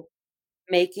 So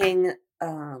making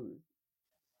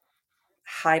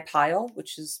high pile,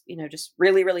 which is, just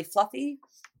really, really fluffy.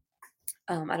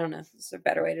 I don't know if there's a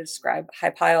better way to describe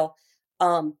high pile.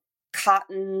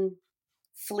 Cotton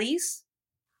fleece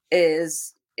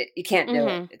is, you can't do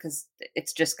it because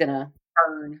it's just going to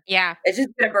burn. Yeah. It's just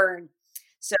going to burn.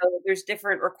 So there's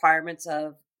different requirements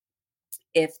of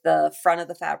if the front of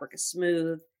the fabric is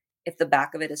smooth, if the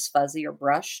back of it is fuzzy or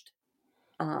brushed,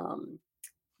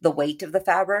 the weight of the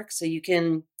fabric. So you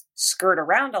can skirt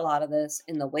around a lot of this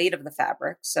in the weight of the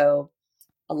fabric. So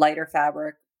a lighter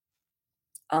fabric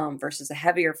versus a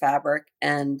heavier fabric,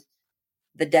 and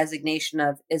the designation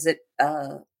of, is it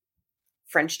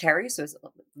French terry, so is it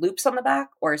loops on the back,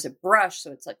 or is it brush,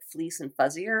 so it's like fleece and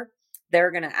fuzzier?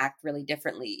 They're going to act really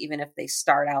differently, even if they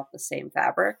start out the same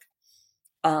fabric.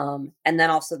 And then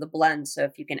also the blend. So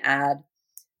if you can add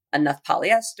enough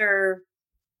polyester,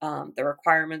 the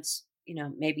requirements,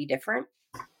 may be different.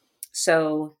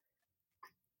 So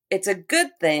it's a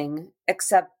good thing,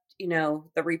 except,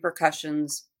 the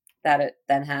repercussions that it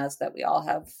then has that we all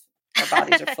have Our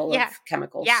bodies are full Yeah. of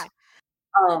chemicals. Yeah.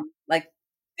 Like,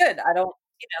 good. I don't,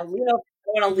 lean over.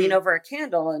 I want to lean over a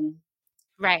candle and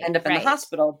end up in the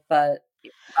hospital, but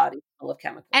your body's full of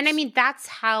chemicals. And I mean, that's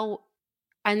how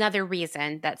another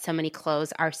reason that so many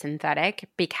clothes are synthetic,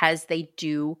 because they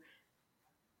do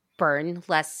burn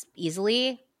less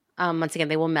easily. Once again,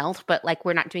 they will melt, but like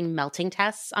we're not doing melting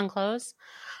tests on clothes.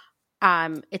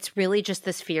 It's really just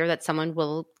this fear that someone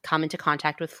will come into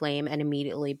contact with flame and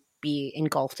immediately be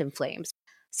engulfed in flames.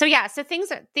 So yeah, so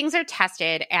things are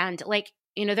tested, and like,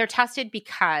 they're tested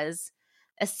because,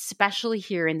 especially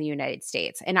here in the United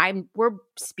States, and we're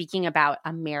speaking about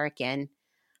American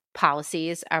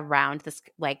policies around this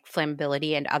like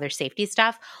flammability and other safety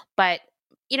stuff, but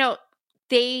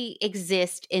they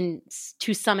exist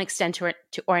to some extent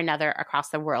or another across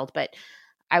the world, but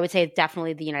I would say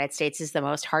definitely the United States is the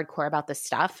most hardcore about this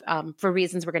stuff, for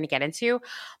reasons we're going to get into.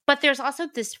 But there's also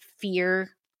this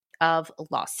fear of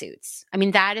lawsuits. I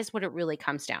mean, that is what it really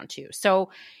comes down to.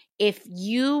 So if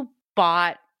you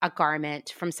bought a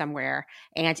garment from somewhere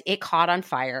and it caught on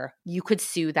fire, you could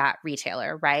sue that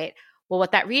retailer, right? Well,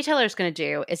 what that retailer is going to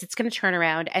do is it's going to turn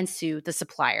around and sue the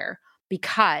supplier,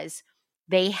 because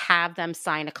they have them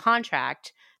sign a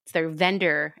contract. It's their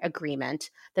vendor agreement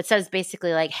that says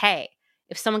basically like, hey,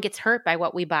 if someone gets hurt by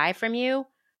what we buy from you,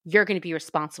 you're going to be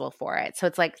responsible for it. So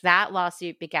it's like that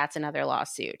lawsuit begats another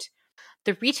lawsuit.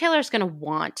 The retailer is going to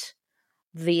want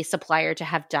the supplier to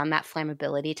have done that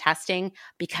flammability testing,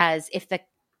 because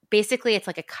basically it's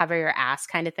like a cover your ass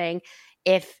kind of thing.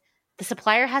 If the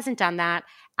supplier hasn't done that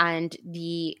and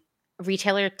the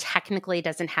retailer technically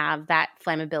doesn't have that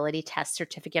flammability test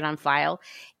certificate on file,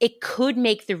 it could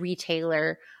make the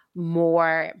retailer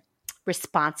more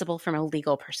responsible from a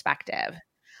legal perspective.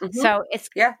 Mm-hmm. So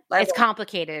it's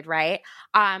complicated, right?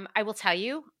 I will tell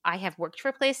you, I have worked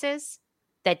for places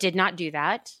that did not do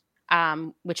that,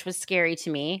 which was scary to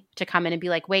me, to come in and be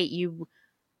like, wait, you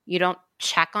don't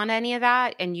check on any of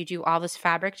that and you do all this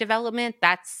fabric development?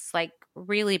 That's like,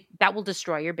 really, that will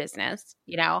destroy your business,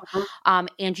 Mm-hmm.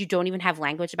 And you don't even have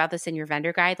language about this in your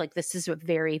vendor guide. Like, this is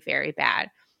very, very bad.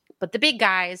 But the big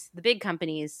guys, the big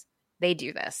companies, they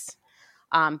do this.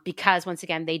 Because once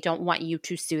again, they don't want you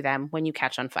to sue them when you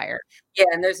catch on fire. Yeah,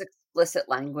 and there's explicit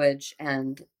language,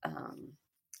 and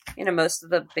most of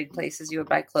the big places you would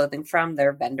buy clothing from,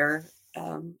 their vendor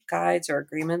guides or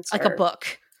agreements, like a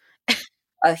book,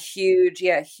 a huge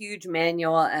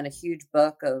manual and a huge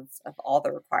book of all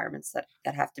the requirements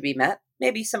that have to be met.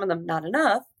 Maybe some of them not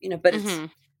enough, but mm-hmm.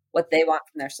 It's what they want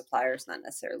from their suppliers, not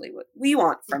necessarily what we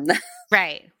want from them.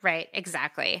 Right,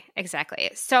 exactly.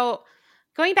 So,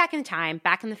 going back in time,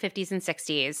 back in the 50s and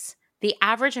 60s, the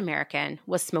average American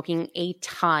was smoking a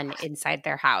ton inside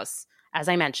their house, as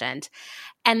I mentioned.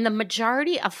 And the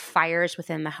majority of fires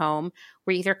within the home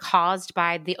were either caused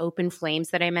by the open flames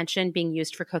that I mentioned being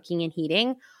used for cooking and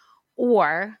heating,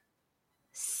 or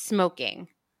smoking.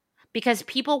 Because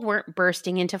people weren't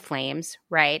bursting into flames,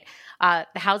 right? The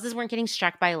houses weren't getting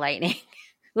struck by lightning.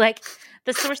 Like,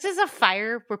 the sources of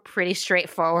fire were pretty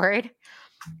straightforward.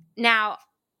 Now,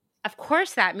 of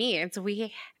course, that means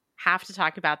we have to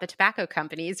talk about the tobacco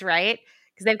companies, right?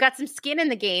 Because they've got some skin in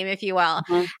the game, if you will.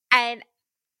 Mm-hmm. And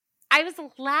I was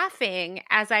laughing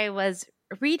as I was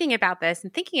reading about this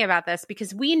and thinking about this,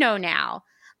 because we know now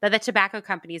that the tobacco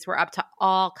companies were up to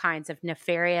all kinds of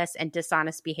nefarious and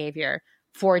dishonest behavior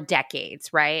for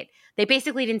decades, right? They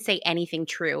basically didn't say anything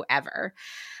true ever.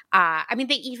 I mean,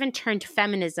 they even turned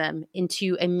feminism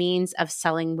into a means of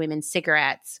selling women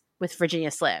cigarettes with Virginia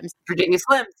Slims. Virginia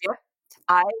Slims, yeah.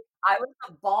 I was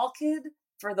a ball kid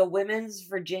for the women's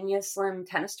Virginia Slim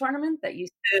tennis tournament that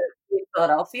used to be in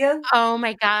Philadelphia. Oh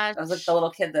my gosh. I was like the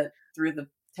little kid that threw the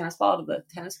tennis ball to the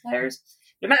tennis players.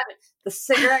 Imagine, the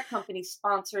cigarette company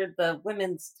sponsored the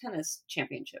women's tennis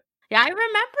championship. Yeah, I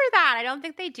remember that. I don't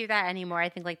think they do that anymore. I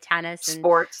think like tennis and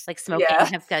sports, like smoking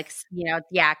have like,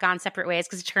 gone separate ways,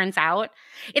 because it turns out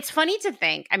it's funny to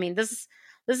think. I mean, this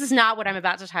is not what I'm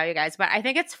about to tell you guys, but I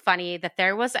think it's funny that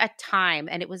there was a time,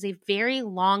 and it was a very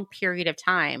long period of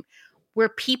time, where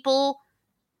people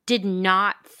did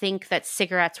not think that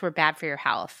cigarettes were bad for your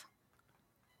health.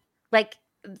 Like,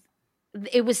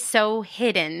 it was so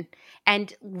hidden.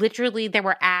 And literally there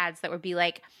were ads that would be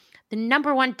like, the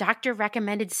number one doctor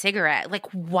recommended cigarette.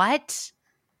 Like, what?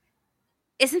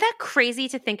 Isn't that crazy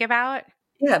to think about?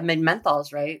 Yeah, made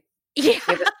menthols, right? Yeah.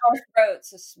 Give us sore throats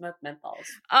to smoke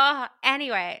menthols.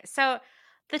 Anyway, so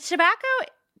the tobacco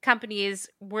companies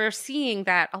were seeing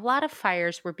that a lot of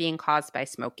fires were being caused by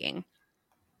smoking.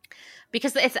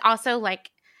 Because it's also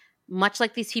like, much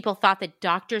like these people thought that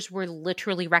doctors were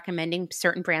literally recommending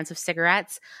certain brands of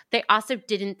cigarettes, they also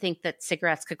didn't think that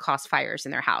cigarettes could cause fires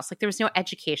in their house. Like there was no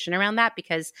education around that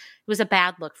because it was a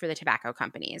bad look for the tobacco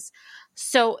companies.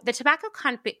 So the tobacco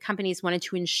companies wanted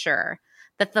to ensure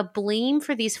that the blame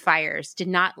for these fires did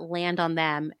not land on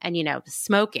them and,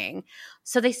 smoking.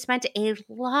 So they spent a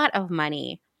lot of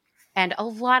money and a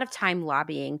lot of time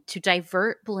lobbying to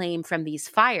divert blame from these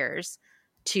fires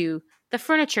to the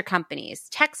furniture companies,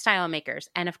 textile makers,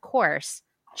 and of course,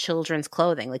 children's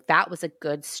clothing. Like that was a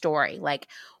good story. Like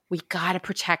we got to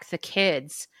protect the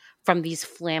kids from these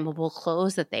flammable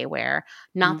clothes that they wear,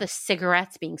 not the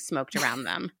cigarettes being smoked around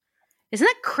them. Isn't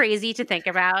that crazy to think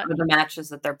about? Or the matches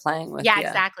that they're playing with. Yeah,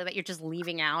 exactly. That you're just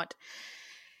leaving out.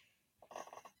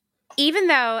 Even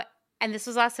though, and this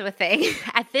was also a thing,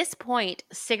 at this point,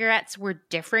 cigarettes were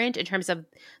different in terms of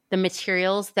the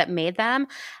materials that made them.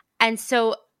 And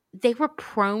so they were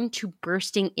prone to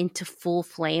bursting into full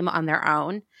flame on their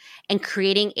own and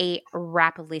creating a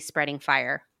rapidly spreading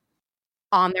fire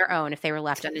on their own if they were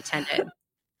left unattended.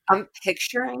 I'm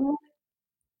picturing it.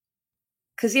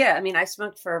 Because, I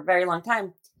smoked for a very long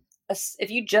time. If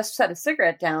you just set a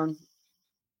cigarette down,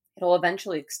 it'll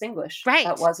eventually extinguish. Right.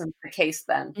 That wasn't the case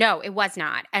then. No, it was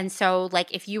not. And so,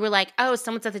 if you were like, oh,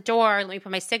 someone's at the door, let me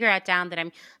put my cigarette down that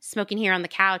I'm smoking here on the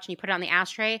couch, and you put it on the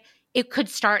ashtray, it could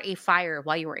start a fire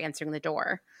while you were answering the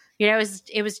door. It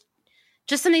was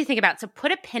just something to think about. So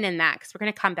put a pin in that because we're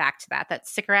going to come back to that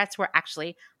cigarettes were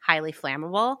actually highly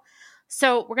flammable.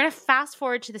 So we're going to fast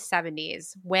forward to the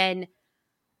 70s when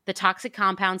the toxic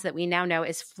compounds that we now know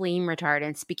as flame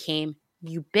retardants became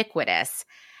ubiquitous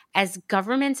as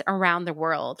governments around the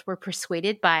world were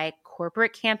persuaded by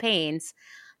corporate campaigns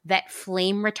that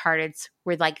flame retardants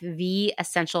were like the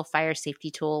essential fire safety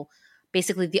tool.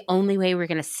 Basically, the only way we're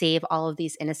going to save all of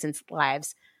these innocents'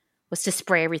 lives was to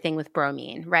spray everything with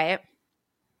bromine, right?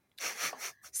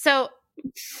 So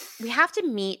we have to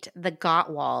meet the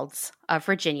Gottwalds of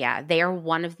Virginia. They are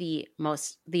one of the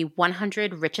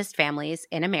 100 richest families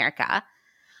in America.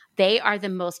 They are the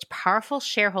most powerful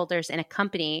shareholders in a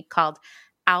company called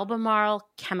Albemarle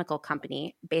Chemical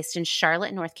Company based in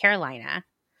Charlotte, North Carolina.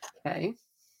 Okay.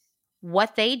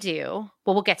 What they do,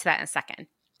 well, we'll get to that in a second.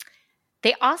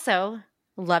 They also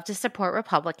love to support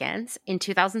Republicans. In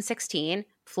 2016,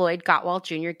 Floyd Gottwald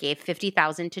Jr. gave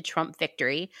 $50,000 to Trump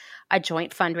Victory, a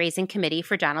joint fundraising committee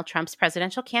for Donald Trump's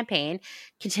presidential campaign,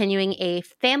 continuing a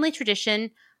family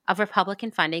tradition of Republican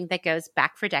funding that goes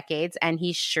back for decades, and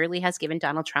he surely has given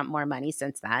Donald Trump more money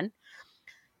since then.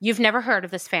 You've never heard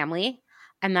of this family,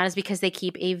 and that is because they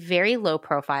keep a very low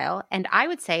profile, and I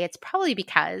would say it's probably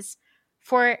because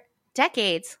for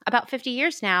decades, about 50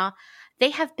 years now, they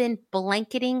have been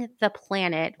blanketing the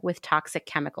planet with toxic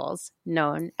chemicals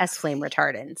known as flame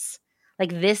retardants. Like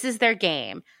this is their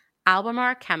game.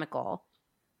 Albemarle Chemical.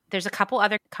 There's a couple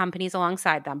other companies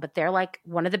alongside them, but they're like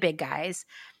one of the big guys.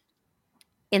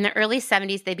 In the early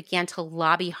 70s, they began to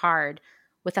lobby hard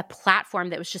with a platform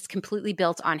that was just completely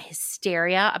built on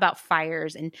hysteria about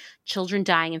fires and children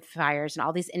dying in fires and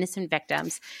all these innocent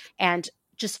victims and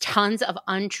just tons of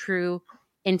untrue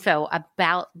info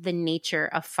about the nature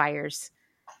of fires.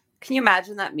 Can you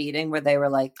imagine that meeting where they were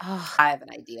like, I have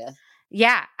an idea?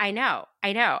 Yeah, I know.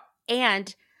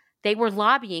 And they were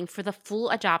lobbying for the full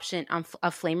adoption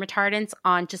of flame retardants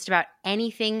on just about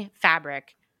anything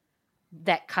fabric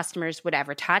that customers would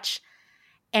ever touch.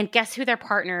 And guess who their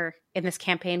partner in this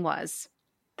campaign was?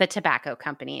 The tobacco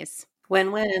companies.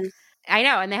 Win-win. I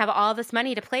know. And they have all this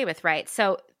money to play with, right?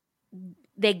 So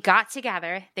they got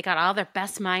together, they got all their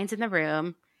best minds in the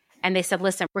room, and they said,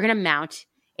 listen, we're going to mount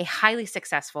a highly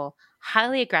successful,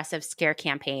 highly aggressive scare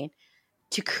campaign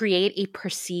to create a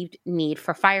perceived need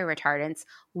for fire retardants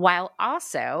while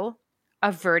also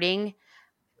averting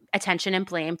attention and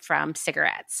blame from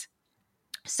cigarettes.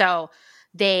 So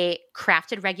they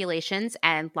crafted regulations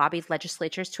and lobbied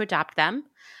legislatures to adopt them.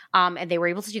 And they were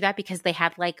able to do that because they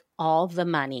had like all the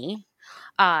money.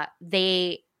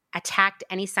 They attacked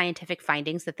any scientific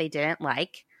findings that they didn't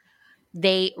like.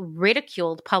 They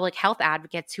ridiculed public health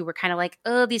advocates who were kind of like,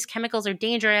 oh, these chemicals are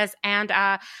dangerous. And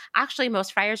actually,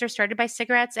 most fires are started by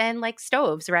cigarettes and like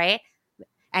stoves, right?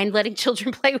 And letting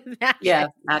children play with matches. Yeah,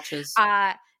 matches.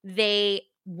 They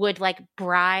would like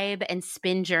bribe and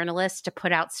spin journalists to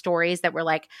put out stories that were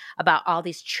like about all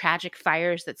these tragic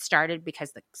fires that started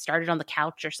because they started on the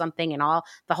couch or something and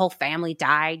the whole family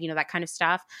died, that kind of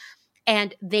stuff.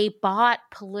 And they bought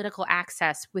political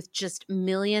access with just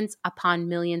millions upon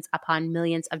millions upon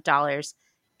millions of dollars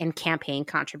in campaign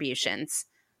contributions.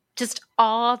 Just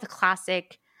all the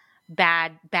classic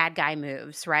bad guy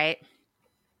moves, right?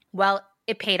 Well,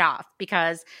 it paid off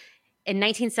because in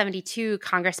 1972,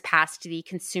 Congress passed the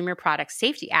Consumer Product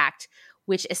Safety Act,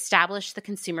 which established the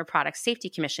Consumer Product Safety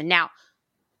Commission. Now,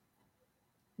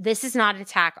 this is not an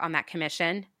attack on that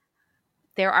commission.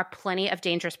 There are plenty of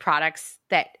dangerous products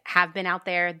that have been out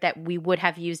there that we would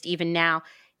have used even now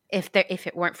if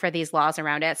it weren't for these laws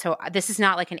around it. So this is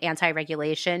not like an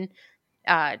anti-regulation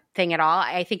thing at all.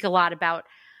 I think a lot about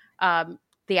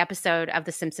the episode of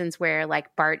The Simpsons where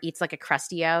like Bart eats like a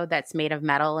Crustio that's made of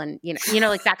metal and you know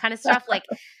like that kind of stuff. Like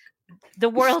the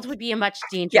world would be a much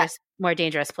more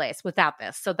dangerous place without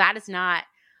this. So that is not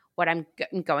what I'm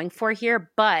going for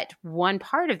here. But one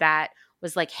part of that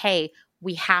was like, hey,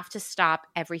 we have to stop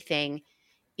everything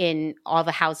in all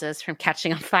the houses from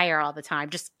catching on fire all the time.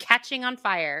 Just catching on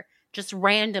fire, just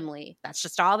randomly. That's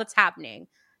just all that's happening.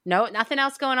 No, nothing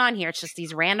else going on here. It's just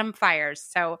these random fires.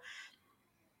 So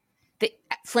the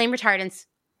flame retardants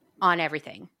on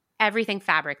everything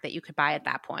fabric that you could buy at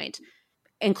that point,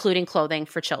 including clothing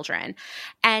for children.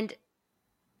 And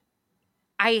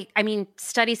I mean,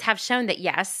 studies have shown that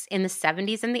yes, in the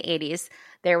 70s and the 80s,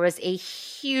 there was a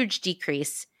huge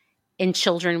decrease in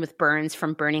children with burns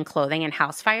from burning clothing and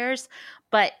house fires.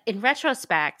 But in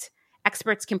retrospect,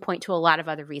 experts can point to a lot of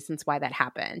other reasons why that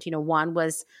happened. You know, one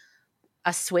was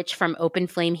a switch from open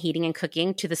flame heating and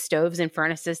cooking to the stoves and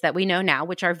furnaces that we know now,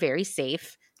 which are very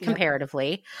safe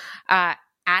comparatively.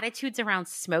 Attitudes around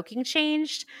smoking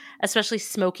changed, especially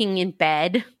smoking in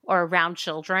bed or around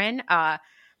children.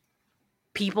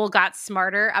 People got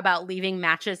smarter about leaving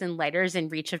matches and lighters in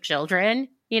reach of children,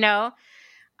 you know?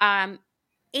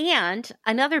 And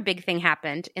another big thing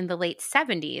happened in the late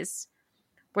 70s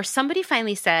where somebody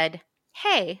finally said,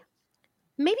 hey,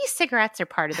 maybe cigarettes are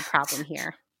part of the problem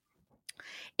here.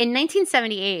 In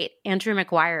 1978, Andrew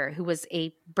McGuire, who was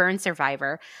a burn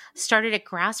survivor, started a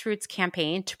grassroots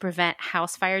campaign to prevent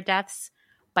house fire deaths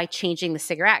by changing the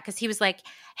cigarette. Because he was like,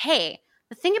 hey,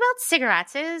 the thing about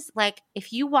cigarettes is, like,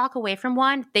 if you walk away from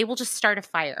one, they will just start a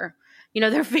fire. You know,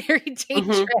 they're very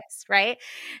dangerous, right?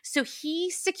 So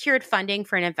he secured funding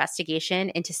for an investigation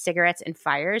into cigarettes and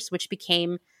fires, which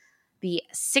became the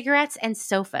Cigarettes and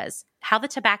Sofas, How the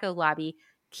Tobacco Lobby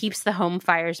Keeps the Home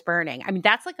Fires Burning. I mean,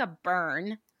 that's like a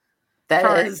burn.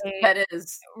 That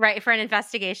is. Right, for an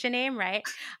investigation name, right?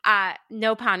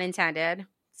 No pun intended.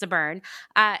 It's a burn.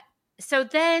 So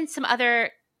then some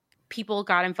other people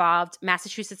got involved.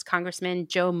 Massachusetts Congressman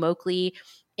Joe Moakley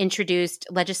introduced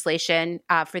legislation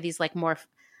for these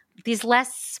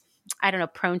less,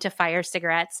 prone to fire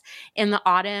cigarettes in the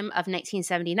autumn of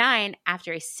 1979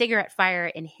 after a cigarette fire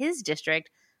in his district.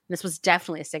 This was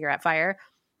definitely a cigarette fire,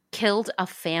 killed a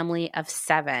family of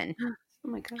 7. Oh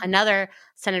my God. Another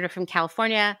senator from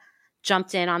California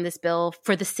jumped in on this bill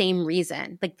for the same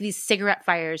reason. Like these cigarette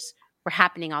fires were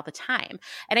happening all the time.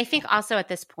 And I think also at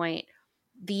this point,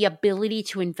 the ability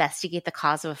to investigate the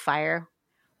cause of a fire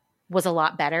was a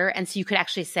lot better. And so you could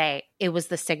actually say it was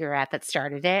the cigarette that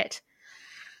started it.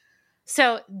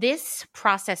 So this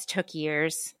process took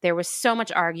years. There was so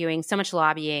much arguing, so much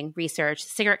lobbying, research.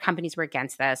 Cigarette companies were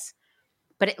against this.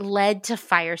 But it led to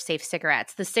fire-safe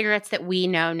cigarettes, the cigarettes that we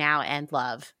know now and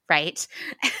love, right?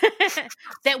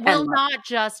 That will not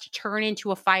just turn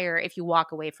into a fire if you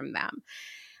walk away from them.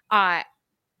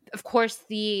 Of course,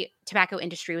 the tobacco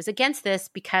industry was against this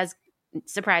because,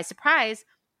 surprise, surprise,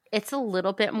 it's a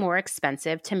little bit more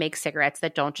expensive to make cigarettes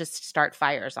that don't just start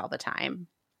fires all the time.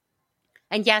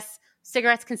 And yes,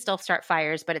 cigarettes can still start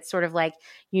fires, but it's sort of like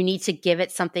you need to give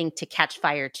it something to catch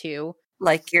fire too.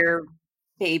 Like your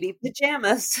baby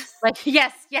pajamas. Like,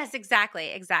 yes,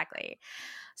 exactly.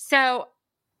 So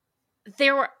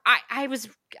there were,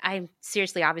 I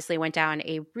seriously obviously went down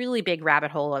a really big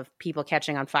rabbit hole of people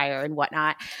catching on fire and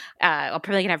whatnot. I'm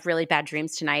probably gonna have really bad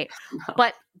dreams tonight. No.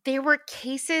 But there were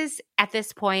cases at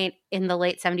this point in the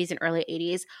late 70s and early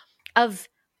 80s of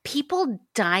people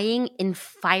dying in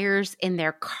fires in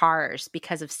their cars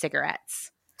because of cigarettes.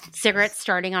 Cigarettes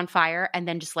starting on fire and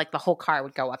then just like the whole car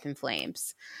would go up in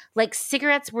flames. Like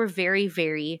cigarettes were very,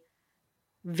 very,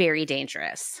 very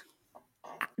dangerous.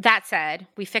 That said,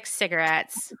 we fixed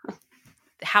cigarettes.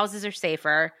 Houses are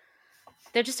safer.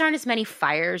 There just aren't as many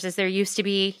fires as there used to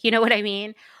be. You know what I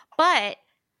mean? But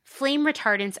flame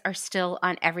retardants are still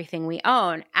on everything we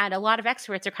own. And a lot of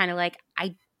experts are kind of like,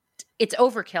 it's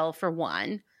overkill for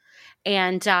one.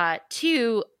 And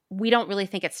 2, we don't really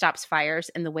think it stops fires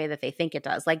in the way that they think it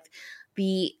does. Like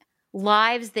the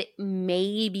lives that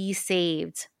may be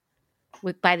saved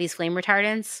by these flame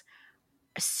retardants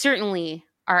certainly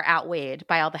are outweighed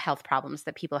by all the health problems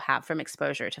that people have from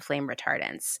exposure to flame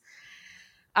retardants.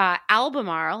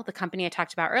 Albemarle, the company I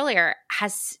talked about earlier,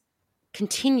 has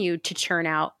continued to churn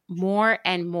out more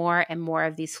and more and more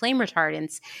of these flame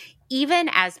retardants, even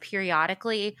as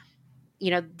periodically,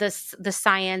 the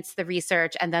science, the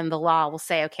research, and then the law will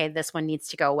say, okay, this one needs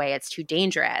to go away. It's too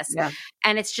dangerous. Yeah.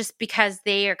 And it's just because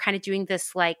they are kind of doing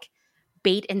this like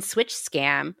bait and switch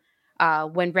scam.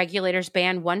 When regulators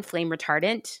ban one flame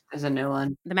retardant, there's a new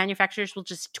one. The manufacturers will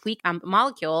just tweak a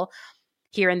molecule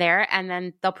here and there, and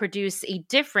then they'll produce a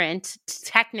different,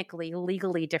 technically,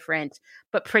 legally different,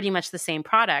 but pretty much the same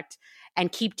product,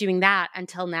 and keep doing that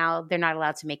until now they're not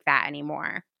allowed to make that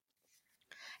anymore.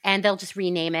 And they'll just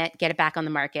rename it, get it back on the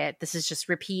market. This is just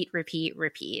repeat, repeat,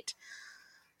 repeat.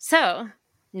 So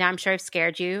now I'm sure I've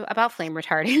scared you about flame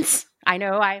retardants. I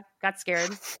know I got scared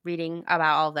reading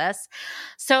about all this.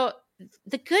 So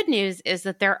the good news is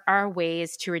that there are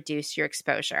ways to reduce your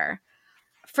exposure.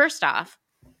 First off,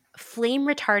 flame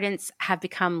retardants have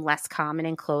become less common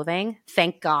in clothing,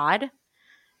 thank God.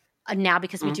 Now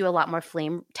because we do a lot more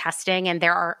flame testing, and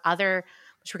there are other,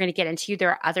 which we're going to get into, there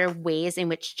are other ways in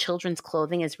which children's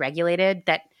clothing is regulated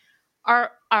that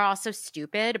are also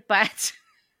stupid, but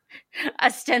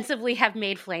ostensibly have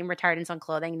made flame retardants on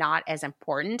clothing not as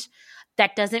important.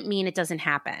 That doesn't mean it doesn't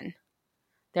happen.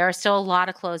 There are still a lot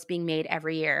of clothes being made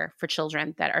every year for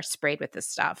children that are sprayed with this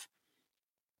stuff.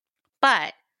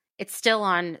 But it's still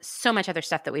on so much other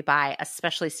stuff that we buy,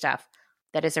 especially stuff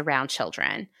that is around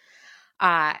children.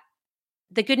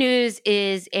 The good news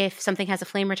is if something has a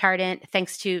flame retardant,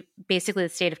 thanks to basically the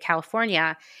state of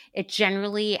California, it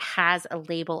generally has a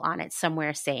label on it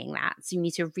somewhere saying that. So you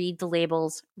need to read the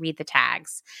labels, read the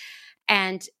tags.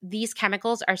 And these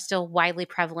chemicals are still widely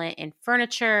prevalent in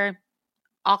furniture,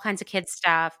 all kinds of kids'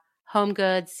 stuff, home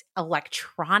goods,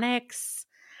 electronics.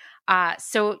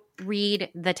 So read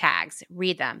the tags,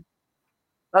 read them.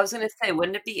 I was going to say,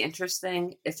 wouldn't it be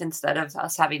interesting if instead of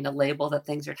us having to label that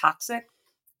things are toxic,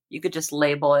 you could just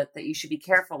label it that you should be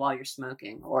careful while you're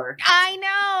smoking? Or I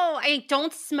know. I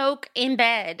don't smoke in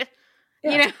bed.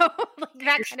 Like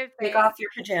that kind of thing. Take off your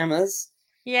pajamas.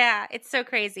 Yeah, it's so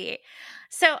crazy.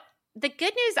 So the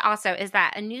good news also is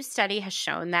that a new study has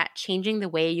shown that changing the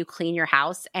way you clean your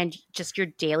house and just your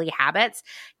daily habits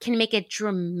can make a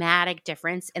dramatic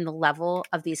difference in the level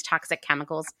of these toxic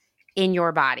chemicals in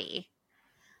your body.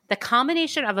 The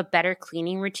combination of a better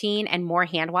cleaning routine and more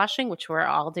hand washing, which we're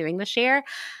all doing this year,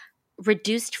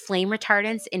 reduced flame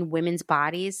retardants in women's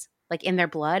bodies, like in their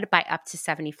blood, by up to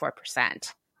 74%.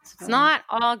 So it's not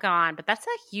all gone, but that's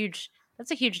a huge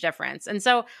difference. And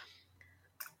so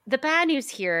the bad news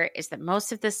here is that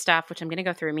most of this stuff, which I'm going to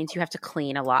go through, means you have to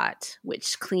clean a lot,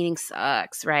 which cleaning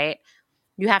sucks, right?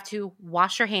 You have to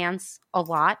wash your hands a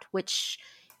lot, which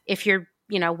if you're,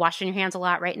 washing your hands a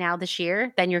lot right now this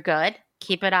year, then you're good.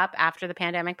 Keep it up after the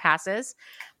pandemic passes.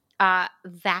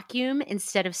 Vacuum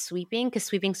instead of sweeping, because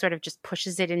sweeping sort of just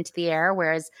pushes it into the air,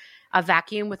 whereas a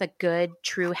vacuum with a good,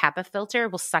 true HEPA filter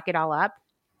will suck it all up.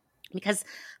 Because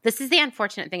this is the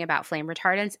unfortunate thing about flame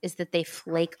retardants is that they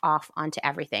flake off onto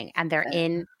everything and they're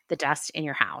in the dust in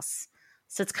your house.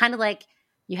 So it's kind of like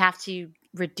you have to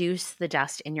reduce the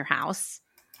dust in your house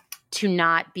to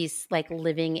not be like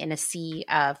living in a sea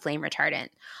of flame retardant.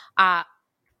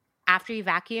 After you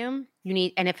vacuum, you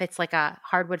need, and if it's like a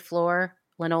hardwood floor,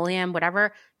 linoleum,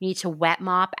 whatever, you need to wet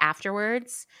mop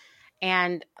afterwards.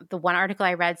 And the one article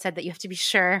I read said that you have to be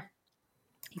sure,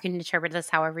 you can interpret this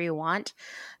however you want,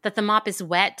 that the mop is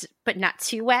wet, but not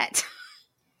too wet.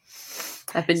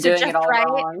 I've been doing it all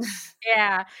wrong.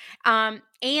 Yeah.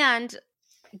 And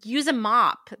use a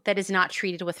mop that is not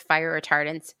treated with fire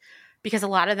retardants, because a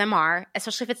lot of them are,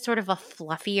 especially if it's sort of a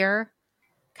fluffier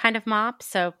kind of mop.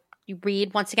 So you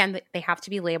read, once again, they have to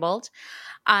be labeled.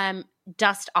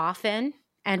 Dust often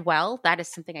and well. That is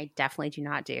something I definitely do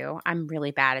not do. I'm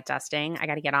really bad at dusting. I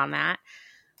got to get on that.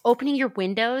 Opening your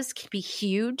windows can be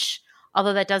huge,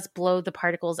 although that does blow the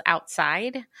particles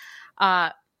outside.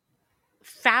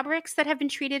 Fabrics that have been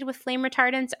treated with flame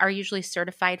retardants are usually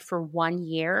certified for 1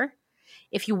 year.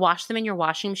 If you wash them in your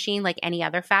washing machine like any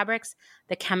other fabrics,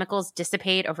 the chemicals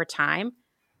dissipate over time,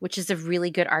 which is a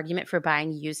really good argument for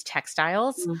buying used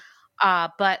textiles.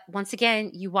 But once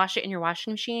again, you wash it in your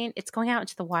washing machine, it's going out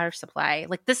into the water supply.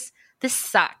 Like this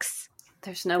sucks.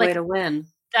 There's no way to win.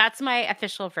 That's my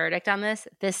official verdict on this.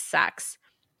 This sucks.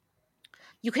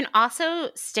 You can also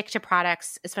stick to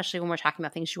products, especially when we're talking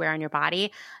about things you wear on your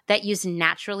body, that use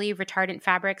naturally retardant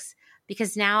fabrics,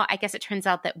 because now I guess it turns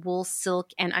out that wool, silk,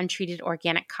 and untreated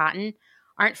organic cotton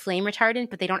aren't flame retardant,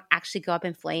 but they don't actually go up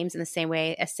in flames in the same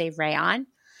way as, say, rayon.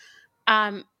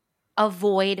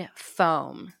 Avoid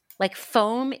foam. Like,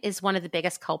 foam is one of the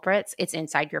biggest culprits. It's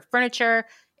inside your furniture.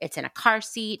 It's in a car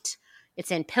seat.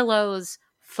 It's in pillows.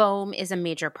 Foam is a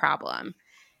major problem.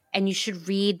 And you should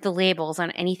read the labels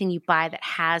on anything you buy that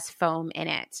has foam in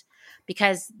it.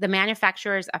 because the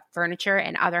manufacturers of furniture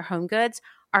and other home goods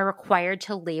are required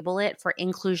to label it for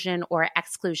inclusion or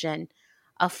exclusion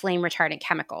of flame retardant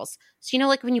chemicals. So,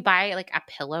 like when you buy like a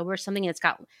pillow or something and it's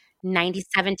got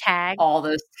 97 tags. All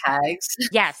those tags.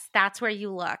 Yes, that's where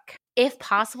you look. If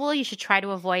possible, you should try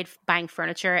to avoid buying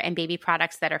furniture and baby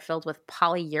products that are filled with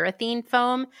polyurethane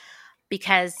foam,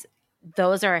 because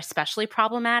those are especially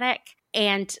problematic.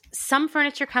 And some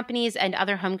furniture companies and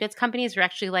other home goods companies are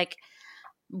actually like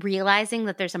realizing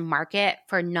that there's a market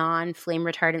for non-flame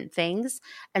retardant things.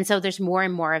 And so there's more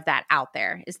and more of that out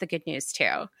there, is the good news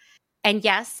too. And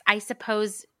yes, I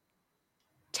suppose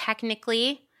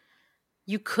technically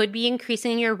you could be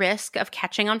increasing your risk of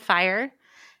catching on fire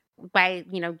by,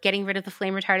 getting rid of the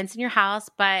flame retardants in your house.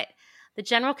 But the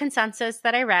general consensus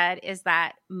that I read is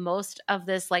that most of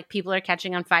this, like people are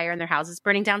catching on fire in their houses,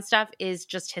 burning down stuff, is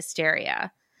just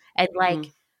hysteria and like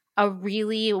a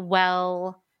really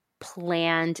well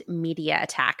planned media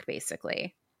attack,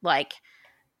 basically. Like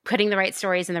putting the right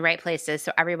stories in the right places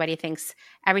so everybody thinks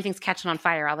everything's catching on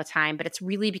fire all the time. But it's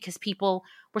really because people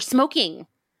were smoking,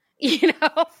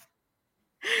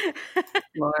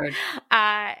 Lord.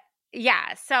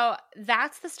 Yeah. So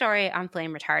that's the story on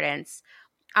flame retardants.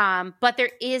 But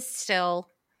there is still,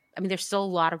 there's still a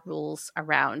lot of rules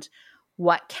around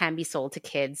what can be sold to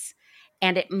kids.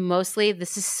 And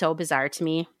this is so bizarre to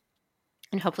me,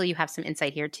 and hopefully you have some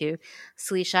insight here too,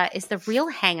 Celicia, is the real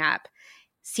hang up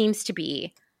seems to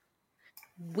be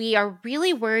we are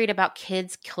really worried about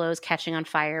kids' clothes catching on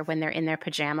fire when they're in their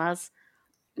pajamas.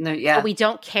 But we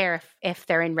don't care if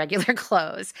they're in regular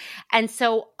clothes. And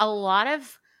so a lot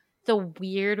of the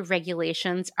weird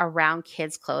regulations around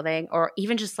kids' clothing, or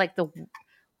even just like the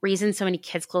reason so many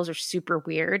kids' clothes are super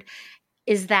weird,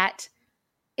 is that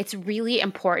it's really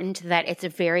important that it's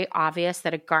very obvious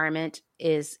that a garment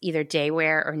is either day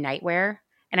wear or night wear.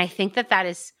 And I think that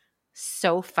is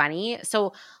so funny.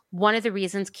 So one of the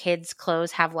reasons kids'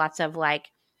 clothes have lots of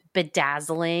like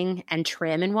bedazzling and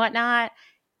trim and whatnot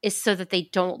is so that they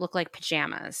don't look like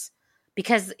pajamas.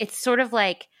 Because it's sort of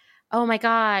like, oh my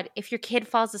God, if your kid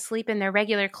falls asleep in their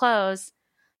regular clothes,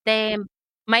 they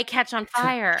might catch on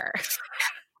fire.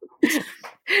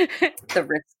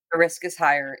 The risk is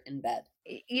higher in bed.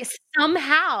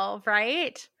 Somehow,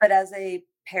 right? But as a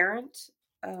parent,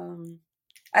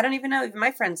 I don't even know. Even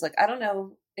my friends, like, I don't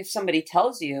know if somebody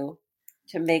tells you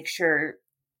to make sure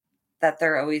that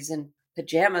they're always in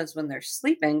pajamas when they're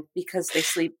sleeping, because they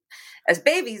sleep as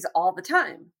babies all the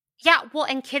time. Yeah, well,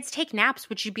 and kids take naps.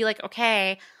 Would you be like,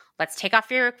 okay, let's take off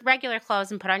your regular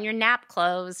clothes and put on your nap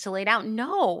clothes to lay down?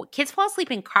 No, kids fall asleep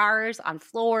in cars, on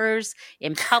floors,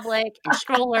 in public, in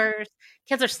strollers.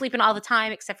 Kids are sleeping all the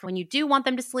time, except for when you do want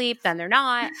them to sleep, then they're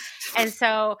not. And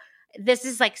so this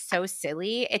is like so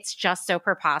silly. It's just so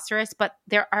preposterous. But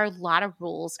there are a lot of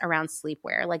rules around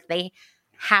sleepwear. Like they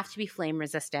have to be flame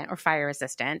resistant or fire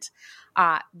resistant.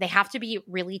 They have to be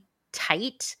really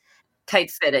tight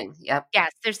fitting. Yep.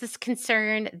 Yes. There's this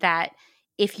concern that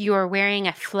if you're wearing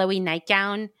a flowy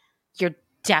nightgown, you're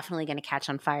definitely going to catch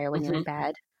on fire when you're in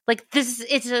bed. Like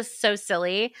it's just so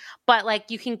silly. But like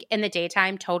you can, in the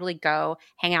daytime, totally go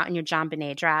hang out in your John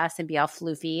Bonet dress and be all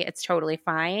floofy. It's totally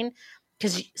fine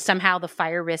because somehow the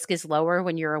fire risk is lower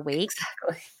when you're awake.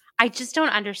 Exactly. I just don't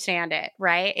understand it,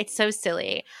 right? It's so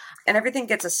silly. And everything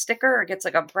gets a sticker or gets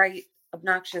like a bright,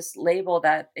 obnoxious label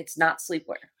that it's not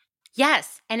sleepwear.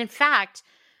 Yes. And in fact,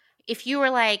 if you were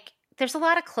like, there's a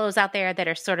lot of clothes out there that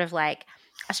are sort of like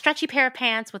a stretchy pair of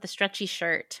pants with a stretchy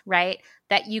shirt, right?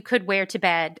 That you could wear to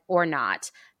bed or not.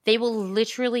 They will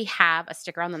literally have a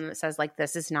sticker on them that says like,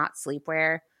 this is not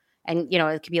sleepwear. And,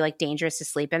 it could be like dangerous to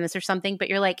sleep in this or something, but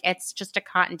you're like, it's just a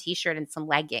cotton t-shirt and some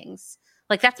leggings.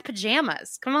 Like that's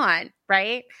pajamas. Come on.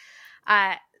 Right.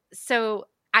 So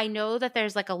I know that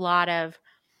there's like a lot of,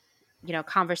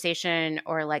 conversation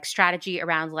or like strategy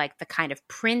around like the kind of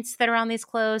prints that are on these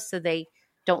clothes so they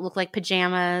don't look like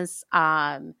pajamas.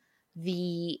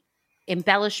 The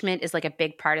embellishment is like a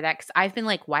big part of that because I've been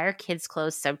like, why are kids'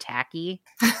 clothes so tacky?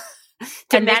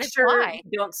 And that is why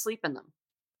you don't sleep in them.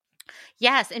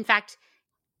 Yes. In fact,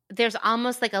 there's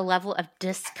almost like a level of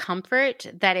discomfort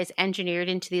that is engineered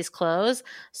into these clothes.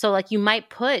 So like you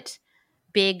might put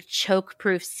big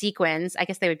choke-proof sequins, I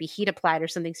guess they would be heat applied or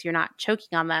something so you're not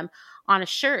choking on them, on a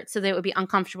shirt so that it would be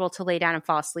uncomfortable to lay down and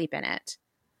fall asleep in it.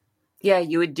 Yeah,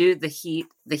 you would do the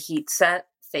heat set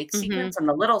fake sequins on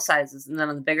the little sizes, and then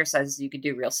on the bigger sizes you could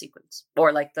do real sequins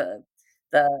or like the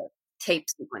tape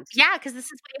sequins. Yeah, because this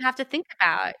is what you have to think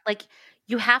about. Like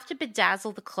you have to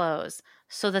bedazzle the clothes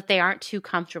so that they aren't too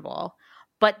comfortable,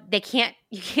 but you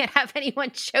can't have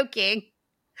anyone choking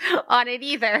on it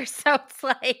either. So it's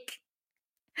like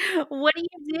What do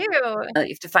you do? You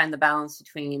have to find the balance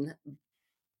between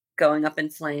going up in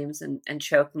flames and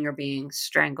choking or being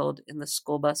strangled in the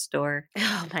school bus door.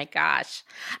 Oh my gosh.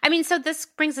 I mean, so this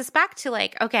brings us back to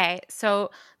like, okay, so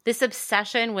this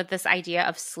obsession with this idea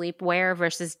of sleepwear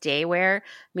versus daywear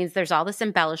means there's all this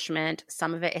embellishment.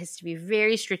 Some of it has to be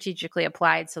very strategically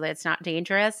applied so that it's not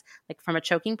dangerous, like from a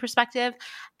choking perspective,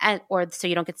 and or so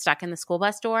you don't get stuck in the school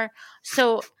bus door.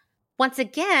 So once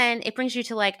again, it brings you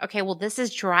to like, okay, well, this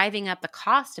is driving up the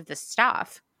cost of this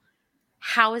stuff.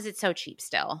 How is it so cheap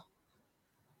still?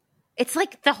 It's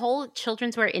like the whole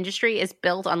children's wear industry is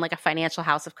built on like a financial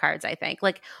house of cards, I think.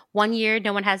 Like one year,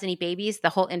 no one has any babies, the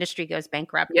whole industry goes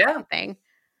bankrupt. Yeah.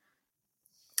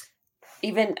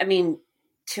 Even, I mean,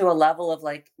 to a level of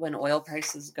like when oil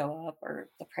prices go up or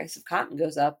the price of cotton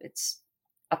goes up, it's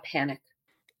a panic.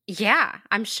 Yeah,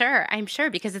 I'm sure.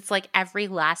 Because it's like every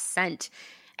last cent.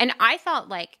 And I thought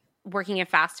like working in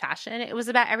fast fashion, it was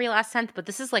about every last cent, but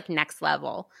this is like next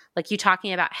level. Like you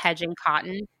talking about hedging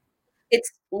cotton. It's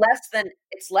less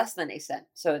than a cent.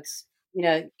 So it's, you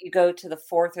know, you go to the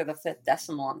fourth or the fifth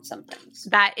decimal on some things.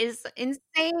 That is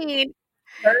insane.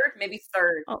 Maybe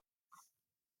third. Oh.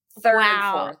 Third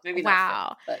and fourth. Maybe not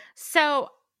fifth, but. So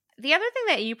the other thing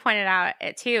that you pointed out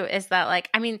too is that like,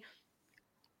 I mean,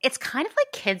 it's kind of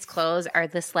like kids' clothes are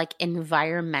this like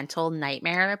environmental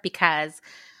nightmare because,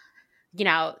 you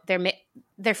know,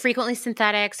 they're frequently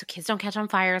synthetic, so kids don't catch on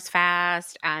fire as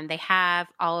fast, and they have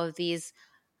all of these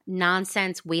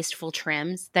nonsense wasteful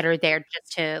trims that are there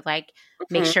just to like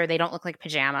make sure they don't look like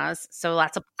pajamas. So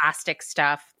lots of plastic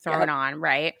stuff thrown on,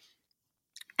 right?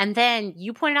 And then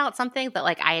you pointed out something that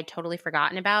like I had totally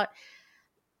forgotten about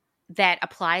that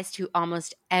applies to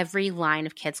almost every line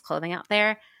of kids' clothing out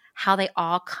there, how they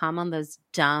all come on those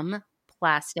dumb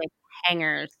plastic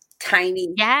hangers. Tiny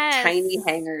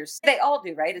hangers. They all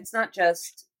do, right? It's not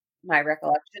just my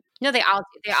recollection. No, they all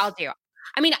do.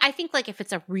 I mean, I think like if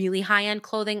it's a really high-end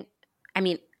clothing, I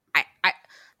mean, I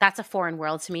that's a foreign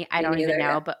world to me. I don't even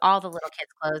know, but all the little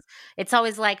kids' clothes, it's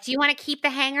always like, do you want to keep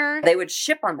the hanger? They would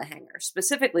ship on the hanger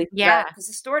specifically. Yeah. Because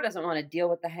the store doesn't want to deal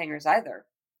with the hangers either.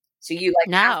 So you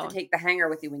like have to take the hanger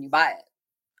with you when you buy it.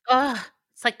 Ugh.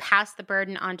 It's like pass the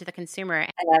burden on to the consumer.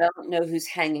 And I don't know who's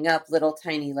hanging up little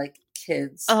tiny like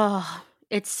kids. Oh,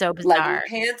 it's so bizarre.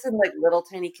 Legging pants and like little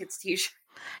tiny kids t-shirts.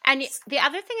 And the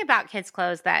other thing about kids'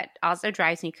 clothes that also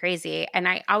drives me crazy, and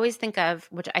I always think of,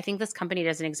 which I think this company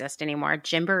doesn't exist anymore,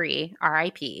 Gymboree,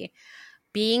 RIP,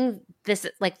 being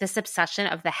this obsession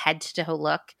of the head to toe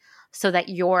look so that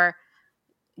your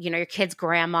kid's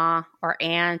grandma or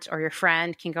aunt or your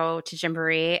friend can go to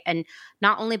Gymboree and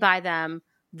not only buy them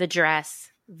the dress,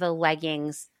 the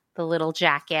leggings, the little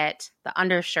jacket, the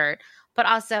undershirt, but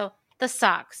also the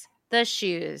socks, the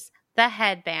shoes, the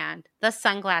headband, the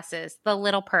sunglasses, the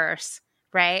little purse,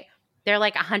 right? They're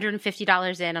like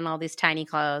 $150 in on all these tiny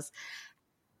clothes.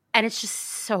 And it's just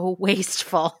so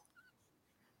wasteful.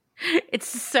 It's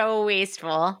so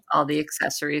wasteful. All the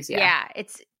accessories, Yeah,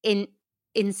 it's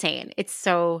insane. It's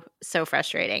so, so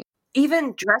frustrating.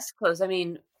 Even dress clothes. I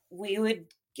mean, we would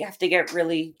have to get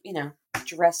really,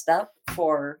 dressed up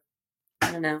for,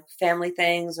 I don't know, family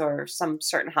things or some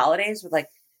certain holidays with like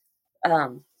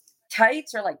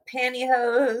tights or like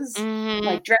pantyhose,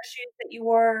 like dress shoes that you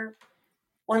wore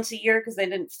once a year because they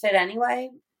didn't fit anyway.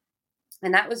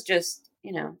 And that was just,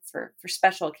 for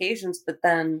special occasions. But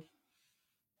then,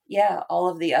 all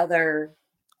of the other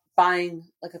buying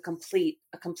like a complete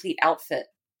outfit.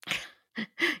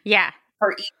 Yeah.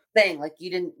 For each thing. Like you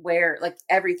didn't wear, like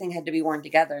everything had to be worn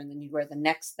together. And then you'd wear the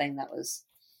next thing that was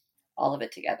all of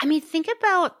it together. I mean, think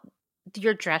about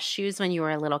your dress shoes when you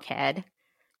were a little kid.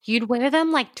 You'd wear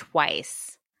them like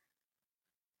twice,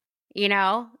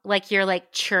 like your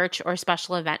like church or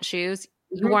special event shoes.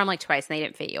 You wore them like twice and they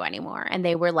didn't fit you anymore. And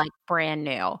they were like brand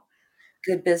new.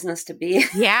 Good business to be.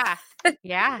 Yeah.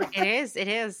 Yeah, it is. It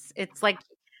is. It's like,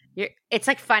 it's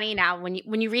like funny now when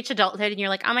you reach adulthood and you're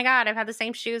like, oh my God, I've had the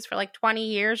same shoes for like 20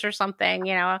 years or something,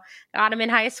 got them in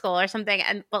high school or something.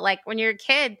 But like when you're a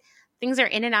kid, things are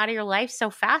in and out of your life so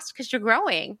fast because you're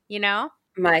growing,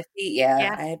 My feet,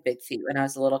 I had big feet when I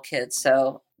was a little kid.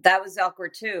 So that was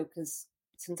awkward too, because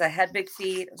since I had big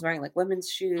feet, I was wearing like women's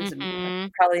shoes and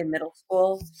like, probably in middle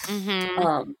school.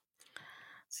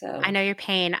 So I know your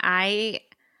pain.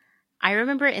 I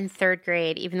remember in third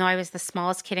grade, even though I was the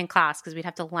smallest kid in class, because we'd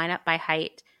have to line up by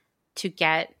height to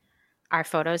get our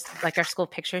photos, like our school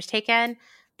pictures taken.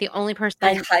 The only person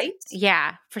by height?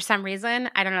 Yeah, for some reason.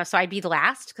 I don't know. So I'd be the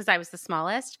last because I was the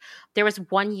smallest. There was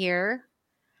one year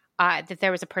that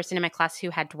there was a person in my class who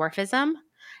had dwarfism.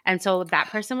 And so that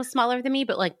person was smaller than me,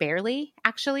 but like barely,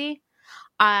 actually.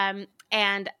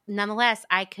 And nonetheless,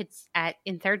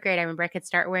 in third grade, I remember I could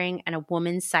start wearing a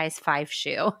woman's size 5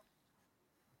 shoe.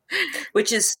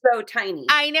 Which is so tiny.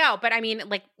 I know, but I mean,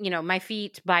 like, my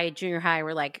feet by junior high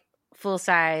were like full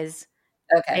size,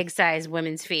 big size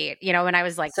women's feet, and I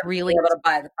was like so really being able to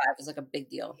buy the 5 was like a big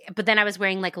deal. But then I was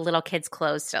wearing like little kids'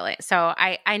 clothes still. So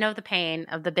I know the pain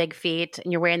of the big feet,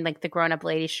 and you're wearing like the grown up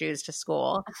lady shoes to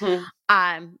school.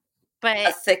 Mm-hmm. But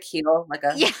a thick heel, like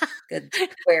a good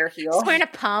square heel. Just wearing a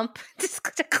pump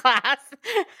to class.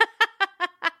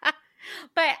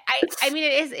 But I mean,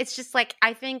 it's just like,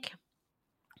 I think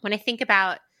when I think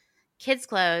about kids'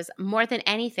 clothes, more than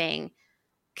anything,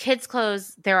 kids'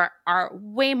 clothes, there are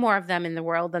way more of them in the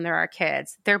world than there are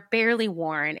kids. They're barely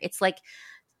worn. It's like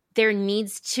there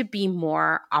needs to be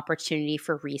more opportunity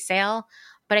for resale.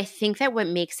 But I think that what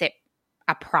makes it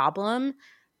a problem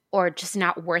or just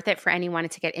not worth it for anyone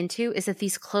to get into is that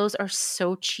these clothes are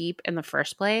so cheap in the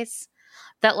first place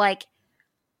that, like,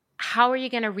 how are you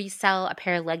going to resell a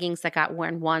pair of leggings that got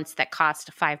worn once that cost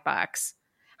 $5?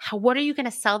 What are you going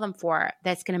to sell them for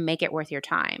that's going to make it worth your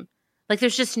time? Like,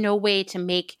 there's just no way to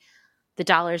make the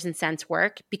dollars and cents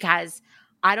work, because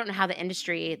I don't know how the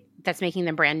industry that's making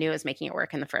them brand new is making it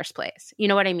work in the first place. You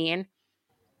know what I mean?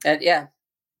 Yeah.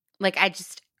 Like,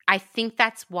 I think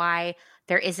that's why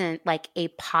there isn't like a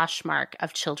Poshmark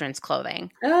of children's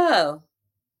clothing. Oh.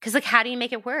 Because, like, how do you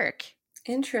make it work?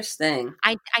 Interesting.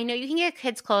 I know you can get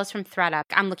kids' clothes from ThredUp.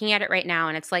 I'm looking at it right now,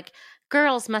 and it's like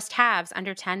girls must-haves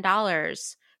under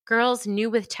 $10. Girls new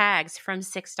with tags from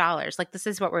 $6. Like, this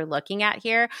is what we're looking at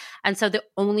here. And so the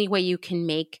only way you can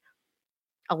make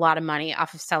a lot of money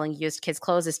off of selling used kids'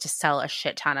 clothes is to sell a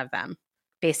shit ton of them.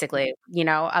 Basically,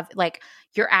 like,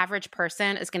 your average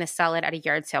person is going to sell it at a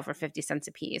yard sale for 50 cents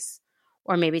a piece,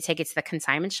 or maybe take it to the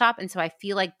consignment shop. And so I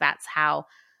feel like that's how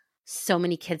so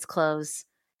many kids' clothes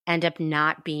end up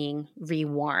not being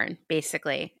reworn,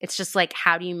 basically. It's just like,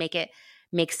 how do you make it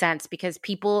make sense? Because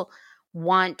people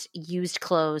want used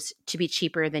clothes to be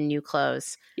cheaper than new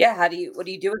clothes. Yeah, what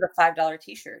do you do with a $5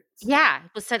 t-shirt? Yeah,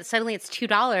 but suddenly it's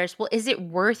 $2. Well, is it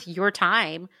worth your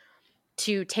time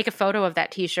to take a photo of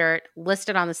that t-shirt, list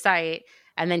it on the site,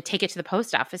 and then take it to the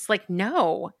post office? Like,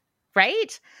 no,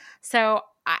 right? So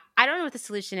I don't know what the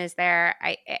solution is there.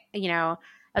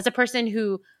 As a person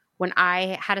who, when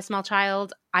I had a small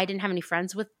child, I didn't have any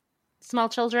friends with small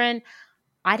children.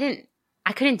 I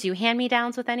couldn't do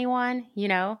hand-me-downs with anyone,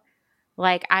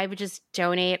 Like, I would just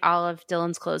donate all of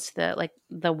Dylan's clothes to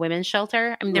the women's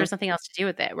shelter. I mean, there was nothing else to do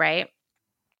with it, right?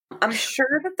 I'm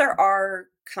sure that there are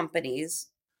companies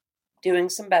doing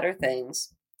some better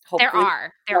things. Hopefully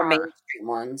there are mainstream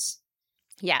ones.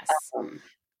 Yes.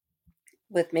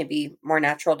 With maybe more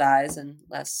natural dyes and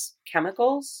less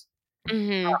chemicals.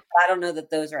 Mm-hmm. I don't know that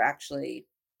those are actually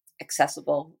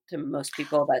accessible to most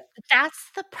people. But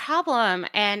that's the problem.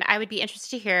 And I would be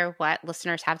interested to hear what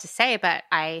listeners have to say. But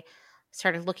I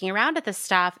started looking around at this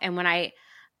stuff, and when I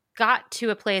got to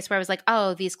a place where I was like,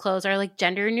 oh, these clothes are like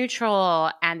gender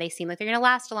neutral, and they seem like they're going to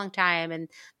last a long time, and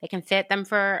they can fit them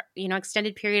for,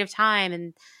 extended period of time,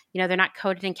 and, they're not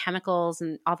coated in chemicals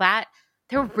and all that,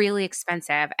 they're really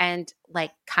expensive. And,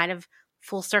 like, kind of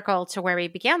full circle to where we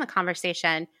began the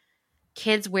conversation,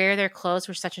 kids wear their clothes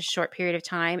for such a short period of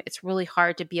time. It's really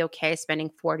hard to be okay spending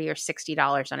 $40 or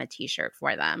 $60 on a t-shirt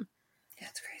for them.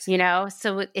 That's crazy.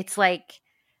 So it's like,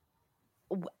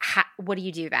 what do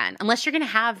you do then? Unless you're going to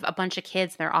have a bunch of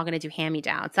kids and they're all going to do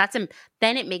hand-me-downs.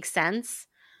 Then it makes sense.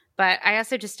 But I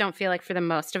also just don't feel like, for the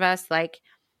most of us, like,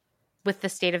 with the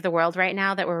state of the world right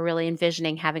now, that we're really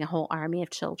envisioning having a whole army of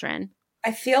children.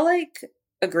 I feel like,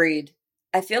 agreed.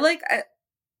 I feel like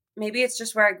maybe it's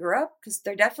just where I grew up, because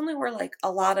there definitely were like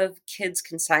a lot of kids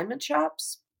consignment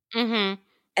shops. Mm-hmm.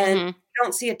 And you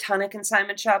don't see a ton of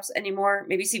consignment shops anymore.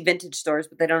 Maybe you see vintage stores,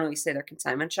 but they don't always say they're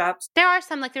consignment shops. There are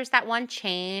some, like, there's that one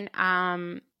chain.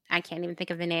 I can't even think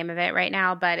of the name of it right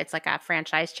now, but it's like a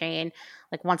franchise chain,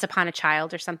 like Once Upon a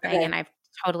Child or something. Okay. And I've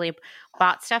totally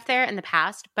bought stuff there in the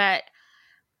past. But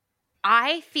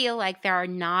I feel like there are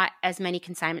not as many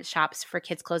consignment shops for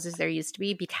kids' clothes as there used to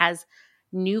be, because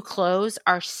new clothes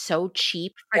are so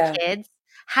cheap for kids.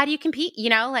 How do you compete?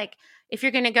 Like, if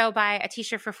you're going to go buy a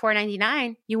t-shirt for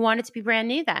 $4.99, you want it to be brand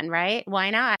new then, right? Why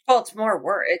not? Well, it's more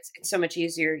work. It's so much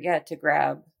easier, to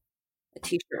grab a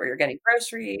t-shirt where you're getting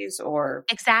groceries or...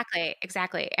 Exactly.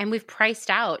 And we've priced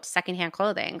out secondhand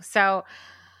clothing. So,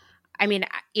 I mean,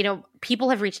 people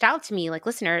have reached out to me, like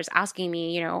listeners, asking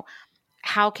me,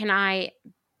 how can I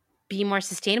be more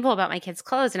sustainable about my kids'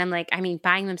 clothes? And I'm like,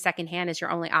 buying them secondhand is your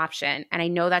only option. And I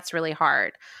know that's really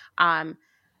hard.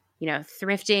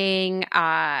 Thrifting,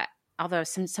 although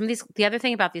some of these, the other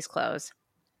thing about these clothes,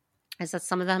 is that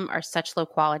some of them are such low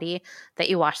quality that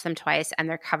you wash them twice and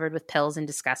they're covered with pills and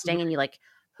disgusting. And you're like,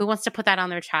 who wants to put that on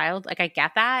their child? Like, I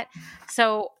get that.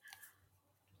 So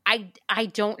I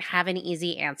don't have an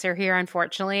easy answer here,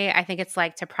 unfortunately. I think it's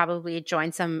like to probably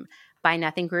join some Buy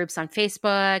Nothing groups on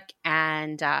Facebook.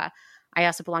 And I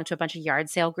also belong to a bunch of yard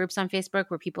sale groups on Facebook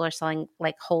where people are selling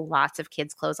like whole lots of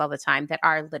kids' clothes all the time that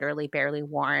are literally barely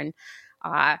worn.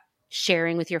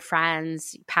 Sharing with your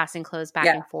friends, passing clothes back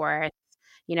and forth.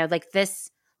 You know, like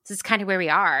this is kind of where we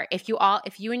are. If you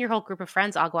and your whole group of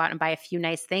friends all go out and buy a few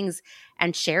nice things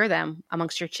and share them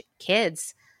amongst your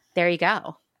kids, there you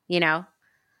go, you know.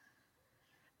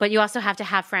 But you also have to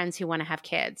have friends who want to have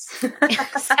kids.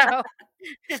 So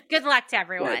good luck to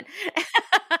everyone.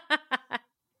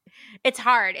 It's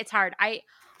hard. It's hard.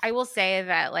 I will say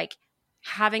that like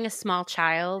having a small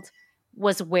child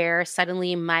was where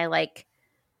suddenly my like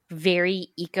very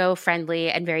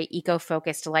eco-friendly and very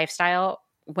eco-focused lifestyle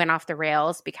went off the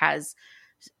rails, because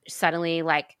suddenly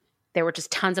like there were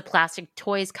just tons of plastic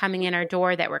toys coming in our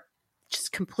door that were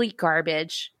just complete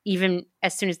garbage, even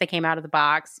as soon as they came out of the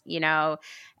box, you know,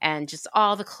 and just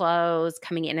all the clothes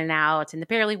coming in and out and the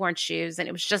barely worn shoes. And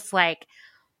it was just like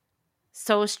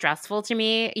so stressful to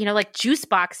me, you know, like juice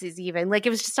boxes even. Like it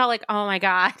was just all like, oh my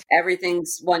God.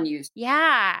 Everything's one use.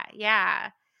 Yeah. Yeah.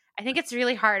 I think it's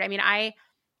really hard. I mean, I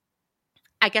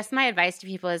guess my advice to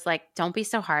people is like, don't be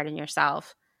so hard on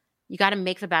yourself. You got to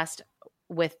make the best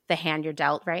with the hand you're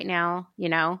dealt right now, you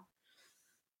know?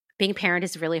 Being a parent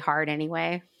is really hard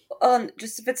anyway.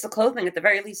 Just if it's the clothing, at the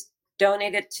very least,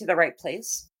 donate it to the right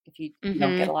place if you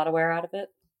don't get a lot of wear out of it.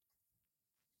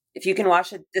 If you can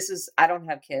wash it, I don't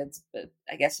have kids, but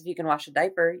I guess if you can wash a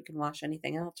diaper, you can wash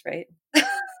anything else, right?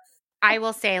 I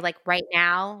will say, like right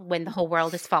now, when the whole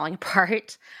world is falling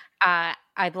apart, I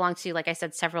belong to, like I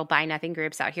said, several Buy Nothing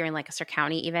groups out here in Lancaster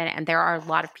County even, and there are a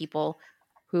lot of people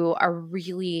who are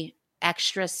really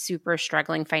extra super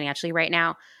struggling financially right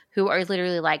now, who are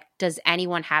literally like, does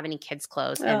anyone have any kids'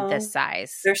 clothes in this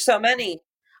size? There's so many.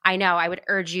 I know. I would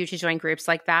urge you to join groups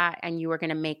like that, and you are going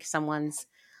to make someone's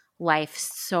life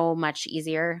so much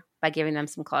easier by giving them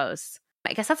some clothes.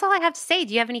 I guess that's all I have to say.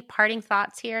 Do you have any parting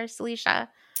thoughts here, Celicia?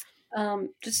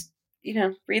 Just,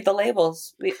 read the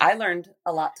labels. I learned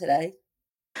a lot today.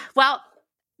 Well,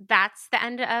 that's the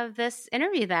end of this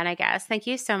interview then, I guess. Thank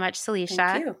you so much, Celicia.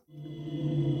 Thank you.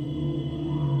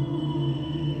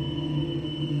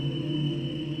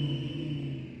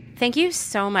 Thank you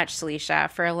so much,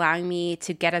 Celicia, for allowing me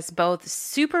to get us both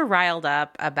super riled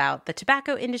up about the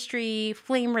tobacco industry,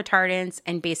 flame retardants,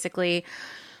 and basically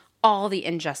all the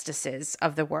injustices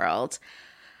of the world.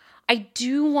 I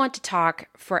do want to talk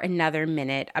for another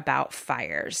minute about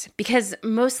fires, because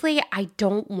mostly I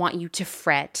don't want you to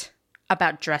fret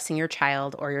about dressing your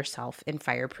child or yourself in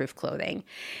fireproof clothing.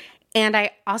 And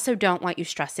I also don't want you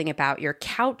stressing about your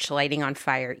couch lighting on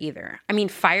fire either. I mean,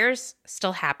 fires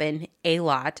still happen a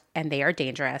lot, and they are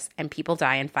dangerous, and people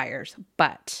die in fires.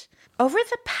 But over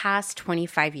the past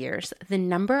 25 years, the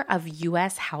number of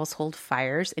U.S. household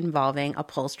fires involving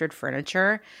upholstered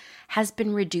furniture has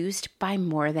been reduced by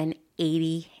more than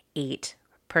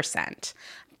 88%.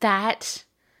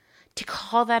 To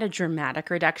call that a dramatic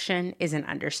reduction is an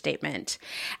understatement.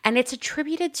 And it's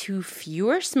attributed to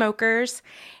fewer smokers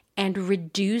and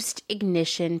reduced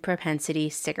ignition propensity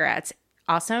cigarettes,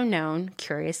 also known,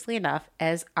 curiously enough,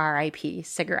 as RIP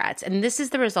cigarettes. And this is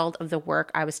the result of the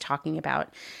work I was talking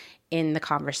about in the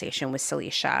conversation with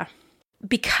Celicia.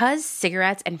 Because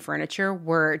cigarettes and furniture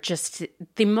were just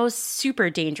the most super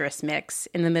dangerous mix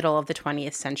in the middle of the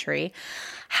 20th century,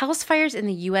 house fires in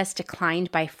the U.S.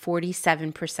 declined by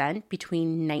 47%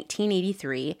 between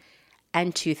 1983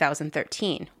 and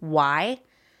 2013. Why?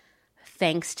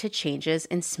 Thanks to changes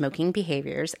in smoking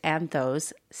behaviors and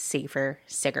those safer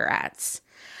cigarettes.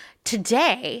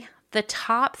 Today, the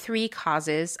top 3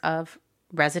 causes of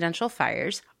residential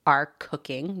fires are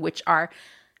cooking, which are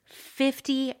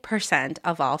 50%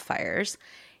 of all fires,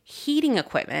 heating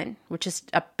equipment, which is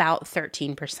about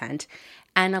 13%,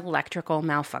 and electrical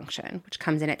malfunction, which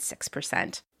comes in at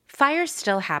 6%. Fires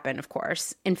still happen, of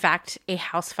course. In fact, a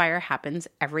house fire happens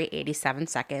every 87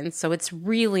 seconds, so it's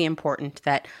really important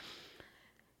that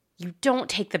you don't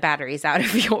take the batteries out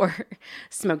of your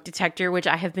smoke detector, which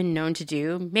I have been known to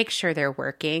do. Make sure they're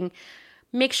working.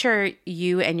 Make sure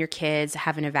you and your kids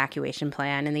have an evacuation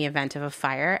plan in the event of a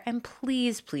fire. And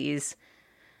please, please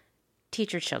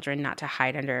teach your children not to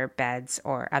hide under beds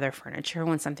or other furniture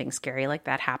when something scary like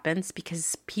that happens,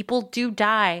 because people do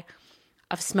die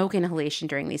of smoke inhalation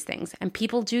during these things, and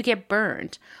people do get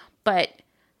burned. But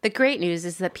the great news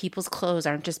is that people's clothes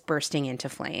aren't just bursting into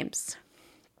flames.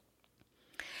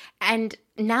 And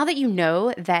now that you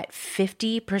know that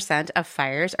 50% of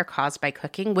fires are caused by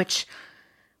cooking, which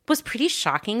was pretty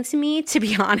shocking to me, to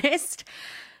be honest,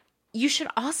 you should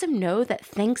also know that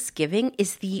Thanksgiving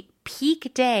is the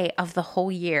peak day of the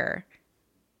whole year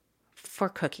for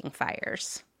cooking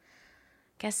fires.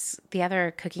 Guess the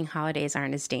other cooking holidays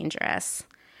aren't as dangerous.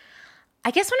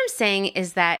 I guess what I'm saying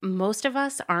is that most of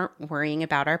us aren't worrying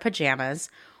about our pajamas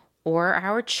or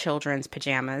our children's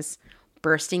pajamas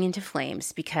bursting into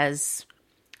flames because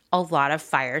a lot of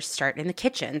fires start in the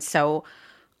kitchen. So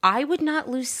I would not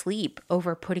lose sleep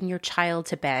over putting your child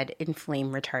to bed in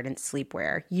flame retardant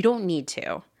sleepwear. You don't need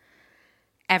to.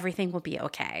 Everything will be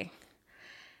okay.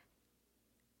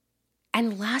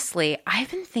 And lastly,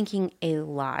 I've been thinking a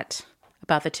lot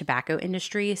about the tobacco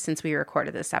industry since we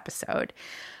recorded this episode.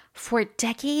 For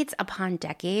decades upon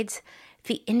decades,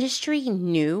 the industry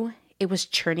knew it was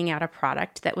churning out a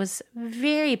product that was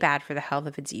very bad for the health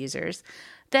of its users,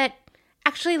 that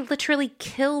actually literally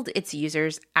killed its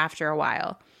users after a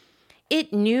while.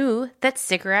 It knew that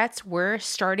cigarettes were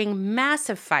starting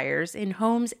massive fires in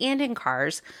homes and in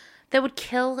cars that would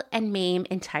kill and maim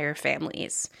entire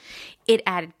families. It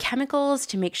added chemicals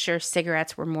to make sure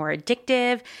cigarettes were more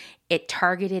addictive. It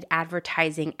targeted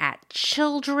advertising at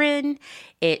children.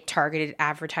 It targeted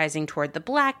advertising toward the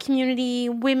Black community,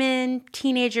 women,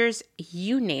 teenagers,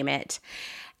 you name it.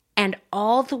 And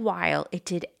all the while, it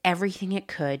did everything it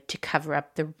could to cover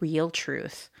up the real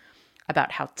truth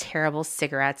about how terrible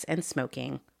cigarettes and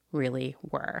smoking really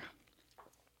were.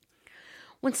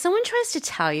 When someone tries to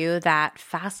tell you that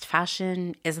fast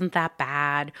fashion isn't that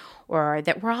bad, or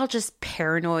that we're all just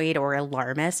paranoid or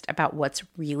alarmist about what's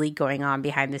really going on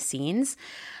behind the scenes,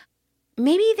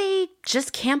 maybe they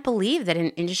just can't believe that an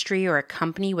industry or a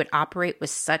company would operate with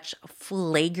such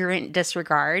flagrant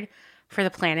disregard for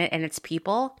the planet and its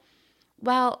people.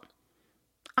 Well,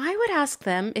 I would ask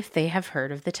them if they have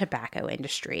heard of the tobacco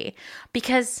industry,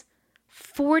 because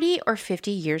 40 or 50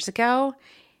 years ago,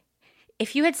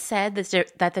 if you had said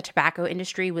that the tobacco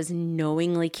industry was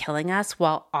knowingly killing us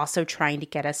while also trying to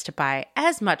get us to buy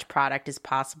as much product as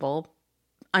possible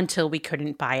until we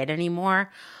couldn't buy it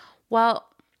anymore, well,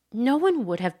 no one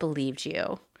would have believed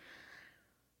you.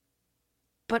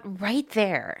 But right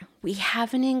there, we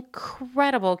have an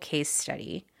incredible case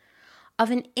study of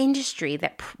an industry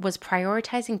that was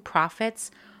prioritizing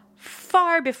profits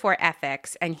far before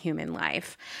ethics and human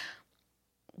life.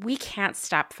 We can't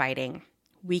stop fighting.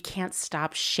 We can't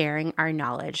stop sharing our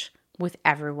knowledge with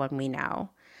everyone we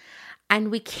know. And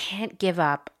we can't give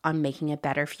up on making a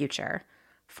better future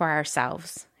for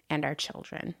ourselves and our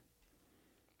children.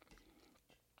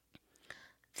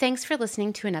 Thanks for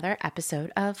listening to another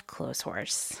episode of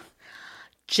Clotheshorse.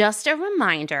 Just a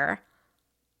reminder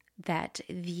that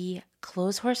the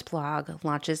Clotheshorse blog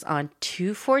launches on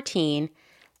 2/14,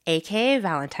 aka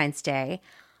Valentine's Day.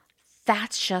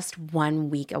 That's just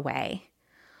 1 week away.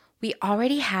 We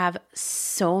already have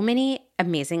so many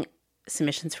amazing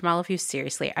submissions from all of you.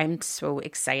 Seriously, I'm so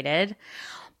excited.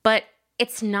 But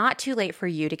it's not too late for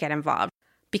you to get involved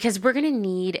because we're going to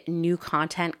need new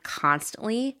content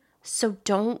constantly. So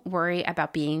don't worry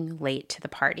about being late to the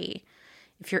party.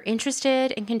 If you're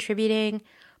interested in contributing,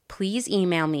 please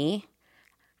email me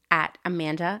at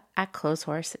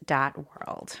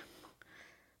amanda@clotheshorse.world.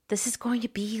 This is going to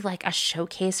be like a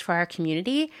showcase for our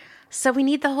community. So we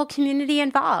need the whole community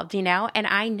involved, and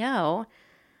I know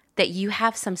that you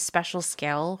have some special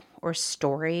skill or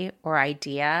story or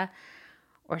idea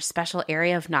or special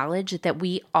area of knowledge that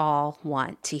we all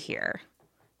want to hear.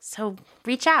 So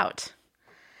reach out.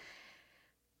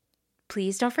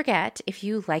 Please don't forget, if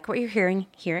you like what you're hearing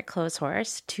here at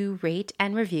Clotheshorse, to rate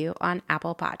and review on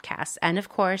Apple Podcasts. And of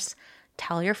course,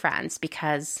 tell your friends,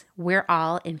 because we're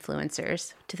all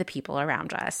influencers to the people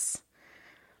around us.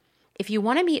 If you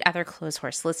want to meet other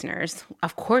Clotheshorse listeners,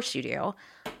 of course you do,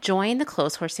 join the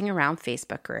Clothehorsing Around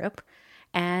Facebook group,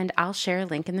 and I'll share a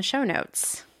link in the show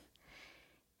notes.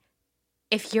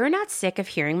 If you're not sick of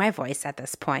hearing my voice at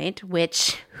this point,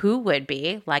 which who would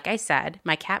be? Like I said,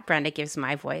 my cat Brenda gives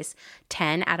my voice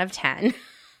 10 out of 10.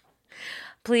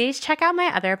 Please check out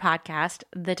my other podcast,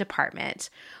 The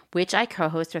Department, which I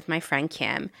co-host with my friend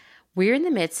Kim. We're in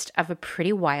the midst of a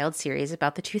pretty wild series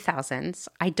about the 2000s.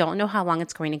 I don't know how long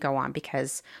it's going to go on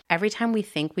because every time we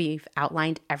think we've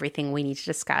outlined everything we need to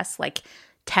discuss, like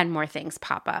 10 more things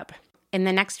pop up. In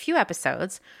the next few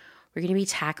episodes, we're going to be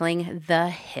tackling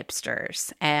the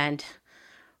hipsters, and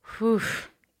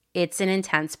it's an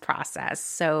intense process,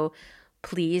 so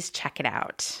please check it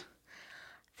out.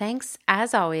 Thanks,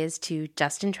 as always, to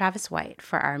Justin Travis White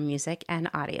for our music and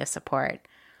audio support.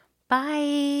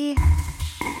 Bye!